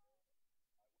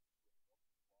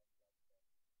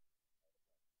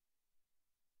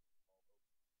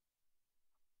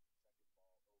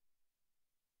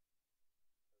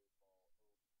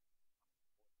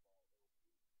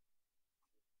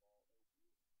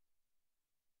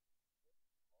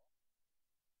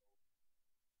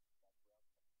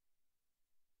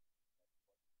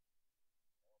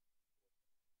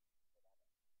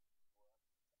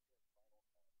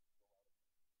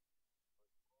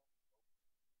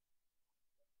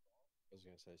 I was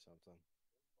gonna say something.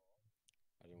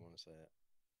 I didn't want to say it.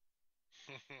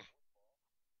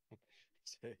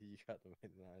 So you got the I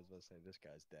was about to say this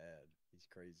guy's dad. He's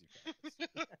crazy fast.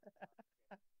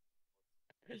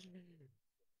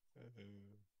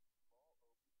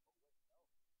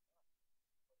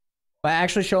 Am I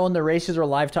actually showing the races or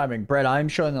live timing? Brett, I'm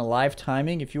showing the live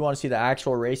timing. If you want to see the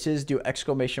actual races, do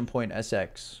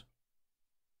 !SX.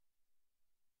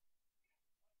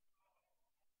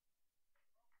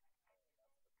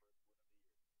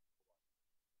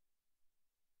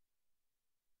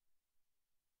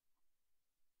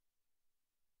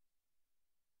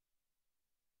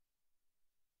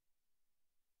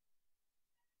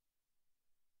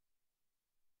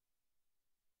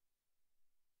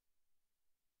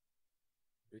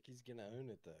 Ricky's gonna own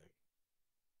it though.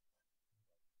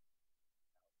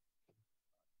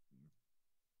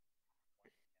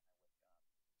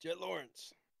 Jet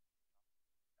Lawrence.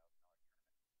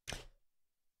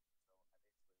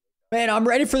 Man, I'm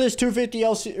ready for this 250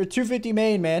 LC or 250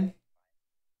 main, man.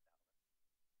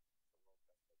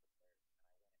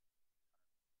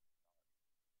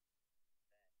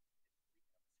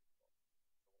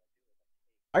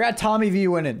 I got Tommy V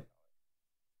winning.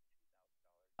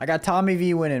 I got Tommy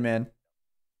V winning, man.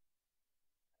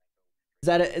 Is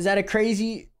that a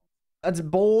crazy? That's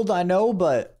bold, I know,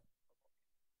 but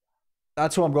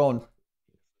that's who I'm going.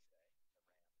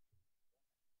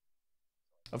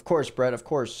 Of course, Brett, of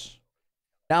course.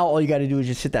 Now all you got to do is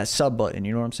just hit that sub button.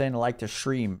 You know what I'm saying? I like to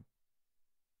stream.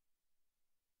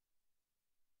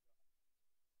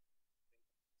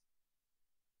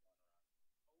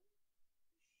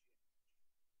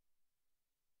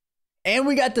 And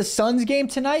we got the Suns game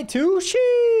tonight, too.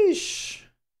 Sheesh. I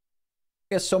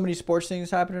guess so many sports things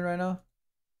happening right now.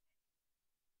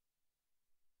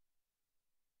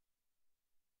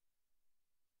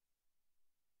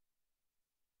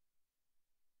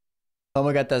 Oh,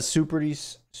 we got that super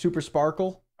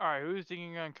sparkle. All right, who's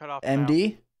thinking gonna cut off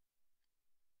MD. now?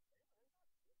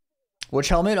 Which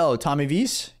helmet? Oh, Tommy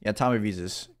V's? Yeah, Tommy V's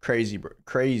is crazy, bro.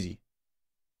 Crazy.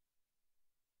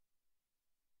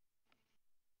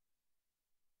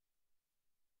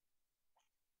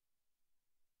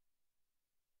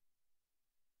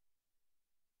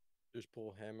 Just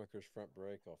pull Hammaker's front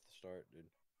brake off the start, dude.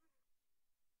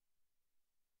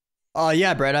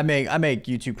 Yeah, Brett. I make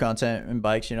YouTube content and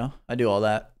bikes. You know, I do all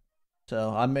that.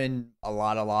 So I'm in a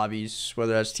lot of lobbies,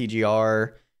 whether that's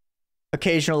TGR,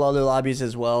 occasional other lobbies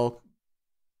as well.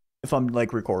 If I'm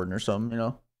like recording or something, you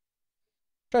know,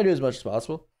 try to do as much as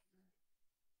possible.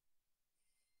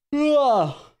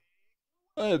 Ugh,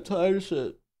 I am tired of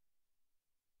shit.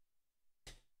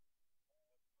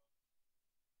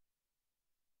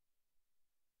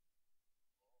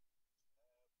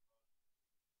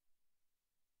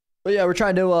 But yeah, we're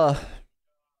trying to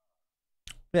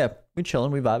yeah, we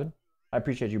chilling, we vibing. I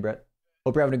appreciate you, Brett.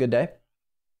 Hope you're having a good day.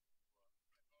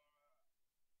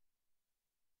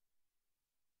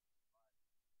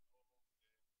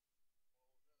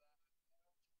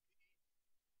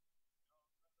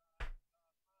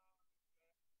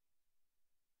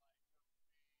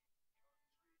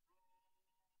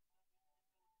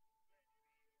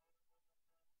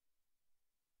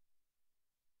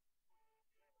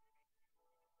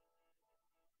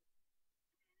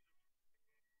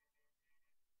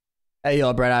 Hey,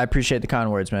 yo, Brett, I appreciate the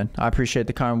kind words, man. I appreciate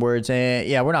the kind words. And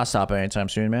yeah, we're not stopping anytime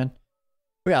soon, man.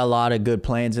 We got a lot of good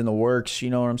plans in the works. You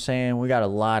know what I'm saying? We got a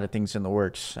lot of things in the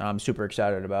works I'm super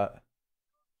excited about.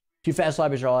 Too Fast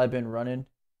Libraries are all I've been running.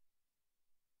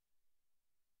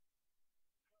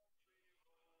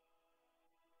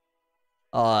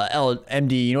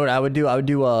 MD, you know what I would do? I would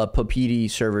do Papiti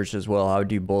servers as well. I would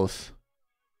do both.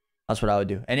 That's what I would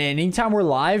do. And anytime we're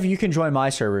live, you can join my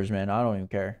servers, man. I don't even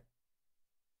care.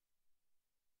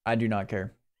 I do not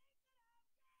care.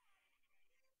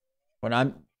 When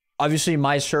I'm obviously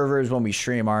my servers when we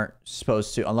stream aren't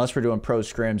supposed to, unless we're doing pro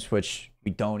scrims, which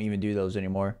we don't even do those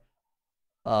anymore.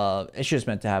 It's just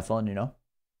meant to have fun, you know.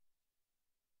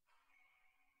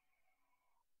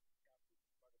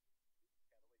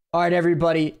 All right,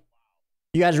 everybody.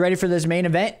 You guys ready for this main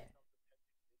event?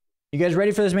 You guys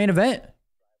ready for this main event?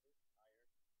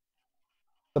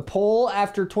 The poll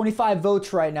after 25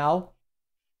 votes right now.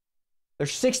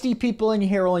 There's 60 people in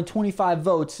here, only 25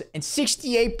 votes, and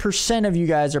 68% of you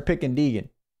guys are picking Deegan.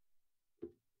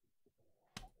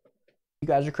 You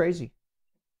guys are crazy.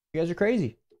 You guys are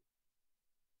crazy.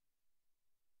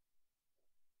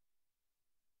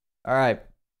 All right.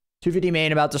 250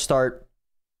 main about to start.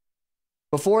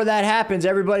 Before that happens,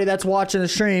 everybody that's watching the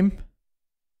stream,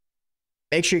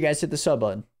 make sure you guys hit the sub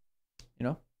button. You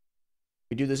know,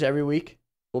 we do this every week.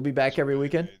 We'll be back every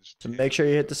weekend. So make sure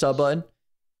you hit the sub button.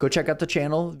 Go check out the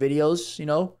channel videos, you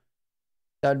know.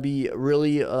 That'd be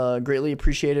really greatly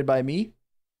appreciated by me.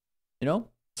 You know,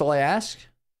 that's all I ask. If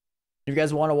you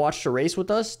guys want to watch the race with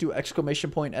us, do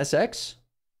 !SX.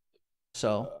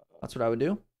 So that's what I would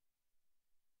do.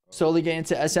 Slowly get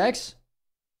into SX.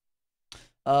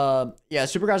 Yeah,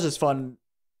 Supercross is fun.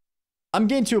 I'm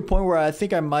getting to a point where I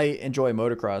think I might enjoy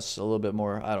motocross a little bit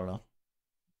more. I don't know.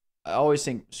 I always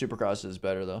think Supercross is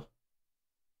better though.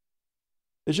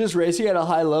 It's just racing at a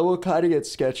high level kind of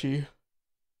gets sketchy.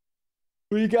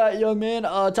 Who you got, young man?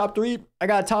 Top 3. I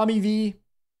got Tommy V,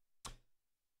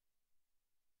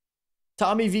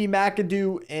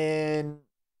 McAdoo, and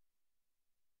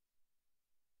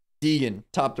Deegan.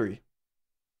 Top 3.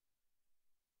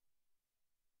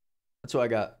 That's what I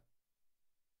got.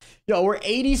 Yo, we're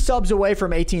 80 subs away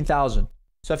from 18,000.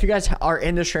 So if you guys are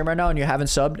in the stream right now and you haven't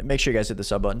subbed, make sure you guys hit the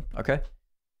sub button, okay?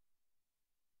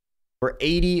 We're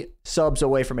 80 subs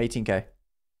away from 18K.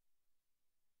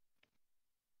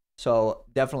 So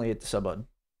definitely hit the sub button.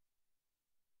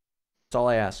 That's all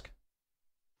I ask.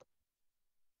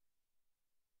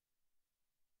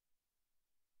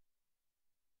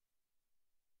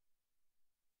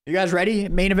 You guys ready?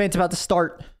 Main event's about to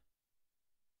start.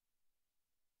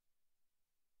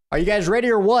 Are you guys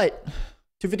ready or what?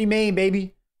 250 main,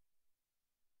 baby.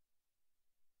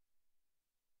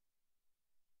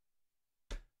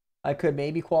 I could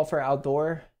maybe qualify for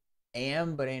outdoor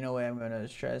but ain't no way I'm gonna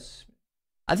stress.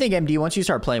 I think MD, once you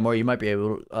start playing more, you might be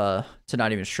able to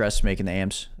not even stress making the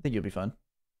AMs. I think you'll be fun.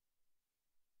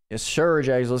 Yes, sir,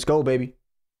 Jags. Let's go, baby.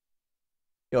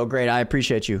 Yo, great. I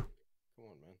appreciate you. Come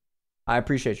on, man. I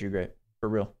appreciate you, great. For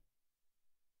real.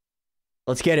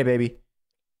 Let's get it, baby.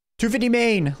 250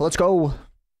 main. Let's go.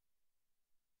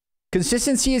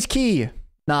 Consistency is key.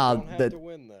 Nah, you don't have to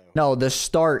win, though. No, the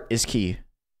start is key.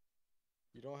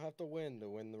 You don't have to win the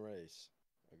race.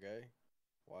 Okay?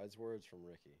 Wise words from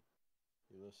Ricky.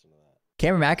 You listen to that.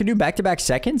 Cameron McAdoo back-to-back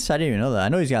seconds? I didn't even know that. I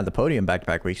know he's got the podium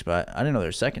back-to-back weeks, but I didn't know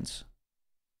there's seconds.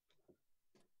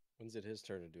 When's it his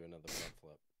turn to do another front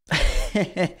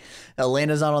flip?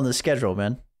 Atlanta's not on the schedule,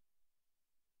 man.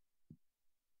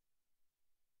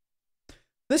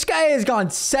 This guy has gone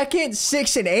 2nd,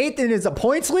 6th, and 8th and is a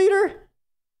points leader?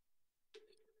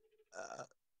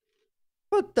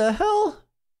 What the hell?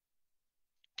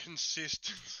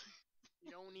 Consistency.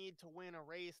 You don't need to win a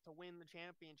race to win the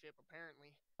championship,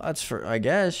 apparently. That's for, I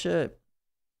guess, shit.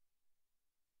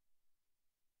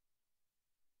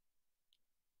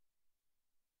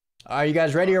 Are you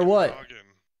guys ready or what?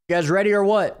 You guys ready or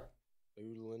what?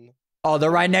 Oodling. Oh, they're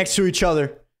right next to each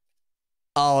other.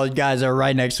 Oh, guys are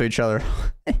right next to each other.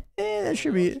 That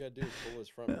should be.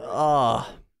 Oh,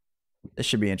 this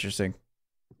should be interesting.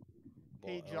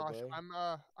 Hey Josh,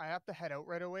 I have to head out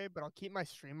right away, but I'll keep my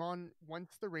stream on.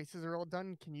 Once the races are all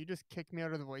done, can you just kick me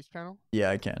out of the voice channel?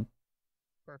 Yeah, I can.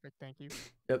 Perfect, thank you.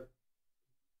 Yep.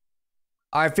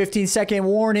 All right, 15-second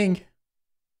warning.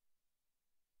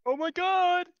 Oh my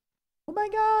god! Oh my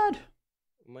god!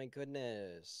 Oh my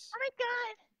goodness. Oh my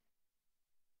god!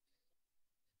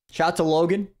 Shout out to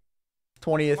Logan.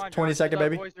 22nd,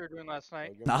 baby. Voice you were doing last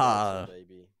night. Nah.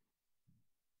 Baby.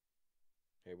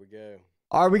 Here we go.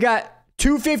 All right, we got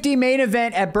 250 main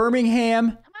event at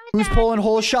Birmingham. Who's pulling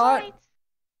whole shot?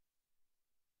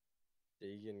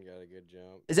 Deegan got a good good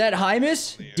jump. Is that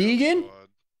Hymus? On the Deegan? outside.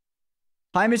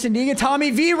 Hymus and Deegan.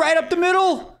 Tommy V right up the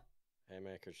middle.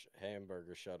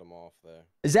 Hamburger shut him off there.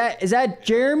 Is that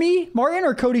Jeremy Martin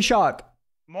or Cody Shock?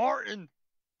 Martin.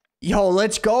 Yo,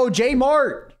 let's go, J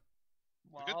Mart.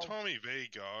 Look at Tommy V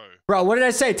go. Bro, what did I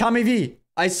say? Tommy V.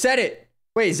 I said it.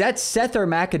 Wait, is that Seth or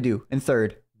McAdoo in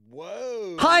third?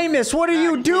 Whoa. Hymus, what are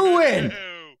you doing?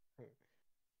 Ew.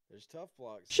 There's tough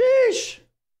blocks. Sheesh.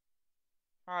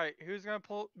 All right, who's gonna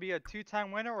be a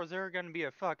 2-time winner, or is there gonna be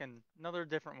a fucking another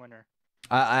different winner?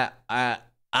 I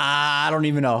don't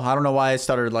even know. I don't know why I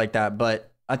stuttered like that,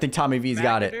 but I think Tommy V's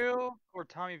got it. McAdoo or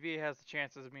Tommy V has the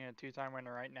chances of being a 2-time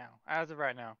winner right now, as of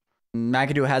right now.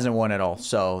 McAdoo hasn't won at all,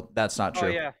 so that's not true.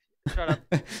 Oh yeah, shut up.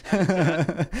 I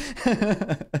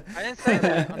didn't say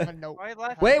that. Why are you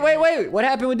laughing? Wait. What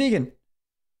happened with Deegan?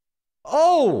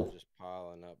 Oh! Just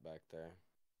piling up back there.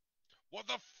 What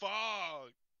the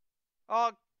fuck?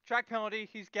 Oh, track penalty.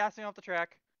 He's gassing off the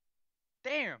track.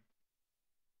 Damn.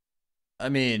 I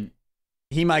mean,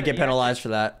 he might get penalized for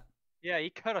that. Yeah, he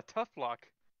cut a tough block.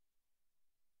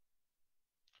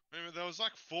 Remember, there was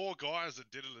like 4 guys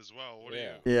that did it as well. What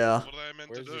Yeah. What are they meant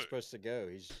Where's to do? he supposed to go?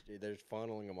 They're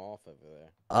funneling him off over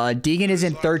there. Deegan is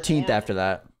in It's like 13th after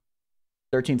that.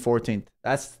 13th, 14th.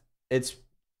 It's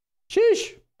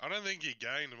sheesh. I don't think he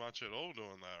gained much at all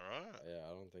doing that, right? Yeah, I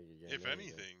don't think he gained If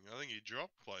anything, I think he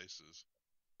dropped places.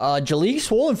 Jalik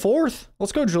swollen 4th.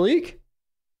 Let's go, Jalik.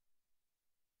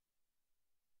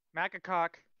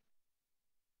 Macacock.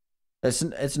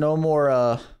 It's no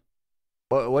more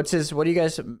what do you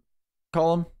guys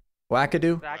call him?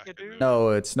 Wackadoo? Wackadoo? No,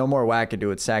 it's no more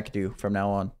Wackadoo, it's Sackadoo from now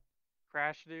on.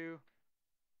 Crashadoo.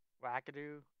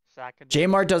 Wackadoo. Sackadoo.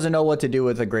 J-Mart doesn't know what to do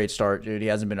with a great start, dude. He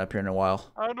hasn't been up here in a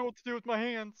while. I don't know what to do with my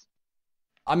hands.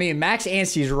 I mean, Max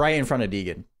Anstey's right in front of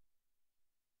Deegan.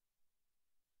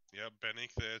 Yep,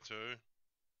 Bennick there too.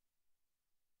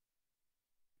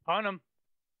 Punt him.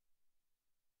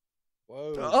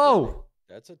 Whoa. Oh!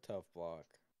 That's a tough block.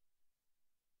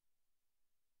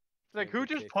 It's like, who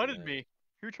just punted me?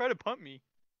 Who tried to punt me?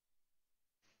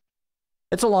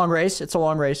 It's a long race. It's a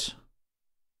long race.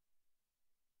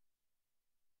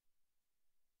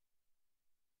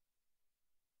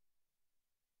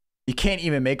 You can't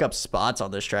even make up spots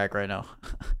on this track right now.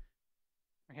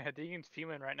 Yeah, Deegan's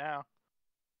fuming right now.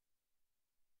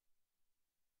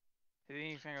 I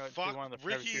think he's gonna go Fuck, do one of the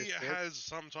Ricky has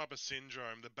some type of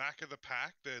syndrome. The back of the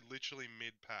pack, they're literally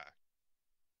mid-pack.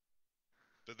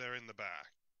 But they're in the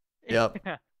back.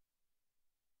 Yep.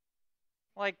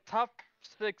 Like top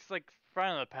 6, like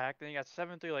front of the pack. Then you got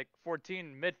 7 through like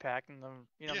 14 mid pack, and then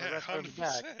the Yeah, rest of the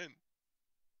pack. 100%.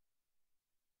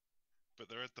 But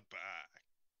they're at the back.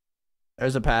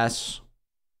 There's a pass.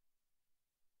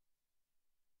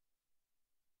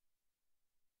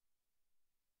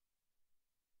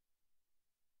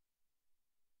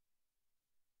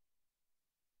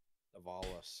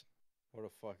 Avalos. What a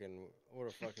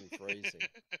fucking phrasing.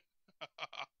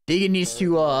 Deegan needs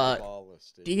to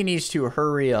Avalos, dude. Deegan needs to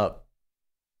hurry up.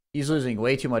 He's losing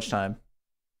way too much time.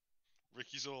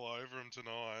 Ricky's all over him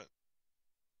tonight.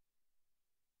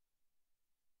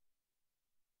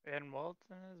 And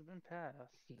Walton has been passed.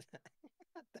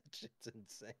 That shit's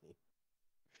insane.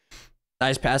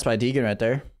 Nice pass by Deegan right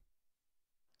there.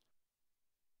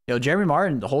 Yo, Jeremy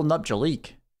Martin holding up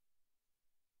Jalik.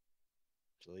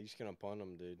 Jalik's gonna punt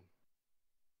him, dude.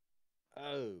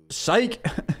 Oh. Psych.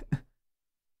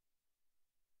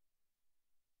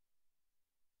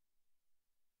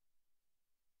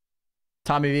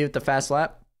 Tommy V with the fast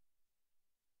lap.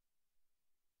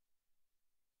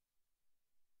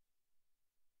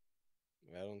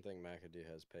 I don't think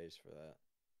McAdoo has pace for that.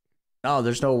 No,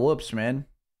 there's no whoops, man.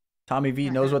 Tommy V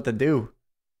knows what to do.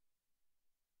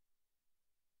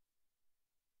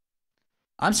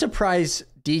 I'm surprised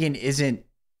Deegan isn't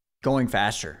going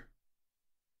faster.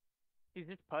 He's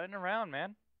just putting around,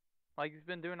 man. Like he's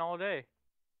been doing all day.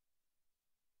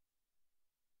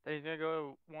 Then he's gonna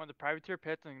go to one of the privateer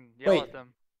pits and yell at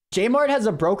them. J-Mart has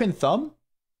a broken thumb?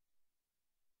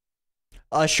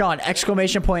 Sean,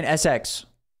 exclamation point SX.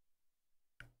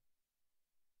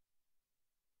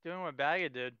 Doing what Baga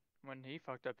did when he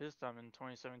fucked up his thumb in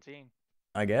 2017.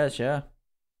 I guess, yeah.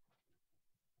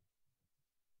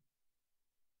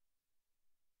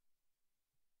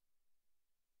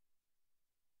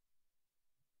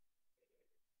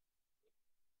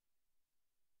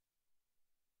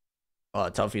 Oh,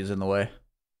 Tuffy's in the way.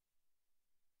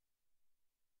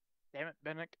 Damn it,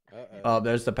 Bennick. Oh,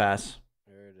 there's the pass.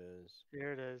 There it is.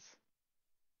 Here it is.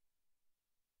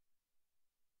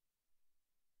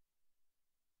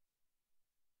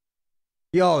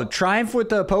 Yo, Triumph with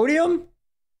the podium?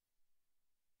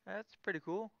 That's pretty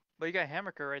cool. But you got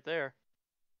Hammaker right there.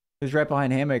 Who's right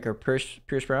behind Hammaker?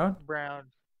 Pierce Brown? Brown,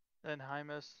 then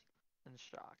Hymus, then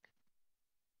Shock.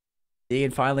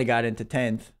 Deegan finally got into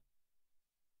 10th.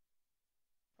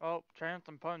 Oh, Triumph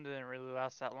and Pun didn't really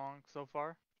last that long so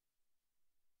far.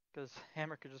 Because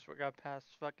Hammaker just got past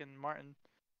fucking Martin.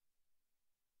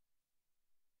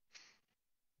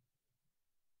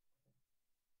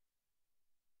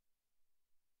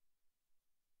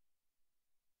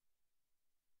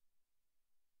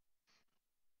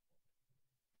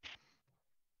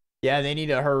 Yeah, they need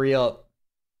to hurry up.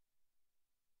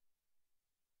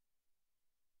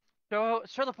 Show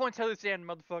the points how they stand,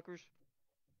 motherfuckers.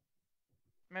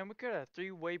 Man, we could have a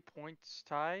 3-way points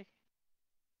tie.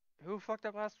 Who fucked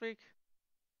up last week?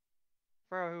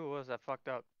 Bro, who was that fucked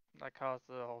up? That caused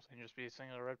the whole thing just be a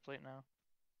single red plate now.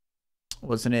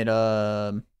 Wasn't it,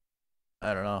 I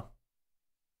don't know.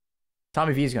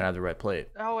 Tommy V's gonna have the red plate.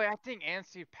 Oh, wait, I think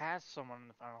Anstey passed someone in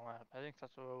the final lap. I think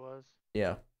that's what it was.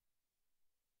 Yeah.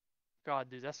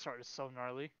 God, dude, that start is so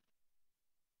gnarly.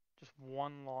 Just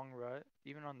one long rut,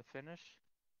 even on the finish.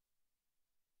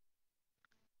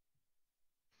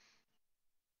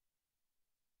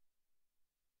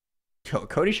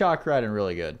 Cody Shock riding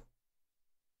really good.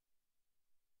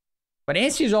 But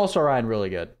Anstey's also riding really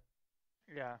good.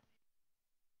 Yeah.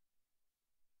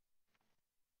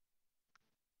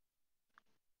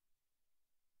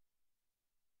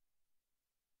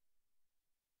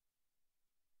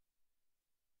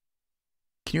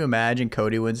 Can you imagine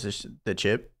Cody wins the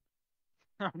chip?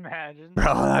 Imagine.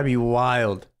 Bro, that'd be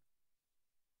wild.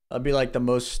 That'd be like the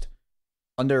most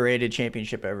underrated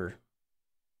championship ever.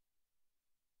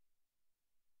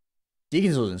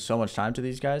 Deacon's losing so much time to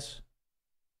these guys.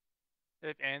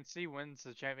 If Anstey wins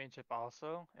the championship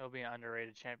also, it'll be an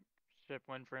underrated championship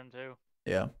win for him too.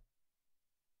 Yeah.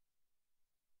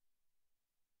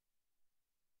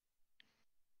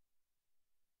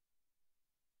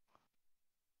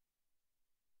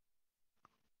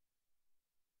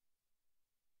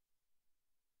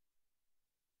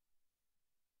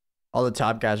 All the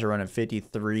top guys are running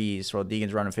 53s, while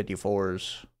Deegan's running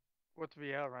 54s. What's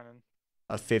VL running?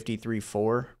 A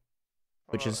 53.4,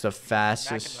 which is the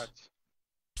fastest.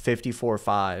 54.5.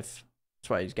 That's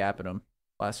why he's gapping him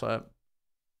last lap.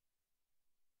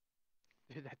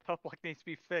 Dude, that top block needs to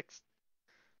be fixed.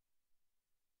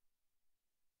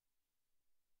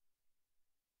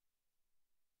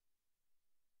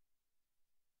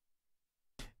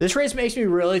 This race makes me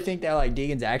really think that like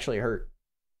Deegan's actually hurt.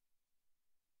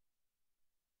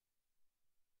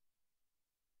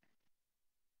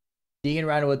 Deegan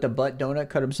riding with the butt donut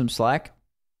cut him some slack.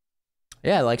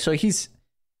 Yeah, like so he's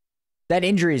that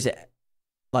injury is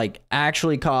like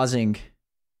actually causing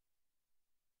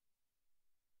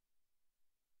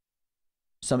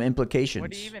some implications. What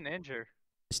did he even injure?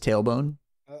 His tailbone.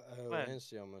 Uh-oh,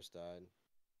 Anstey almost died.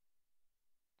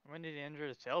 When did he injure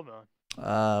his tailbone?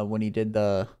 When he did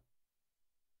the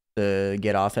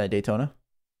get off at Daytona.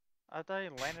 I thought he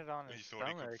landed on his He thought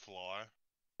he stomach. could fly.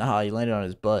 Nah, he landed on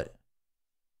his butt.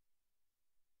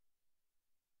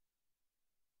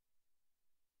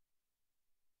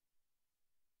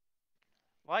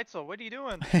 Lightso, what are you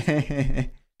doing?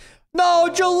 No,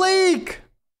 Jalik!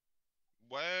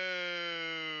 Whoa!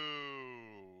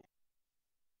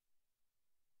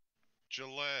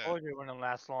 Gillette. Told you it wouldn't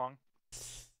last long.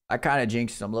 I kind of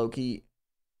jinxed him low key.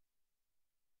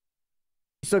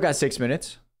 You still got 6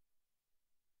 minutes.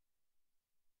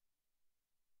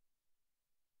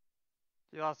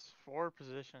 He lost 4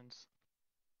 positions.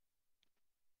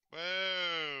 Whoa!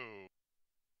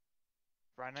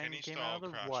 Brian Kenny came style out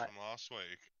of crash what? from last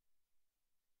week.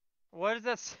 What is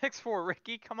that 6 for,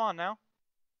 Ricky? Come on now.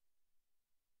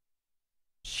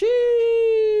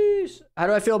 Sheesh. How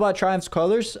do I feel about Triumph's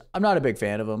colors? I'm not a big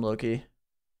fan of them, Loki. I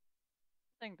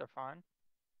think they're fine.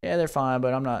 Yeah, they're fine,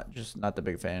 but I'm not the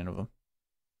big fan of them.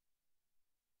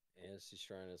 Anstey's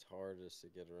trying his hardest to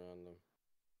get around them.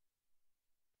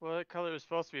 Well, that color was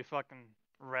supposed to be fucking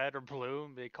red or blue,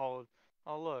 and they called,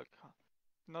 oh look,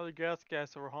 another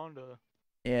gas over Honda.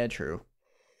 Yeah, true.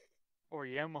 Or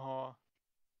Yamaha.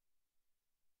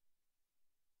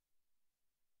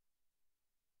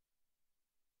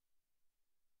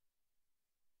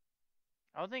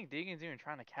 I don't think Deegan's even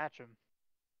trying to catch him.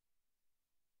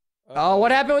 Oh,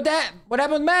 what happened with that? What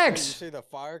happened with Did you Max? see the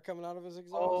fire coming out of his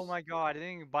exhaust? Oh my god, I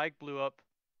think the bike blew up.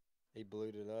 He blew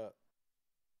it up.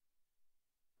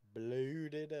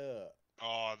 Blewed it up.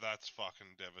 Oh, that's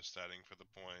fucking devastating for the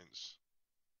points.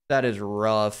 That is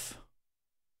rough.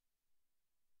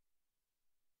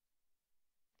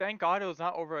 Thank God it was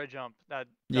not over a jump. That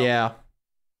Yeah.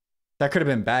 That could have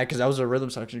been bad because that was a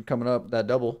rhythm section coming up, that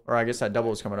double. Or I guess that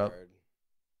double was coming up. Hard.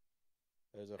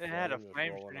 There's a It had a flame just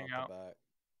flame rolling shooting out out. the back.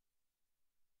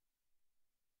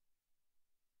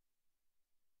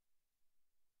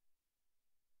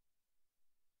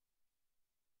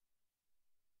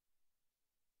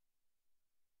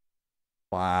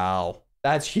 Wow.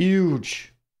 That's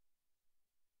huge.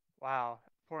 Wow.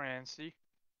 Poor Nancy.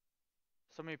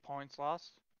 So many points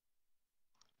lost.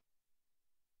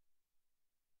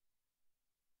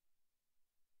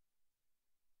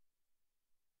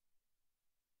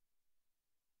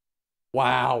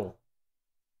 Wow.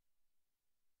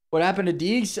 What happened to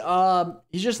Deegs?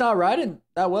 He's just not riding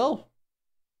that well.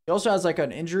 He also has like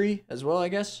an injury as well, I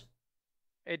guess.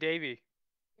 Hey, Davey.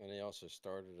 And he also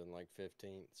started in like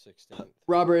 15th, 16th.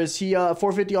 Robert, is he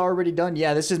 450 already done?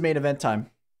 Yeah, this is main event time.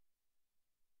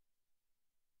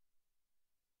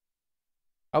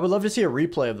 I would love to see a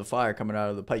replay of the fire coming out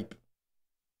of the pipe.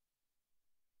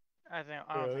 I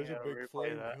don't think they would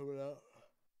replay that.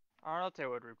 I don't know if they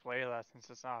would replay that since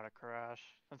it's not a crash.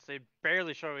 Since they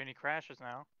barely show any crashes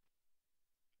now.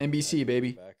 NBC,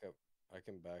 baby. I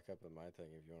can back up in my thing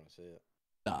if you want to see it.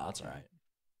 Nah, that's all right.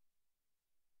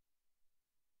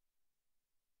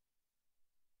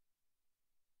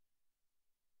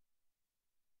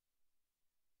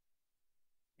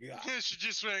 Yeah. She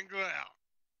just went out.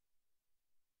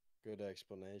 Good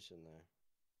explanation there.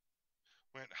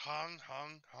 Went hung.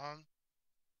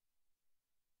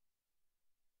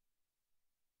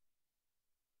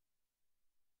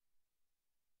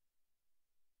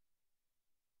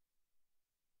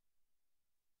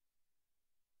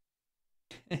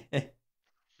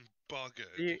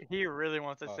 Buggered. He really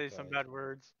wants to say some bad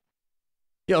words.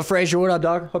 Yo, Frazier, what up,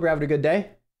 dog? Hope you're having a good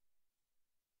day.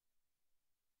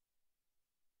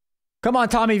 Come on,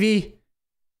 Tommy V.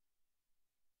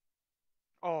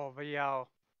 Oh, but yeah.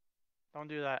 Don't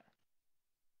do that.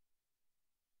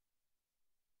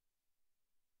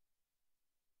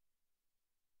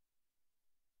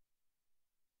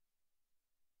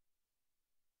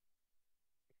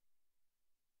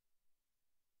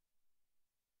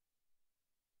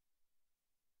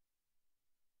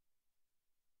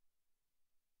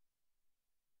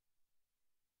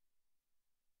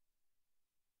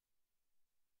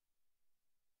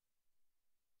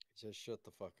 Just shut the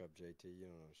fuck up, JT. You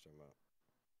don't know what I'm talking about.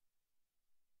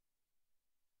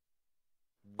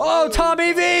 Oh,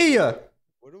 Tommy V!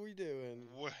 What are we doing?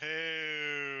 Whoa.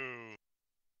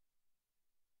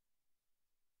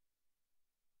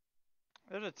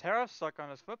 There's a tariff stuck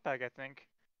on his foot peg, I think.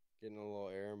 Getting a little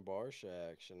Aaron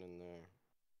Barsha action in there.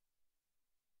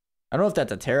 I don't know if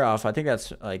that's a tear off. I think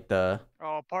that's like the...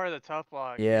 Oh, part of the tough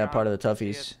block. Yeah, part of the He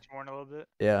toughies. gets torn a little bit.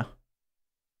 Yeah.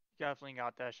 Definitely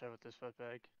got that shit with this foot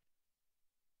peg.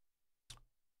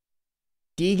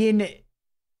 Deegan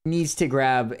needs to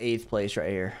grab 8th place right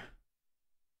here.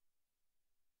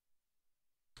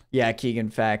 Yeah, Keegan,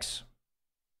 facts.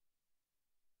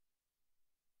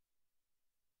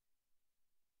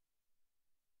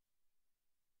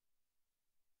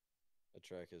 The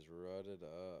track is rutted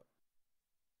up.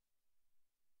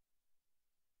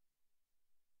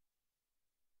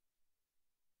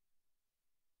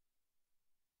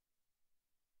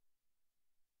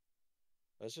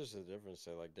 That's just the difference.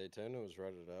 So, like, Daytona was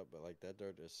rutted up, but, like, that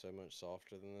dirt is so much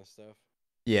softer than this stuff.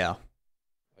 Yeah.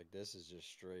 Like, this is just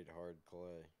straight hard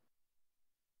clay.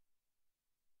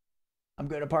 I'm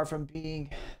good apart from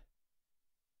being...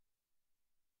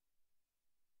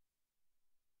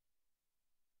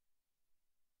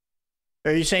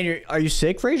 Are you saying are you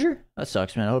sick, Frazier? That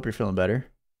sucks, man. I hope you're feeling better.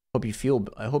 I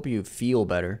hope you feel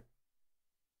better.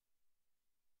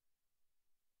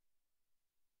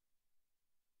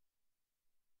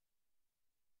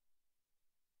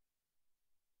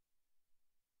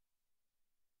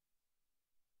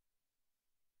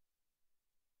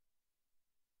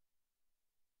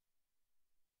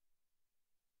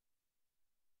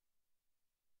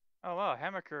 Oh wow,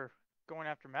 Hammaker going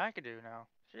after McAdoo now.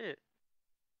 Shit.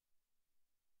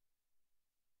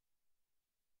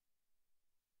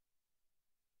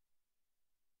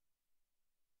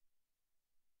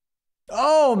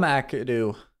 Oh,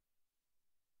 McAdoo.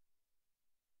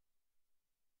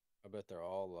 I bet they're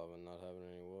all loving not having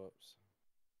any whoops.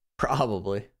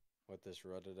 Probably. With this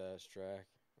rutted ass track.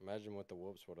 Imagine what the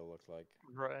whoops would have looked like.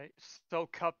 Right. So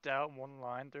cupped out, one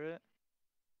line through it.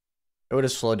 It would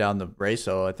have slowed down the race,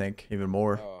 though, I think, even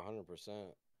more. Oh,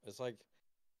 100%. It's like...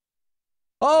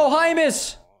 Oh,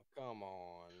 Hymus! Come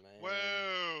on, man.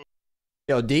 Whoa.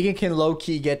 Yo, Deegan can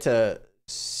low-key get to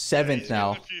 7th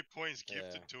now. A few points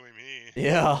gifted to him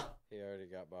here. Yeah. He already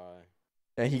got by.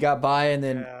 Yeah, he got by, and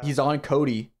then he's on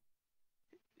Cody.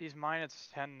 He's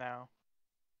 -10 now.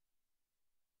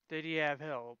 Did he have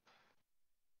help?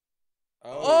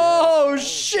 Oh, yes.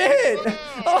 shit!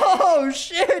 Oh. Oh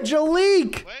shit,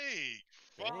 Jalik! Wait,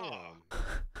 fuck.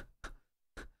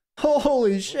 Damn.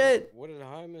 Holy shit! What did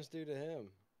Hymas do to him?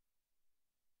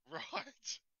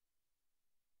 Right.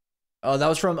 Oh, that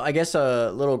was from, I guess,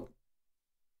 a little,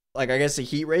 like, I guess a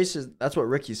heat race. That's what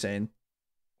Ricky's saying.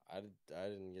 I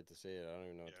didn't get to see it. I don't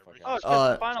even know what the fuck Oh, it's happened.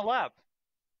 just the final lap.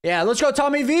 Yeah, let's go,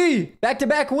 Tommy V!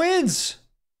 Back-to-back wins!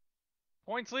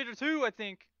 Points leader 2, I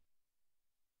think.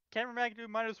 Cameron McAdoo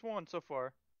 -1 so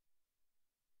far.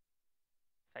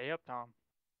 Hey up, Tom.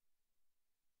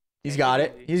 He's Take got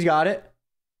it it. easy. He's got it.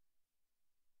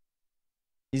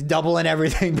 He's doubling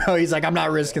everything, bro. He's like, I'm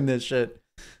not risking this shit.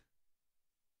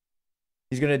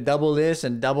 He's gonna double this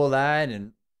and double that,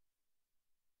 and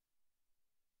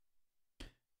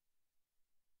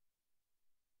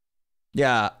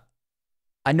yeah.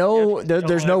 I know Yeah,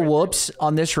 there's double no everything. whoops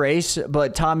on this race,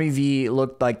 but Tommy V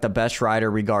looked like the best rider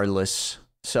regardless.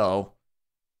 So,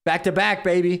 back to back,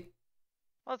 baby.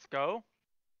 Let's go.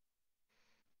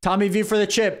 Tommy V for the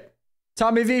chip.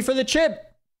 Tommy V for the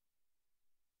chip.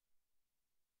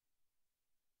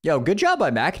 Yo, good job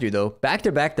by McAdoo, though. Back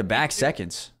to back to back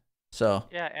seconds. So,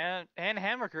 Yeah, and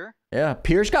Hammaker. yeah.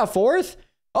 Pierce got fourth.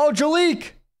 Oh,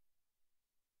 Jalik.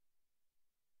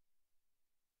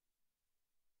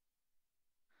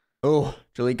 Oh,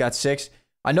 Jalik got sixth.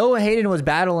 I know Hayden was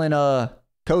battling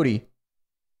Cody.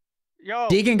 Yo.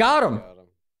 Deegan got him.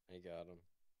 He got him.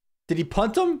 Did he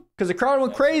punt him? Because the crowd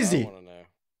went crazy. That's what I want to know.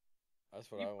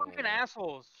 That's what You I want to fucking know.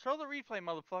 assholes. Show the replay,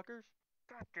 motherfuckers.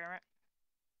 God damn it.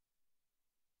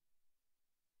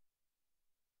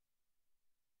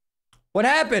 What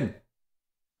happened?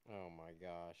 Oh my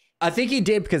gosh. I think he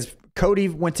did because Cody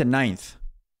went to ninth.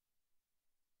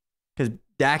 Because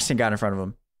Daxton got in front of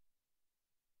him.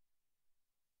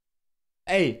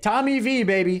 Hey, Tommy V,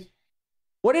 baby.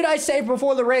 What did I say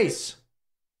before the race?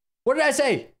 What did I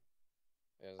say?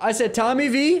 I said Tommy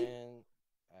V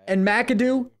and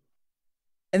McAdoo.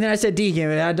 And then I said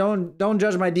Deegan. And I don't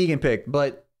judge my Deegan pick,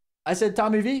 but I said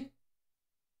Tommy V.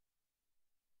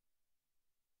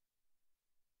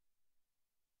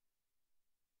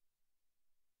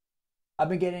 I've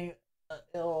been getting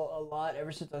ill a lot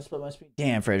ever since I split my spleen.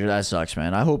 Damn, Fraser, that sucks,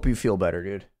 man. I hope you feel better,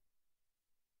 dude.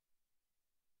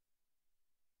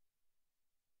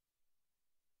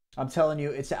 I'm telling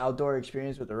you, it's an outdoor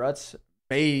experience with the ruts.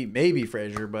 Maybe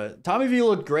Fraser, but Tommy V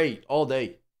looked great all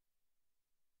day.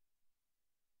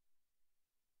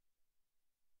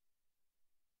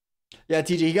 Yeah,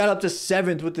 TJ, he got up to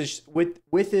seventh with this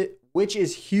with it, which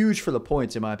is huge for the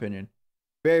points, in my opinion.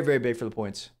 Very, very big for the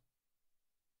points.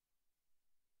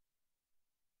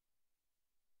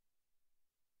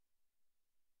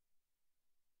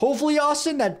 Hopefully,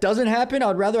 Austin, that doesn't happen.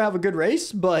 I'd rather have a good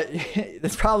race, but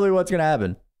that's probably what's going to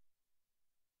happen.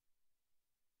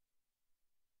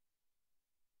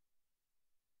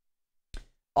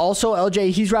 Also, LJ,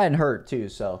 he's riding hurt too,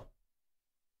 so.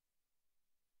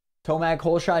 Tomac,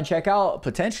 whole shot, and check out.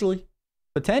 Potentially.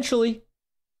 Potentially.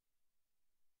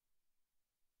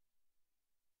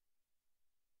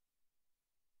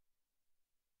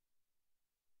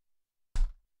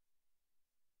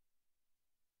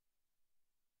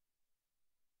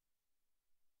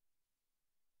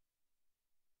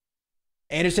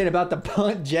 Anderson about the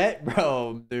punt jet,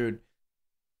 bro, dude.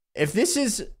 If this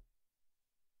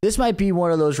might be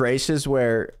one of those races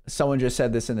where someone just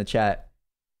said this in the chat.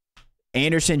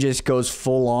 Anderson just goes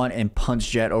full on and punts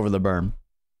jet over the berm.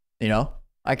 You know,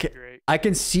 I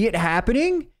can see it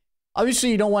happening.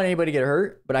 Obviously, you don't want anybody to get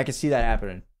hurt, but I can see that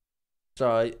happening.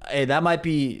 So, hey, that might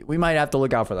be. We might have to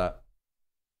look out for that.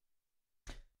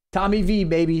 Tommy V,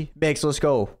 baby, mix. Let's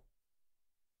go.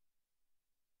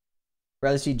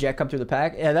 Rather see Jet come through the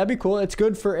pack. Yeah, that'd be cool. It's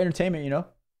good for entertainment, you know.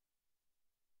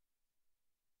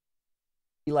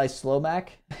 Eli Slomack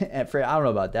at Fraser. I don't know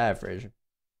about that, Fraser.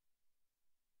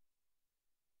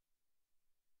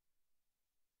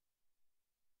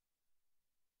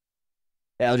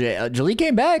 LJ, Jalik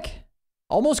came back.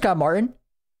 Almost got Martin.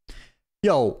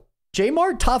 Yo, J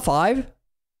Mart top 5.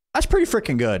 That's pretty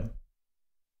freaking good.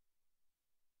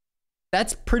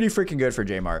 That's pretty freaking good for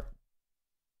J Mart.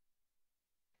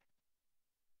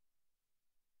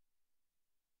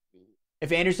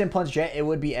 If Anderson punts Jet, it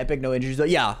would be epic. No injuries, though.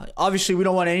 Yeah, obviously, we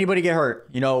don't want anybody to get hurt.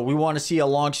 You know, we want to see a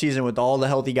long season with all the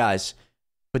healthy guys.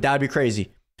 But that would be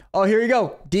crazy. Oh, here you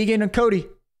go. Deegan and Cody.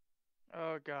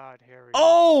 Oh, God. Here we go.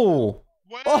 Oh!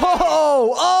 Wow.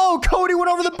 Oh! Cody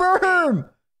went over the berm!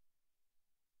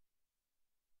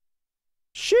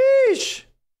 Sheesh!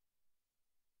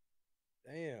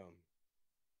 Damn.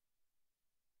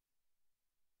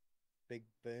 Big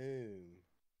boom.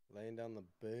 Laying down the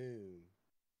boom.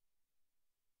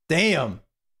 Damn.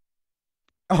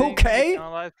 Think he Okay.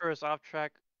 penalized for his off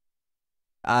track.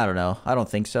 I don't know. I don't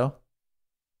think so.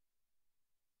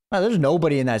 There's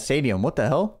nobody in that stadium. What the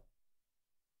hell?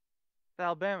 It's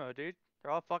Alabama, dude.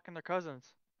 They're all fucking their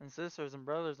cousins and sisters and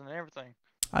brothers and everything.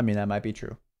 I mean, that might be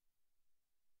true.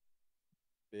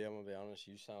 Yeah, I'm gonna be honest.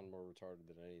 You sound more retarded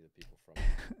than any of the people from.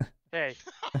 Hey,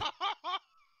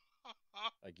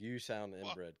 Like you sound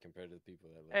inbred compared to the people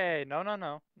that live. hey,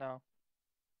 no.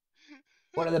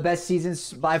 One of the best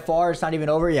seasons by far. It's not even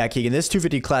over. Yeah, Keegan, this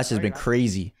 250 class has No, been you're not.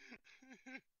 crazy.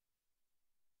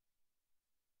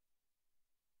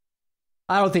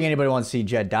 I don't think anybody wants to see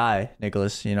Jet die,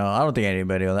 Nicholas. You know, I don't think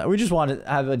anybody on that. We just want to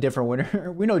have a different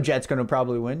winner. We know Jet's going to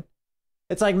probably win.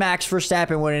 It's like Max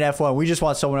Verstappen winning F1. We just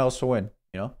want someone else to win,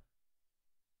 you know?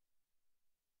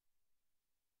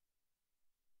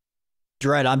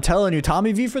 Dread, I'm telling you,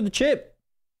 Tommy V for the chip.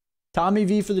 Tommy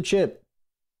V for the chip.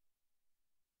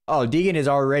 Oh, Deegan is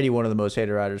already one of the most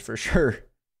hated riders for sure.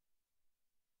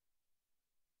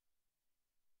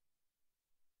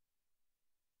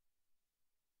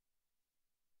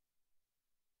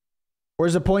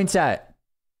 Where's the points at?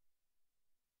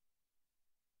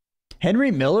 Henry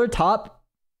Miller, top.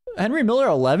 Henry Miller,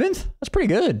 11th? That's pretty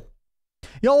good.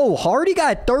 Yo, Hardy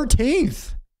got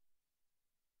 13th.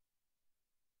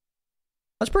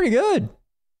 That's pretty good.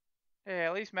 Hey,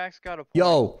 at least Max got a point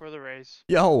Yo. for the race.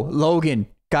 Yo, Logan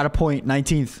got a point,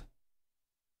 19th.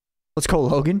 Let's go,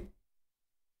 Logan.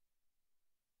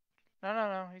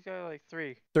 No. He got like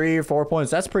 3. 3 or 4 points.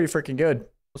 That's pretty freaking good.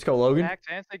 Let's go, Logan. Max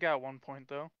Anthony got 1 point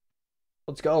though.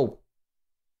 Let's go.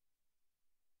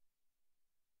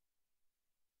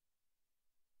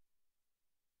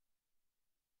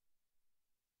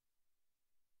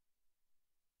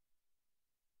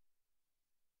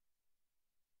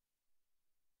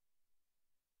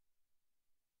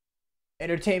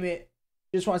 Entertainment.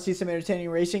 Just want to see some entertaining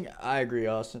racing. I agree,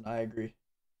 Austin. I agree.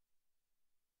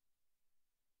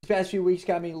 These past few weeks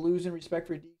got me losing respect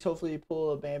for Deeks. Hopefully he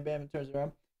pull a Bam Bam and turns it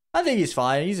around. I think he's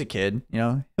fine. He's a kid. You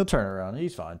know, he'll turn it around.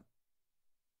 He's fine.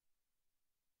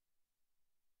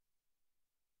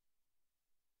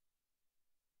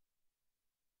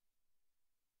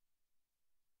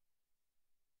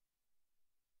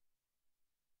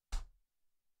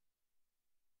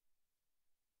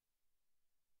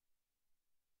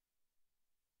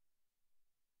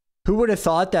 Who would have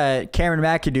thought that Cameron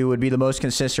McAdoo would be the most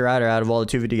consistent rider out of all the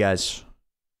 250 guys?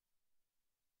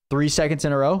 3 seconds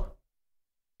in a row?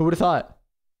 Who would have thought?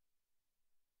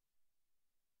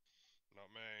 Not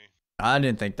me. I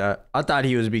didn't think that. I thought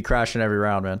he would be crashing every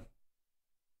round, man.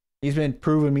 He's been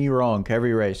proving me wrong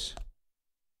every race.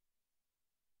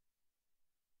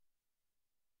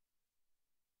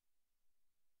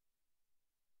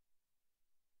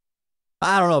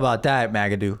 I don't know about that,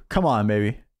 McAdoo. Come on,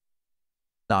 baby.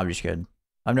 No, I'm just kidding.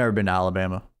 I've never been to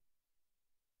Alabama.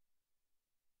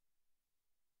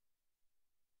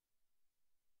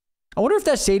 I wonder if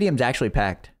that stadium's actually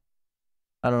packed.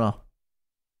 I don't know.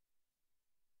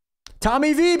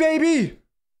 Tommy V, baby!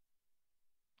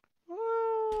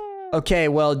 Okay,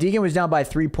 well, Deegan was down by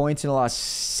 3 points and lost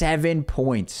 7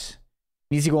 points.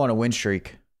 Needs to go on a win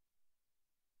streak.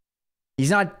 He's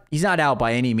not out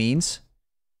by any means,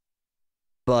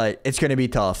 but it's going to be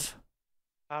tough.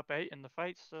 Top 8 in the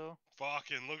fight still.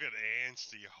 Fucking look at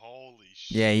Anstey. Holy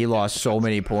shit. Yeah, he lost so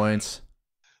many points.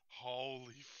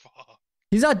 Holy fuck.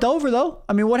 He's not Dover, though.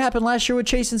 I mean, what happened last year with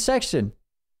Chase and Sexton?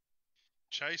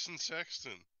 Chase and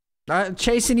Sexton.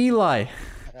 Chase and Eli.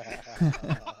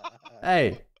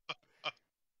 Hey.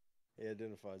 He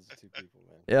identifies the two people,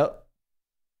 man. Yep.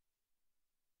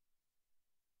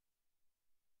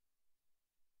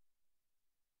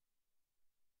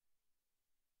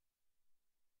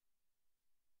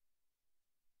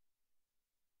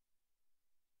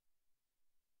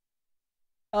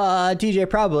 TJ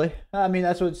probably. I mean,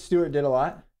 that's what Stewart did a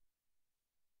lot.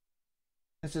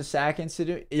 It's a sack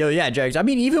incident. Yo, yeah, Jags. I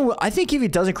mean, I think if he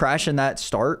doesn't crash in that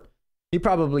start, he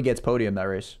probably gets podium that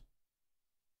race.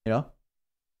 You know?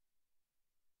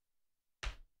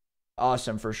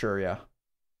 Awesome for sure, yeah.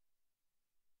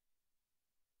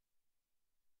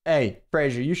 Hey,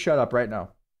 Frazier, you shut up right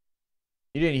now.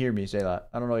 You didn't hear me say that.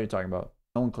 I don't know what you're talking about.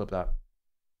 No one clip that.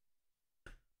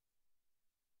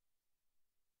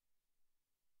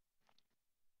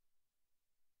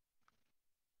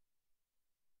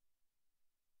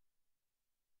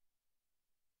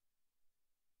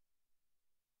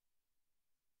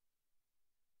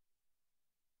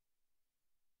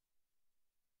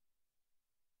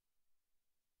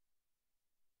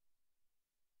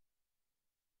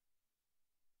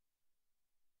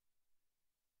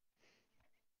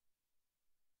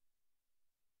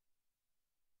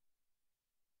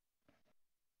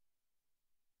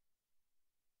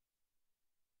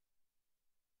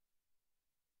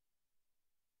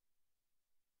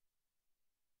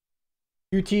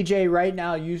 You TJ right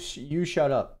now, you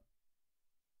shut up.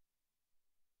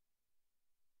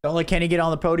 Don't let Kenny get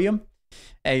on the podium.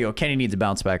 Hey, yo, Kenny needs a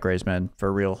bounce back race, man.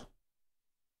 For real.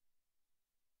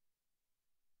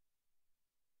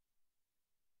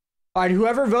 All right,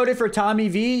 whoever voted for Tommy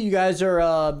V, you guys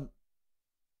are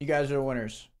the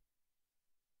winners.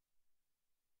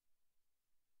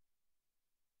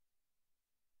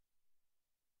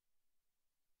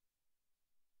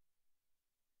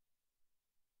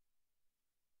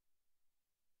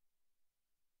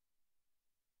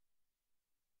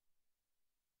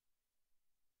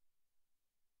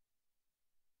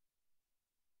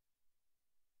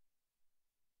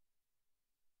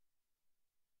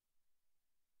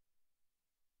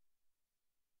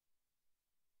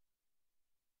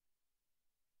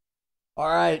 All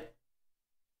right.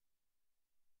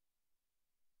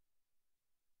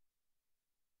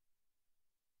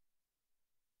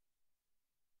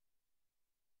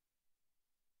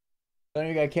 Then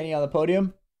you got Kenny on the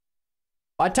podium.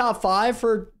 My top 5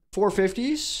 for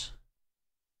 450s.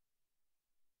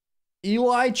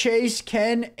 Eli, Chase,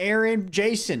 Ken, Aaron,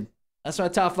 Jason. That's my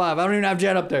top 5. I don't even have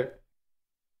Jet up there.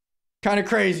 Kind of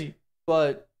crazy,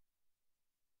 but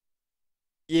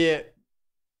yeah.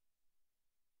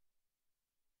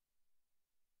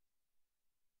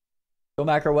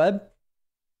 Tomac or Webb?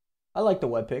 I like the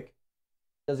Webb pick.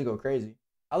 Doesn't go crazy.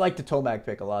 I like the Tomac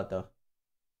pick a lot though.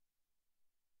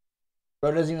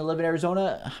 Bro doesn't even live in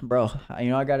Arizona, bro. I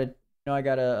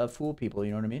gotta fool people.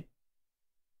 You know what I mean?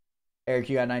 Eric,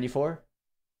 you got 94.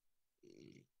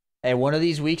 Hey, one of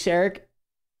these weeks, Eric,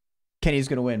 Kenny's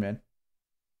gonna win, man.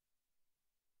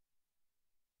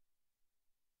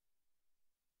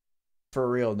 For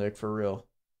real, Nick. For real.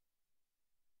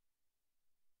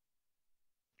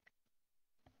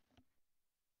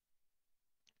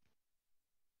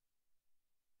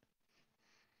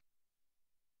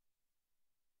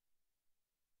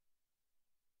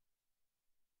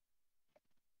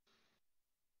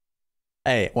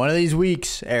 Hey, one of these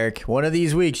weeks, Eric, one of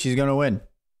these weeks, she's going to win.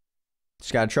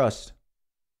 Just got to trust.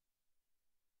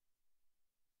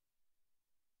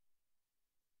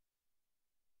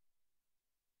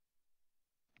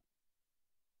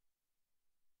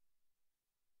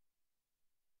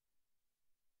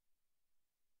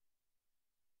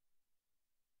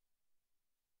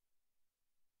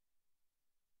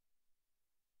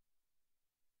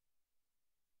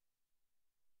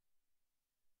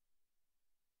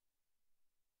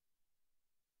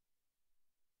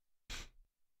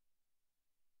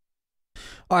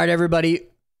 All right, everybody.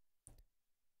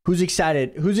 Who's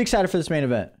excited? Who's excited for this main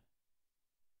event?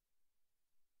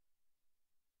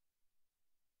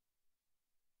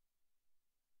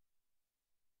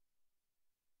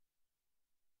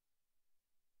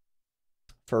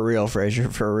 For real, Frazier.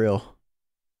 For real.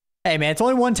 Hey, man, it's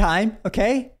only one time,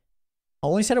 okay? I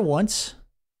only said it once.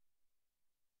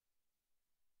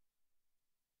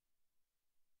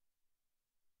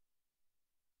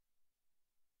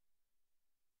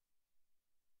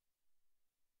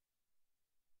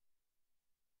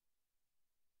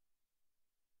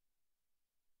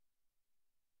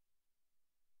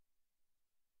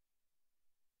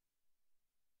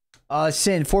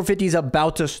 Sin, 450 is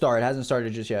about to start. It hasn't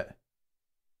started just yet.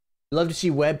 Love to see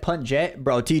Webb punt Jet.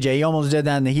 Bro, TJ, he almost did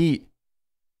that in the heat.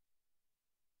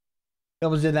 He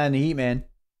almost did that in the heat, man.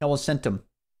 He almost sent him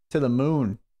to the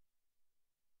moon.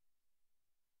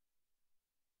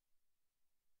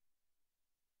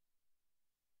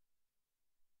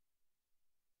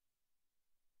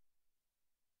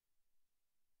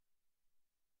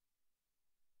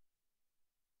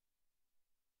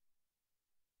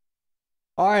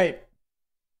 All right.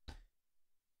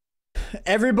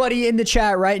 Everybody in the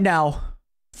chat right now,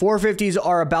 450s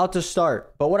are about to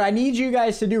start. But what I need you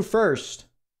guys to do first,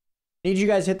 I need you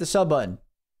guys to hit the sub button.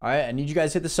 All right. I need you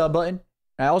guys to hit the sub button.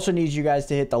 And I also need you guys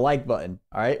to hit the like button.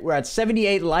 All right. We're at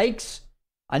 78 likes.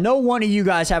 I know one of you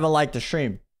guys haven't liked the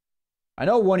stream. I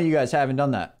know one of you guys haven't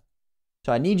done that.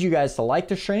 So I need you guys to like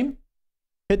the stream,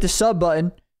 hit the sub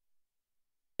button,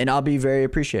 and I'll be very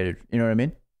appreciated. You know what I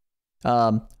mean?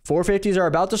 450s are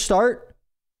about to start.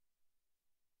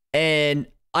 And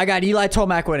I got Eli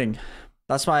Tomac winning.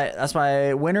 That's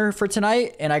my winner for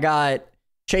tonight. And I got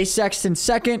Chase Sexton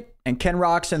second and Ken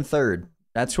Roczen third.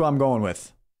 That's who I'm going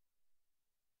with.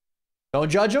 Don't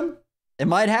judge him. It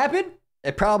might happen.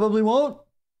 It probably won't.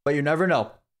 But you never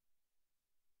know.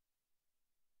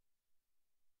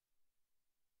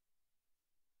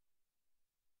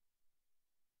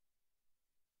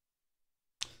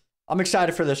 I'm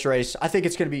excited for this race. I think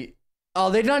it's going to be... Oh,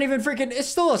 they're not even freaking... It's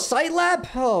still a sight lap?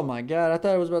 Oh, my God. I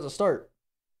thought it was about to start.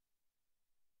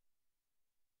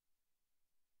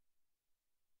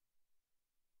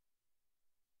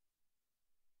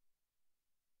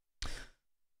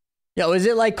 Yo, is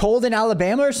it like cold in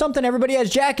Alabama or something? Everybody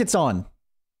has jackets on.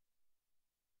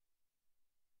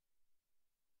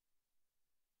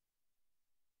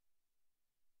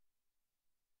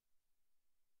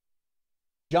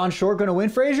 John Short gonna win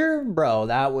Frazier? Bro,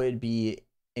 that would be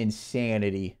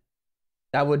insanity.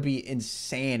 That would be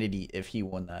insanity if he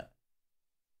won that.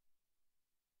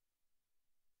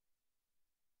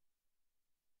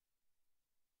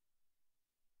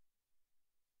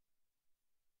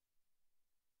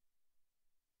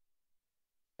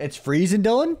 It's freezing,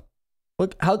 Dylan?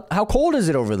 Look, how cold is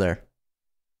it over there?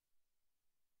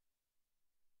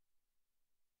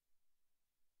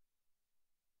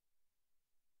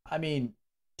 I mean,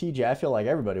 TJ, I feel like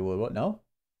everybody would. What? No?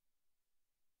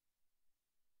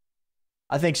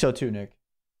 I think so too, Nick.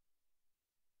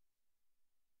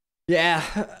 Yeah.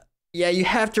 Yeah, you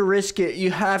have to risk it. You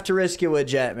have to risk it with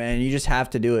Jet, man. You just have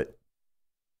to do it.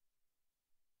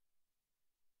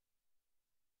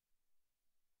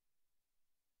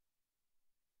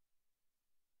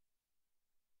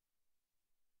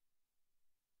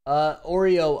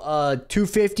 Oreo,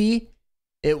 250.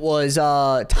 It was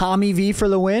Tommy V for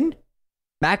the win,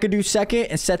 McAdoo second,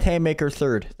 and Seth Haymaker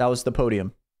third. That was the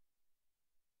podium.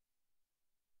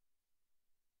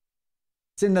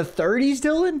 It's in the 30s,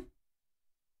 Dylan?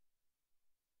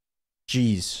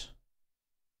 Jeez.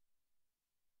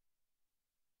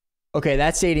 Okay,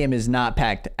 that stadium is not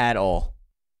packed at all.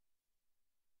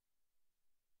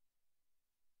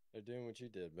 They're doing what you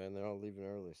did, man. They're all leaving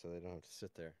early so they don't have to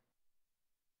sit there.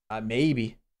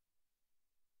 Maybe.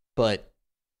 But,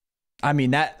 I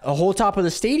mean, the whole top of the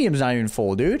stadium's not even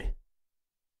full, dude.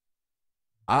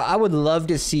 I would love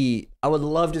to see, the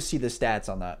stats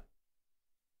on that.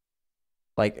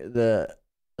 Like,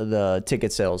 the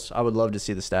ticket sales. I would love to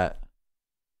see the stat.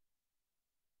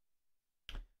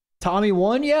 Tommy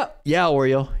won? Yeah. Yeah,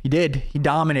 Oreo. He did. He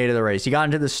dominated the race. He got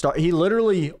into the start. He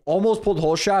literally almost pulled the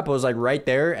whole shot, but was like right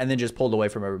there and then just pulled away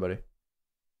from everybody.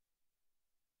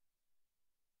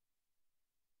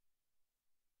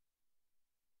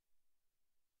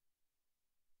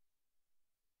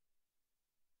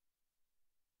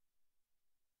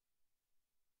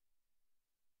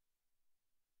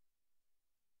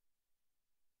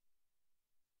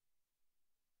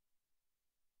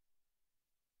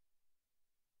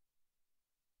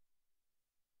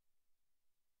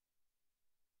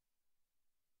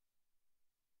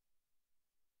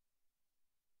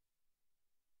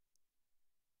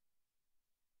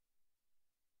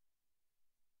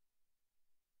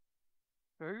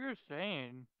 What are you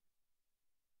saying?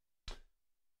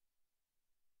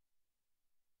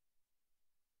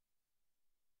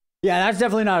 Yeah, that's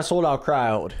definitely not a sold out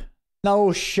crowd.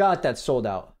 No shot that's sold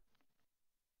out.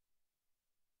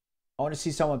 I want to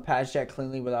see someone pass Jet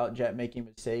cleanly without Jet making a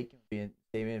mistake and being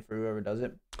statement for whoever does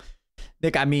it.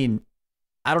 Nick, I mean,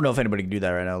 I don't know if anybody can do that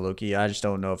right now, Loki. I just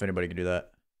don't know if anybody can do that.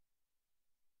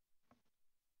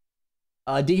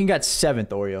 Deacon got 7th,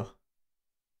 Oreo.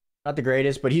 Not the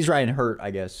greatest, but he's riding hurt,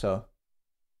 I guess, so.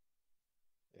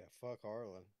 Yeah, fuck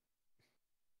Harlan.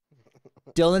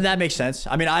 Dylan, that makes sense.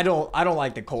 I mean, I don't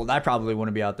like the cold. I probably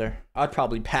wouldn't be out there. I'd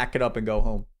probably pack it up and go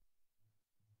home.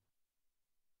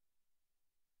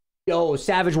 Yo,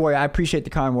 Savage Warrior, I appreciate the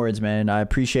kind words, man. I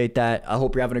appreciate that. I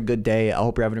hope you're having a good day. I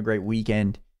hope you're having a great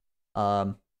weekend.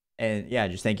 And yeah,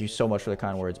 just thank you so much for the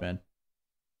kind words, man.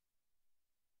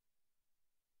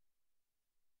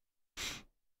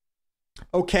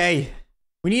 Okay.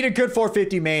 We need a good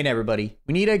 450 main, everybody.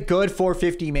 We need a good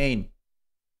 450 main.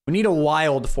 We need a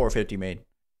wild 450 main.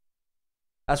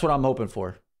 That's what I'm hoping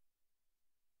for.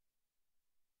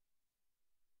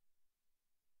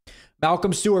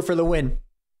 Malcolm Stewart for the win.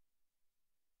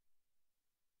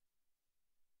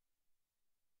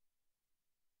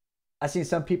 I've seen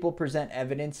some people present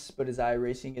evidence, but his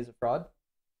iRacing is a fraud.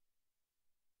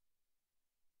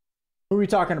 Who are we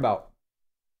talking about?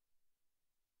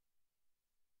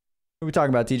 Who are we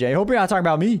talking about, TJ? I hope you're not talking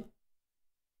about me.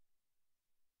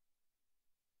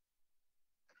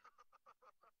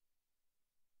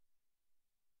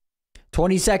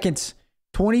 $20 seconds.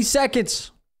 20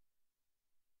 seconds.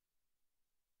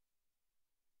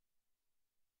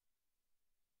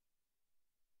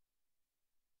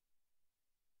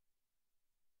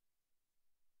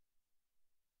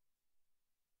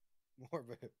 More,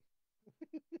 babe.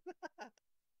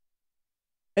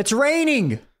 It's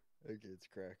raining. Okay, it's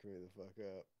cracking me the fuck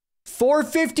up.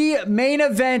 450 main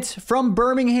event from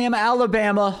Birmingham,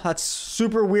 Alabama. That's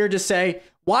super weird to say.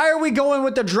 Why are we going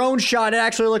with the drone shot? It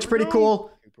actually looks pretty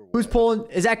cool. Who's pulling?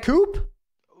 Is that Coop?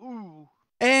 Ooh.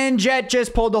 And Jet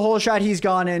just pulled the whole shot. He's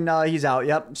gone and he's out.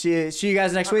 Yep. See you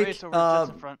guys next week.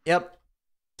 Yep.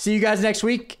 See you guys next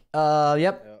week.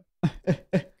 Yep.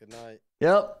 Good night.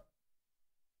 Yep.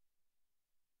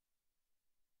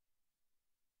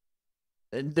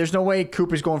 There's no way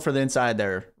Cooper's going for the inside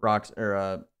there, Rocks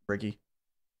or Ricky.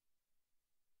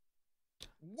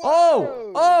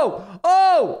 Whoa!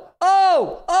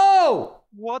 Oh!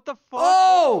 What the fuck?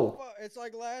 Oh! It's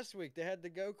like last week. They had the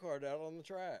go-kart out on the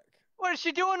track. What is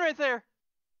she doing right there? Is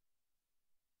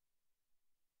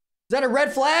that a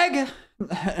red flag?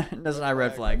 That's not a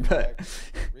red flag, but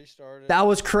Restarted. that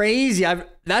was crazy.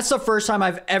 That's the first time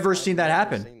I've ever seen that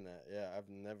happen. Seen that. Yeah, I've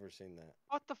never seen that.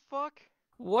 What the fuck?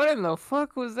 What in the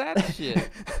fuck was that shit?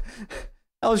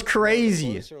 That was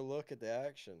crazy. Closer look at the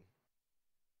action.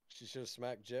 She should have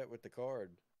smacked Jet with the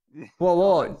card.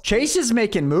 Whoa. Chase is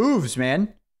making moves,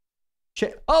 man.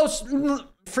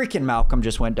 Freaking Malcolm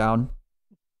just went down.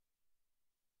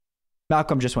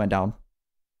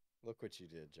 Look what you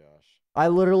did, Josh. I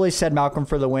literally said Malcolm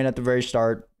for the win at the very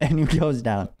start, and he goes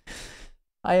down.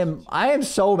 I am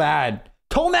so bad.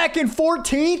 Tomac in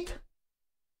 14th?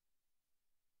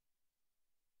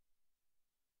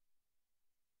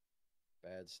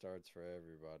 Bad starts for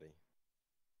everybody.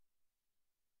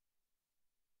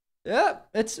 Yep,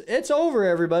 it's over,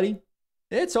 everybody.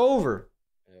 It's over.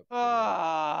 Yep.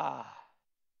 Ah. I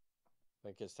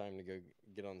think it's time to go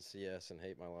get on CS and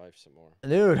hate my life some more.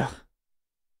 Dude.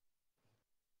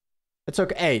 It's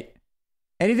okay. Hey,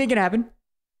 anything can happen.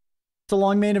 It's a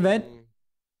long main event.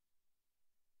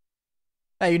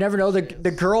 Hey, you never know.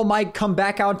 The girl might come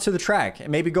back out to the track and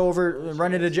maybe go over and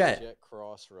run into Jet. Jet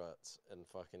cross ruts and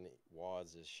fucking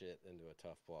wads his shit into a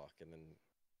tough block, and then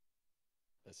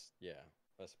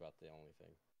that's about the only thing.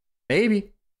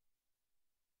 Maybe.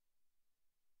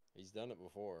 He's done it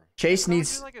before. Chase Don't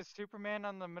needs do like a Superman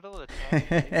on the middle of the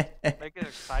track. Make it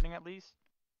exciting at least.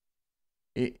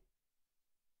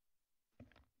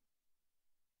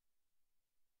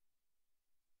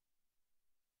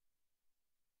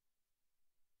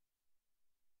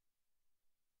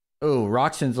 Oh,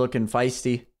 Roxanne's looking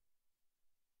feisty.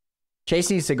 Chase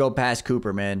needs to go past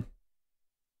Cooper, man.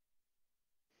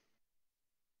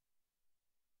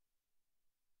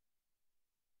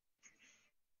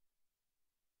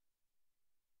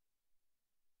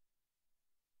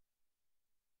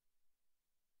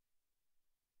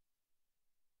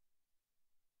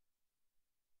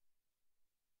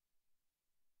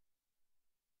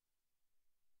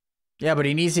 Yeah, but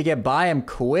he needs to get by him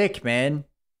quick, man.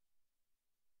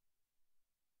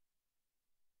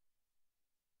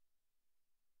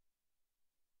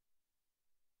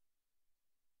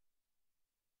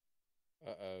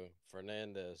 Uh-oh.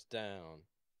 Fernandez down.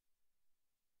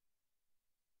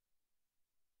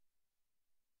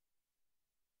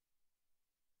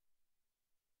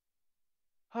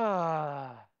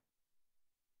 Ah.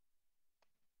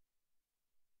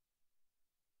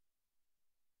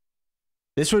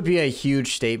 This would be a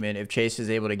huge statement if Chase is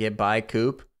able to get by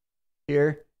Coop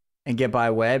here and get by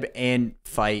Webb and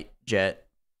fight Jet.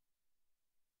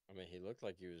 I mean, he looked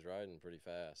like he was riding pretty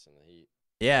fast in the heat.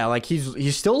 Yeah, like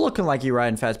he's still looking like he's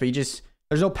riding fast, but there's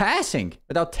no passing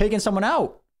without taking someone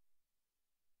out.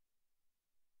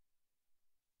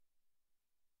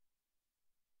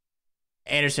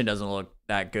 Anderson doesn't look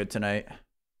that good tonight.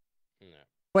 No.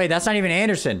 Wait, that's not even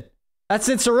Anderson. That's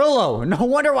Cincinnati. No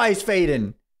wonder why he's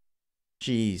fading.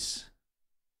 Jeez.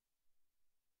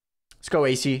 Let's go,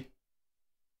 AC.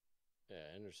 Yeah,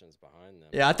 Anderson's behind them.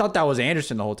 Yeah, I thought that was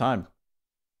Anderson the whole time.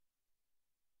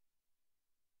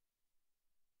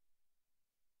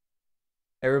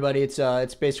 Everybody,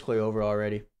 it's basically over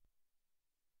already.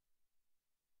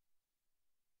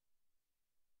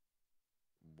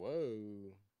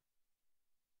 Whoa.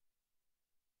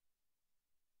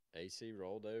 AC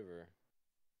rolled over.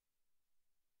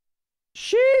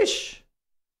 Sheesh.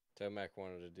 Tomac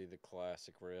wanted to do the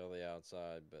classic rail the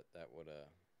outside, but that would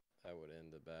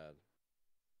end it bad.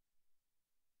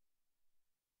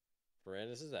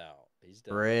 Fernandez is out. He's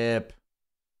done. Rip.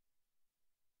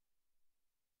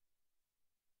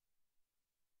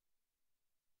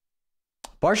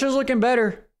 Barsha's looking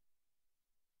better.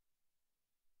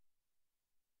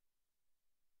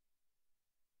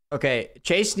 Okay,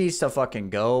 Chase needs to fucking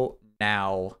go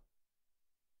now.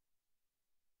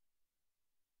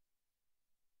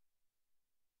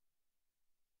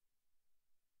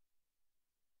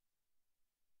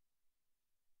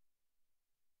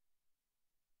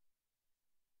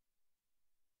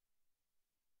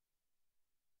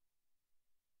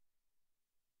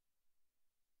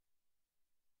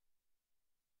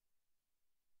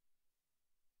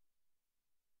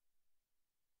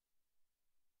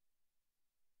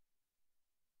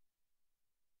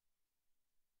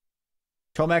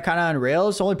 Tomac kind of on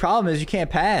rails. The only problem is you can't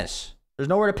pass. There's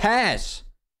nowhere to pass.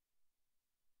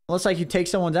 Unless like you take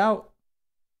someone's out.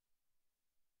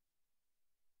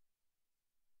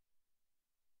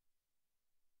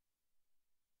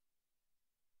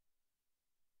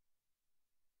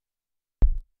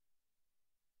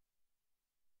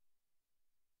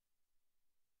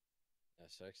 Yeah,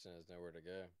 Sexton has nowhere to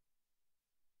go.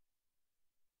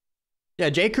 Yeah,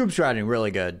 Jay Coop's riding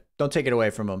really good. Don't take it away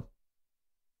from him.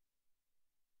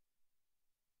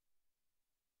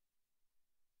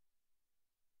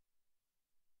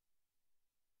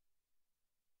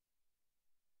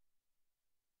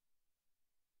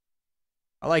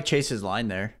 I like Chase's line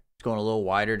there. It's going a little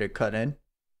wider to cut in.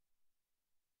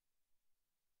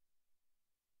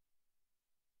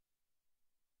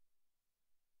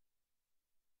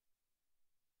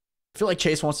 I feel like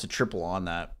Chase wants to triple on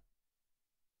that.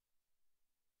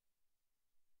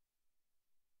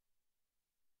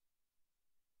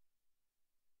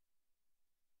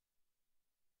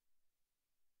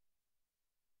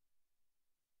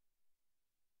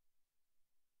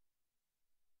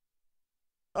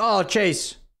 Oh,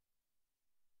 Chase.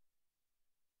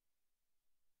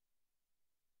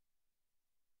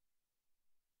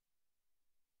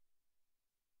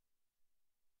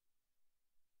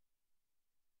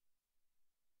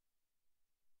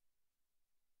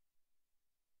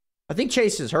 I think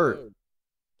Chase is hurt. Oh,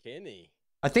 Kenny.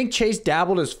 I think Chase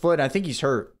dabbled his foot. I think he's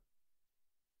hurt.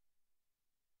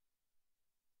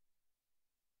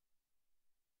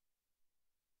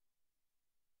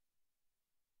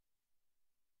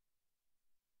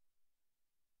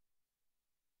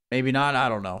 Maybe not. I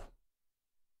don't know.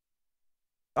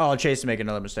 Oh, Chase is making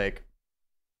another mistake.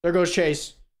 There goes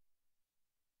Chase.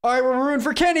 All right, we're ruined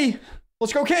for Kenny.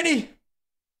 Let's go, Kenny.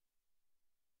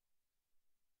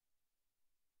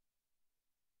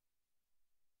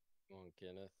 Come on,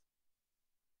 Kenneth.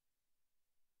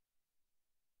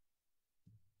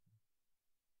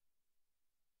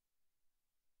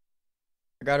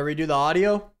 I got to redo the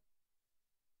audio.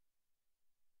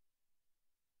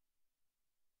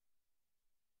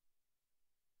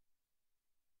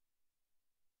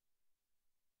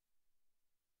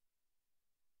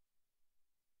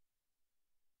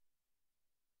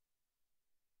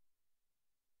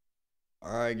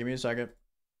 All right, give me a second.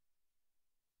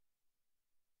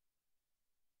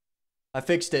 I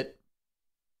fixed it.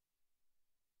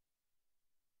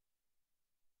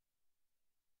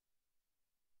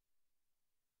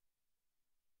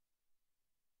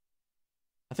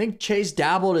 I think Chase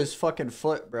dabbled his fucking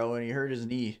foot, bro, and he hurt his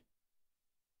knee.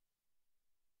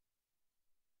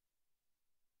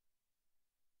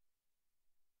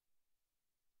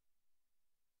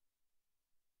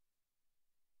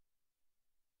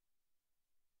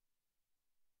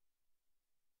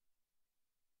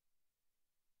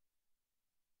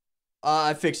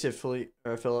 I fixed it,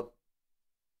 Philip.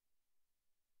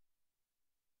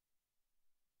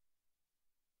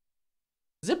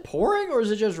 Is it pouring or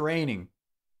is it just raining?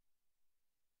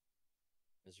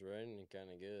 It's raining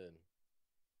kind of good.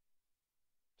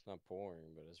 It's not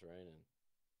pouring, but it's raining.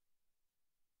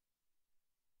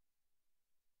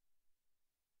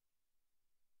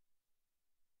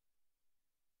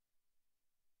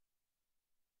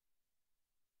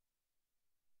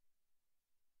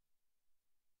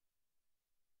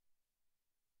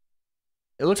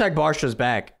 It looks like Barsha's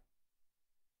back.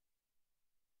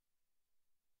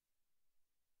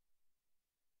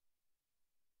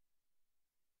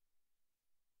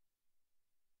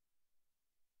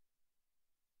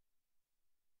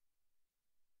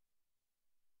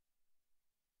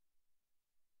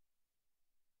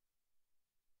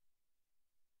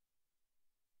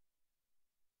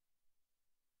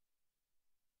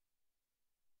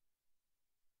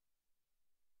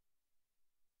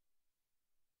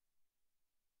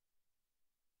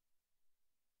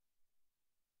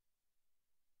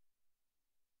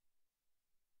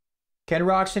 Ken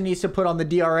Roxon needs to put on the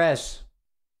DRS.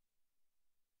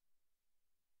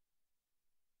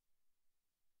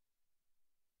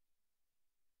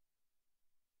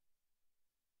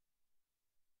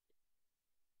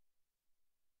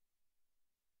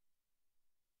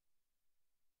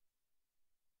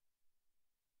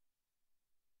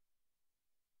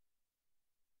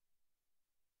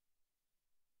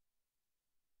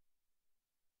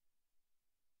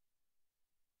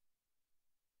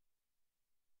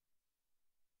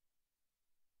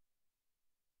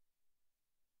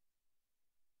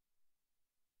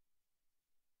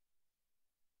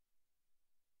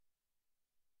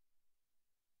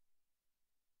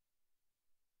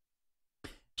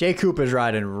 Jay Coop is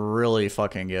riding really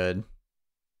fucking good.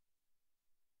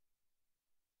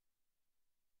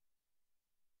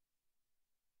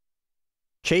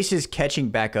 Chase is catching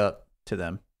back up to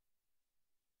them.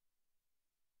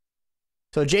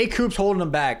 So Jay Coop's holding him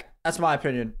back. That's my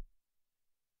opinion.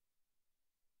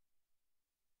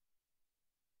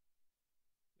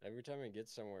 Every time he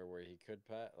gets somewhere where he could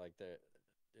pat, like that,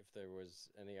 if there was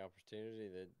any opportunity,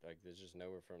 that like there's just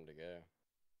nowhere for him to go.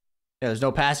 Yeah, there's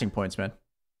no passing points, man.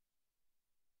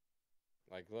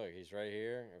 Like, look, he's right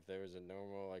here. If there was a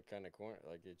normal, like, kind of corner,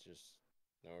 like, it's just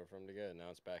nowhere for him to go. Now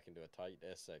it's back into a tight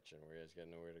S section where he's got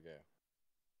nowhere to go.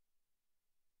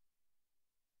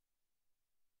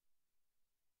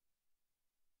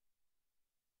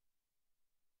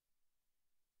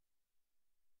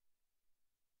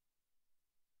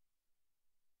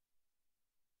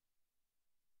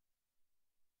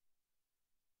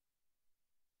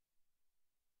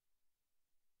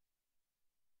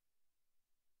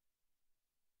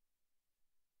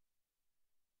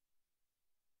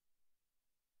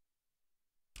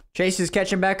 Chase is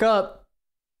catching back up.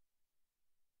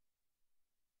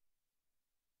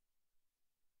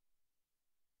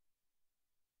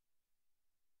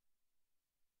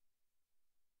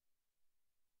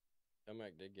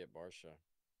 Tomac did get Barsha.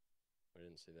 I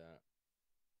didn't see that.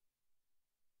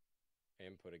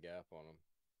 And put a gap on him.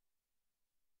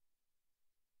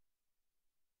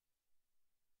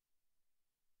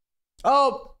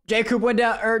 Oh, Jay Coop went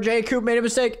down, or Jay Coop made a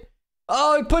mistake.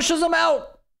 Oh, he pushes him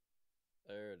out.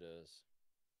 There it is.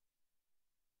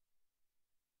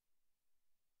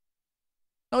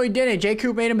 No, he didn't. Jay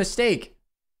Coop made a mistake.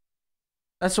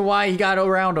 That's why he got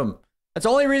around him. That's the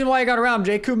only reason why he got around him.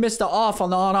 Jay Coop missed the off on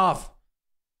the on-off.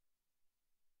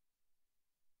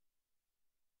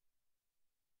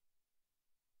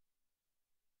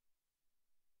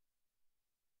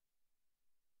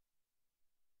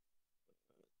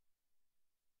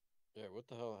 Yeah, what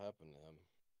the hell happened to him?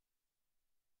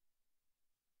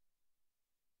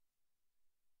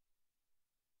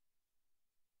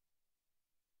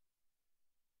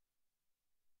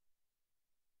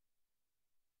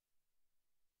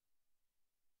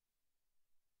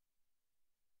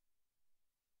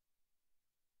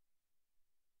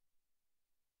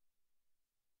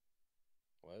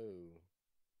 Whoa.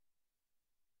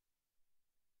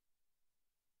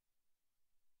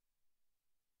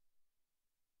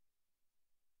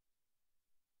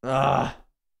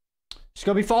 Just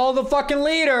gonna be follow the fucking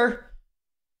leader.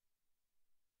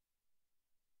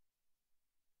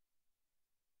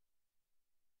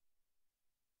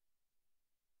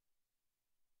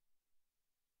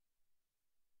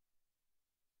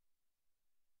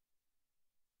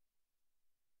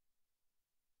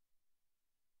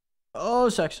 Oh,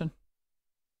 section.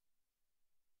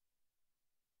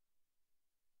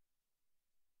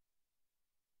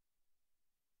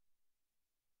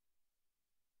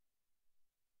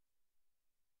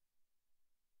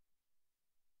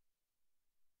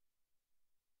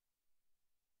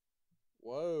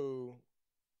 Whoa.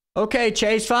 Okay,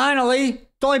 Chase, finally.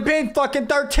 It's only been fucking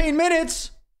 13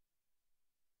 minutes.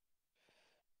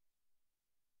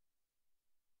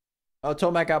 Oh,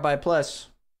 Tomac out by a plus.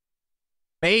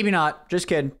 Maybe not. Just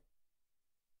kidding.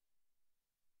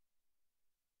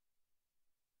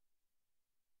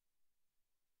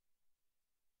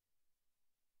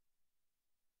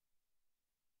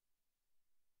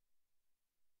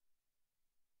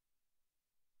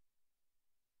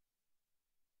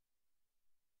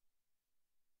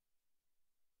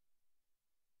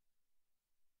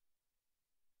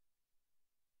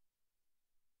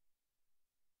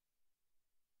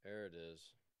 There it is.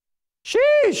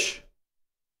 Sheesh.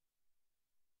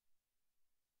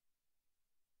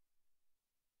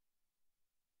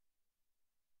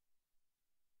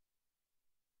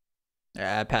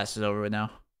 Yeah, pass is over with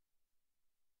now.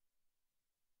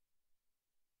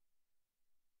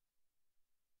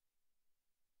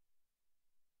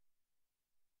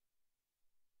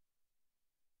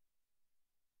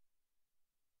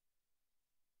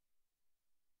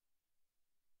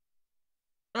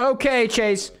 Okay,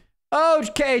 Chase.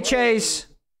 Okay, Chase.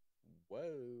 Whoa.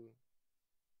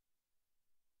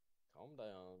 Calm down.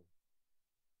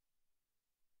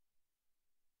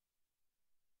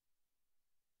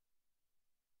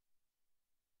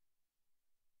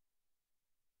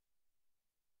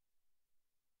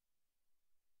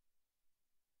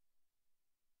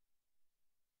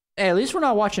 Hey, at least we're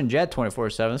not watching Jet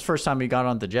 24/7. It's the first time we got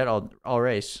on the Jet all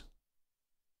race.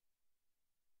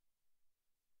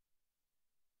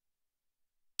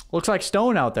 Looks like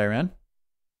Stone out there, man.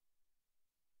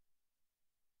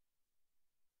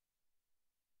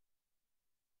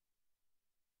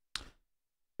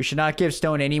 We should not give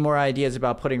Stone any more ideas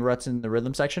about putting ruts in the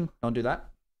rhythm section. Don't do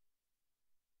that.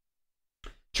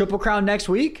 Triple Crown next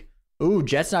week? Ooh,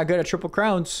 Jet's not good at Triple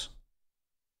Crowns.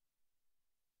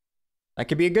 That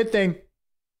could be a good thing.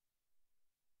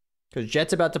 Because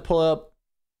Jet's about to pull up.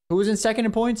 Who was in second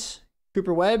in points?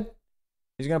 Cooper Webb.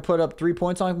 He's going to put up 3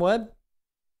 points on Webb.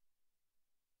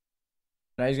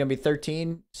 Now he's going to be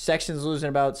 13. Sexton's losing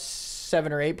about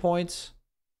 7 or 8 points.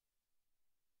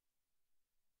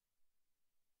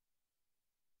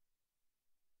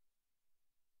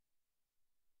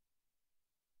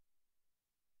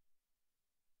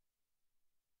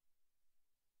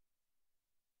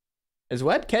 Is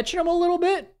Webb catching him a little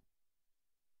bit?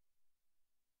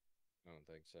 I don't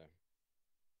think so.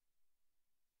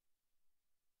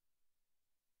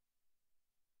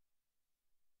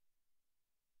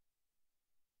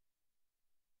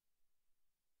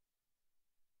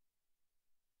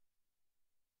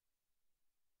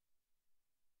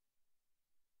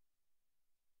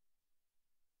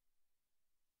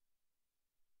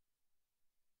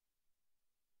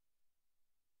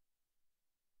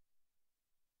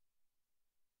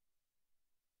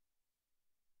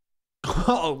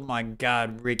 Oh my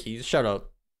God, Ricky, shut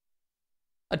up.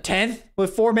 A 10th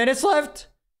with 4 minutes left?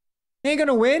 He ain't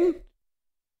gonna win?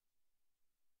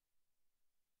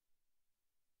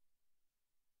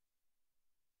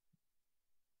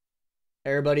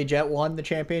 Everybody, Jet won the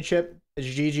championship. It's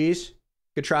GG's.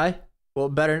 Good try. Well,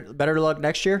 better luck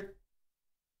next year.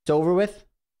 It's over with.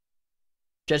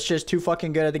 Jet's just too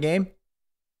fucking good at the game.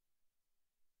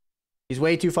 He's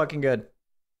way too fucking good.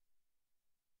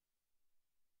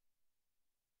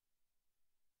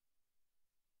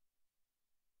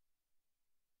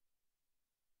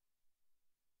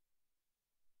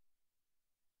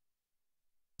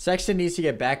 Sexton needs to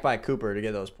get back by Cooper to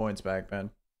get those points back,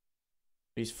 man.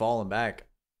 He's falling back.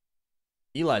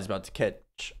 Eli's about to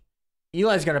catch.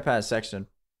 Eli's going to pass Sexton.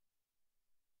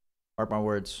 Mark my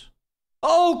words.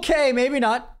 Okay, maybe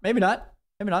not. Maybe not.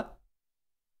 Maybe not.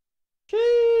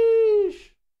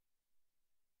 Sheesh.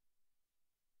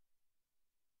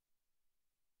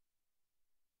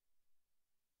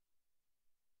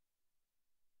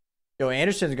 Yo,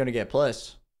 Anderson's going to get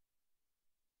plus.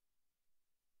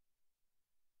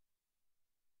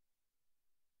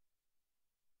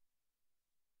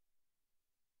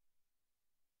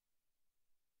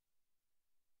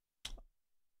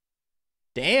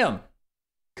 Damn.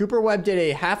 Cooper Webb did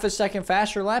a half a second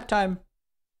faster lap time.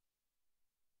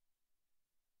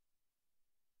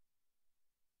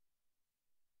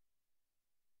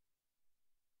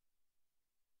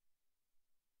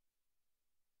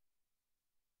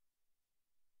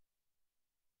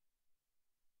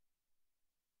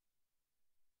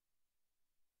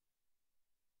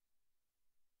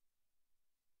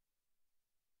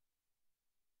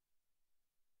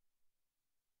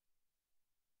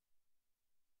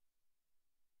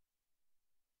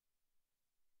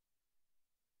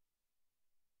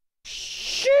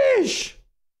 Sheesh.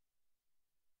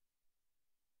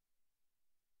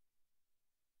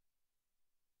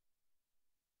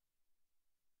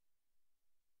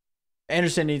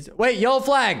 Anderson needs... Wait, yellow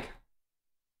flag.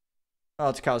 Oh,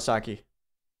 it's Kawasaki.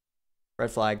 Red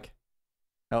flag.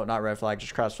 No, not red flag,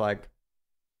 just cross flag.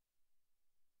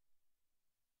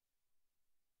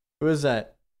 Who is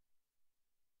that?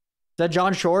 Is that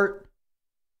John Short?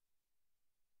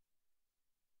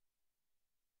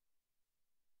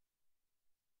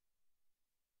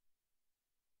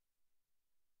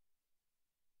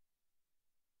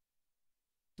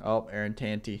 Oh, Aaron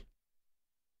Tanty.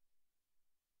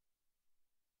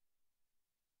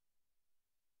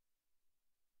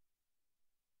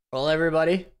 Well,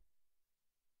 everybody.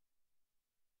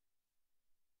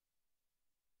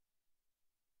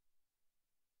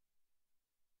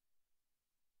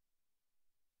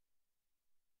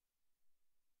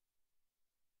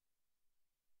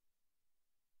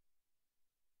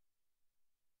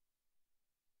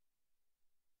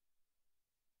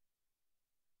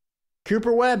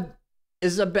 Cooper Webb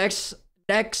is the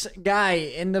next guy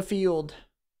in the field.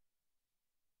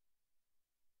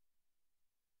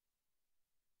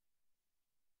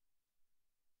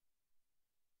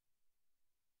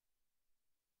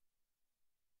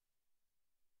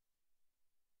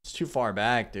 It's too far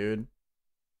back, dude.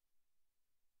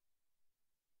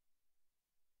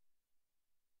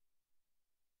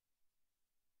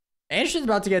 Anderson's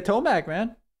about to get Tomac,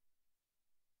 man.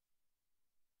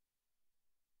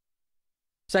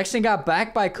 Sexton got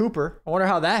back by Cooper. I wonder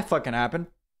how that fucking happened.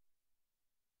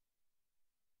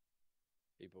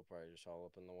 People probably just all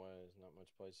up in the way. There's not much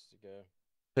places to go.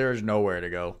 There's nowhere to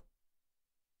go.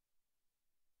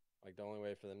 Like, the only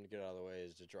way for them to get out of the way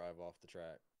is to drive off the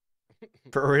track.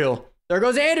 For real. There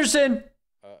goes Anderson.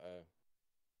 Uh-oh.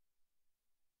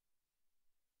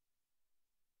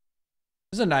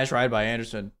 This is a nice ride by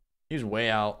Anderson. He's way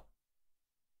out.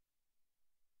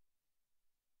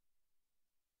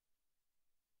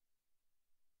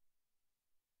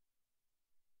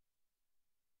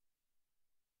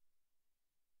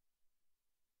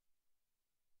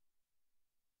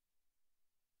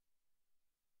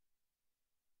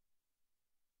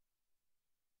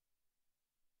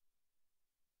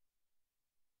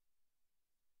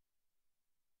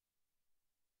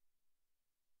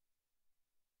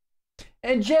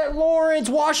 And Jet Lawrence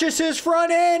washes his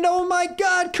front end. Oh my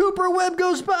God, Cooper Webb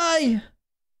goes by.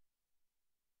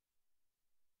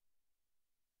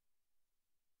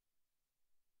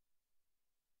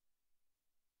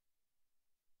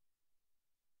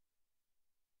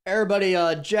 Everybody,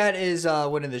 Jet is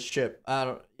winning this chip.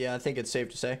 I think it's safe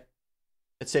to say.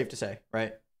 It's safe to say,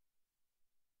 right?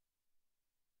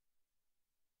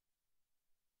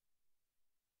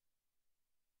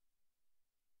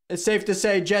 It's safe to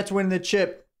say Jet's winning the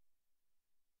chip.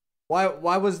 Why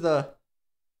was the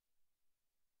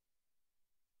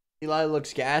Eli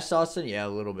looks gassed, Austin? Yeah, a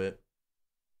little bit.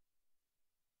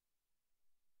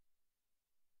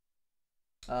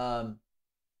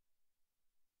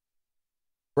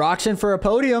 Roxon for a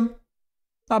podium.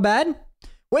 Not bad.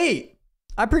 Wait,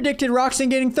 I predicted Roxon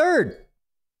getting third.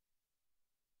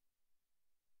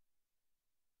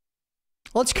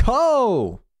 Let's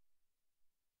go.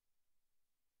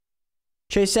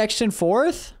 Chase Sexton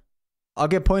fourth. I'll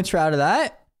get points for out of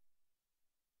that.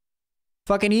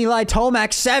 Fucking Eli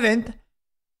Tomac seventh.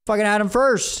 Fucking Adam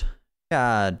first.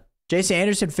 God. Jason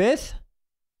Anderson fifth.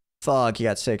 Fuck, he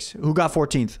got sixth. Who got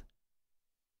 14th?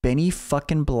 Benny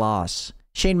fucking Bloss.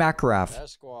 Shane McGrath.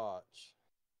 Sasquatch.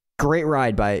 Great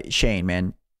ride by Shane,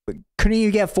 man. But couldn't you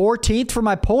get 14th for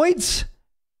my points?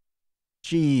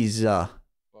 Jeez.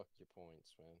 Fuck your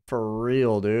points, man. For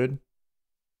real, dude.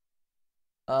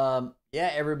 Yeah,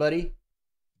 everybody.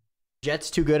 Jet's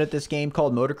too good at this game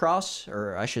called motocross,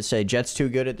 or I should say Jet's too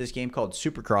good at this game called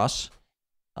Supercross.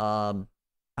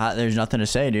 There's nothing to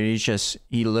say, dude.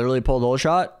 He literally pulled a whole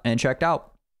shot and checked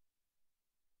out.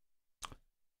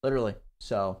 Literally.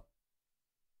 So.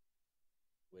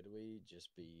 Would we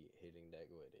just be hitting that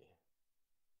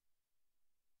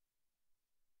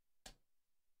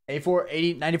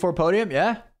Gwitty? 94 podium,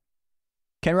 yeah.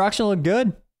 Ken Roxon look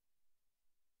good.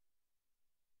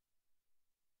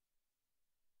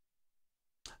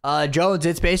 Jones,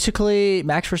 it's basically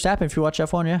Max Verstappen if you watch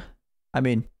F1, yeah. I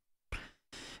mean,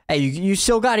 hey, you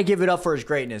still got to give it up for his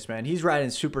greatness, man. He's riding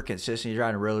super consistent. He's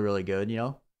riding really, really good, you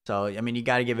know? So, I mean, you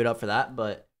got to give it up for that,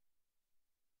 but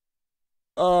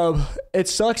it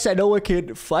sucks that no one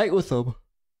can fight with him.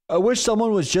 I wish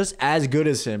someone was just as good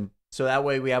as him, so that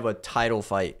way we have a title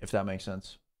fight, if that makes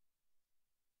sense.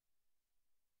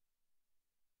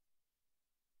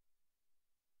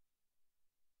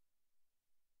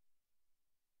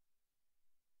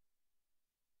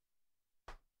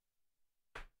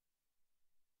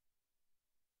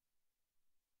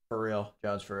 For real.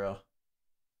 Jones, for real.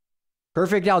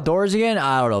 Perfect outdoors again?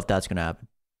 I don't know if that's going to happen.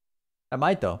 I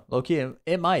might, though. Low-key,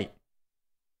 it might.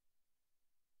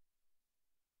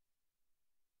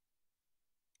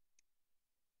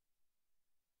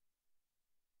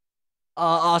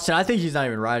 Austin, I think he's not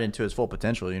even riding to his full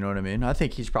potential. You know what I mean? I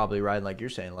think he's probably riding, like you're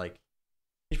saying, like,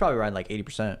 he's probably riding like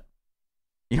 80%.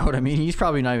 You know what I mean? He's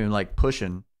probably not even, like,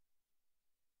 pushing.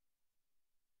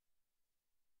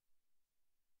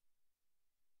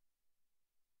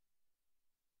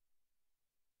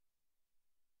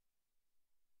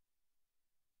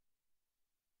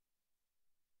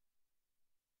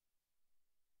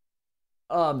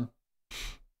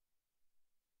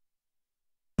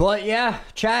 But yeah,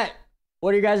 chat.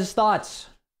 What are you guys' thoughts?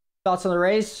 Thoughts on the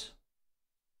race?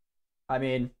 I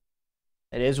mean,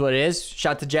 it is what it is.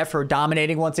 Shout out to Jeff for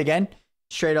dominating once again.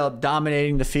 Straight up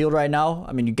dominating the field right now.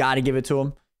 I mean, you got to give it to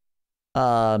him.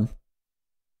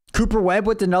 Cooper Webb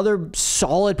with another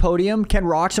solid podium. Ken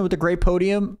Roxon with a great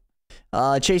podium.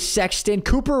 Chase Sexton.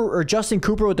 Justin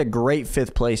Cooper with a great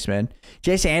 5th place, man.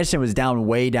 Jason Anderson was down,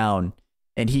 way down.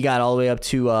 And he got all the way up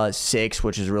to 6,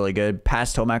 which is really good.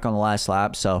 Passed Tomac on the last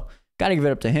lap, so got to give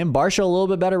it up to him. Barsha, a little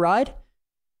bit better ride.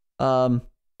 Yeah.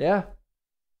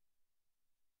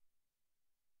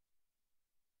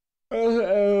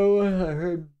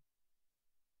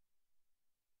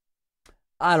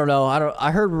 I don't know.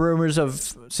 I heard rumors of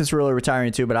Cianciarulo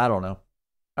retiring too, but I don't know.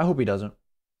 I hope he doesn't.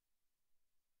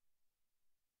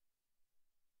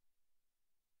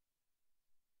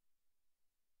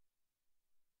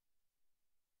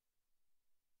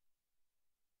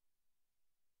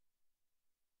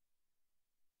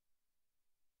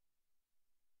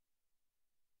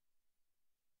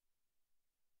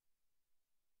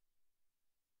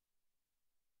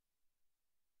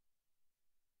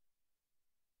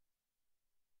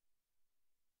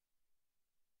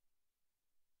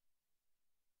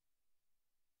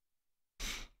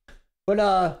 But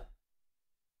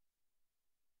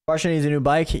Barsha needs a new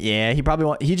bike. Yeah,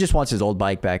 he just wants his old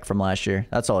bike back from last year.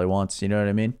 That's all he wants. You know what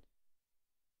I mean?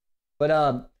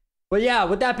 But yeah.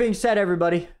 With that being said,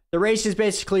 everybody, the race is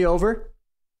basically over.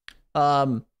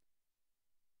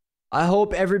 I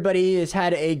hope everybody has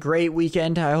had a great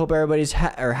weekend. I hope everybody's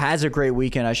has a great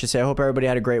weekend, I should say. I hope everybody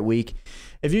had a great week.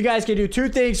 If you guys can do 2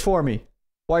 things for me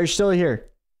while you're still here,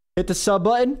 hit the sub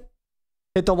button,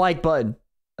 hit the like button.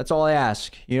 That's all I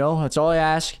ask. You know, that's all I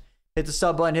ask. Hit the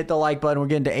sub button, hit the like button. We're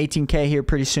getting to 18K here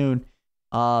pretty soon.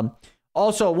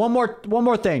 Also, one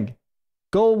more thing.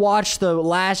 Go watch the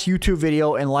last YouTube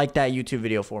video and like that YouTube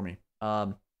video for me.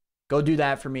 Go do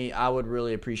that for me. I would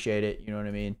really appreciate it. You know what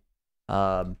I mean?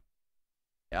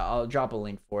 Yeah, I'll drop a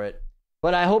link for it.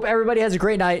 But I hope everybody has a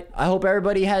great night. I hope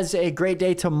everybody has a great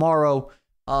day tomorrow.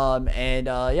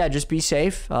 Yeah, just be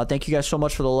safe. Thank you guys so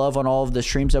much for the love on all of the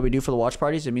streams that we do for the watch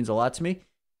parties. It means a lot to me.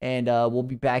 And we'll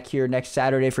be back here next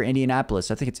Saturday for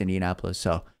Indianapolis. I think it's Indianapolis.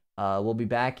 So we'll be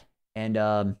back.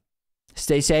 And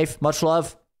stay safe. Much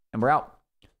love. And we're out.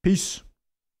 Peace.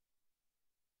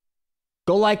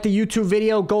 Go like the YouTube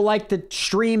video. Go like the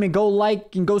stream. And go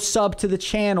like and go sub to the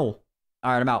channel.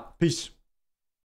 All right, I'm out. Peace.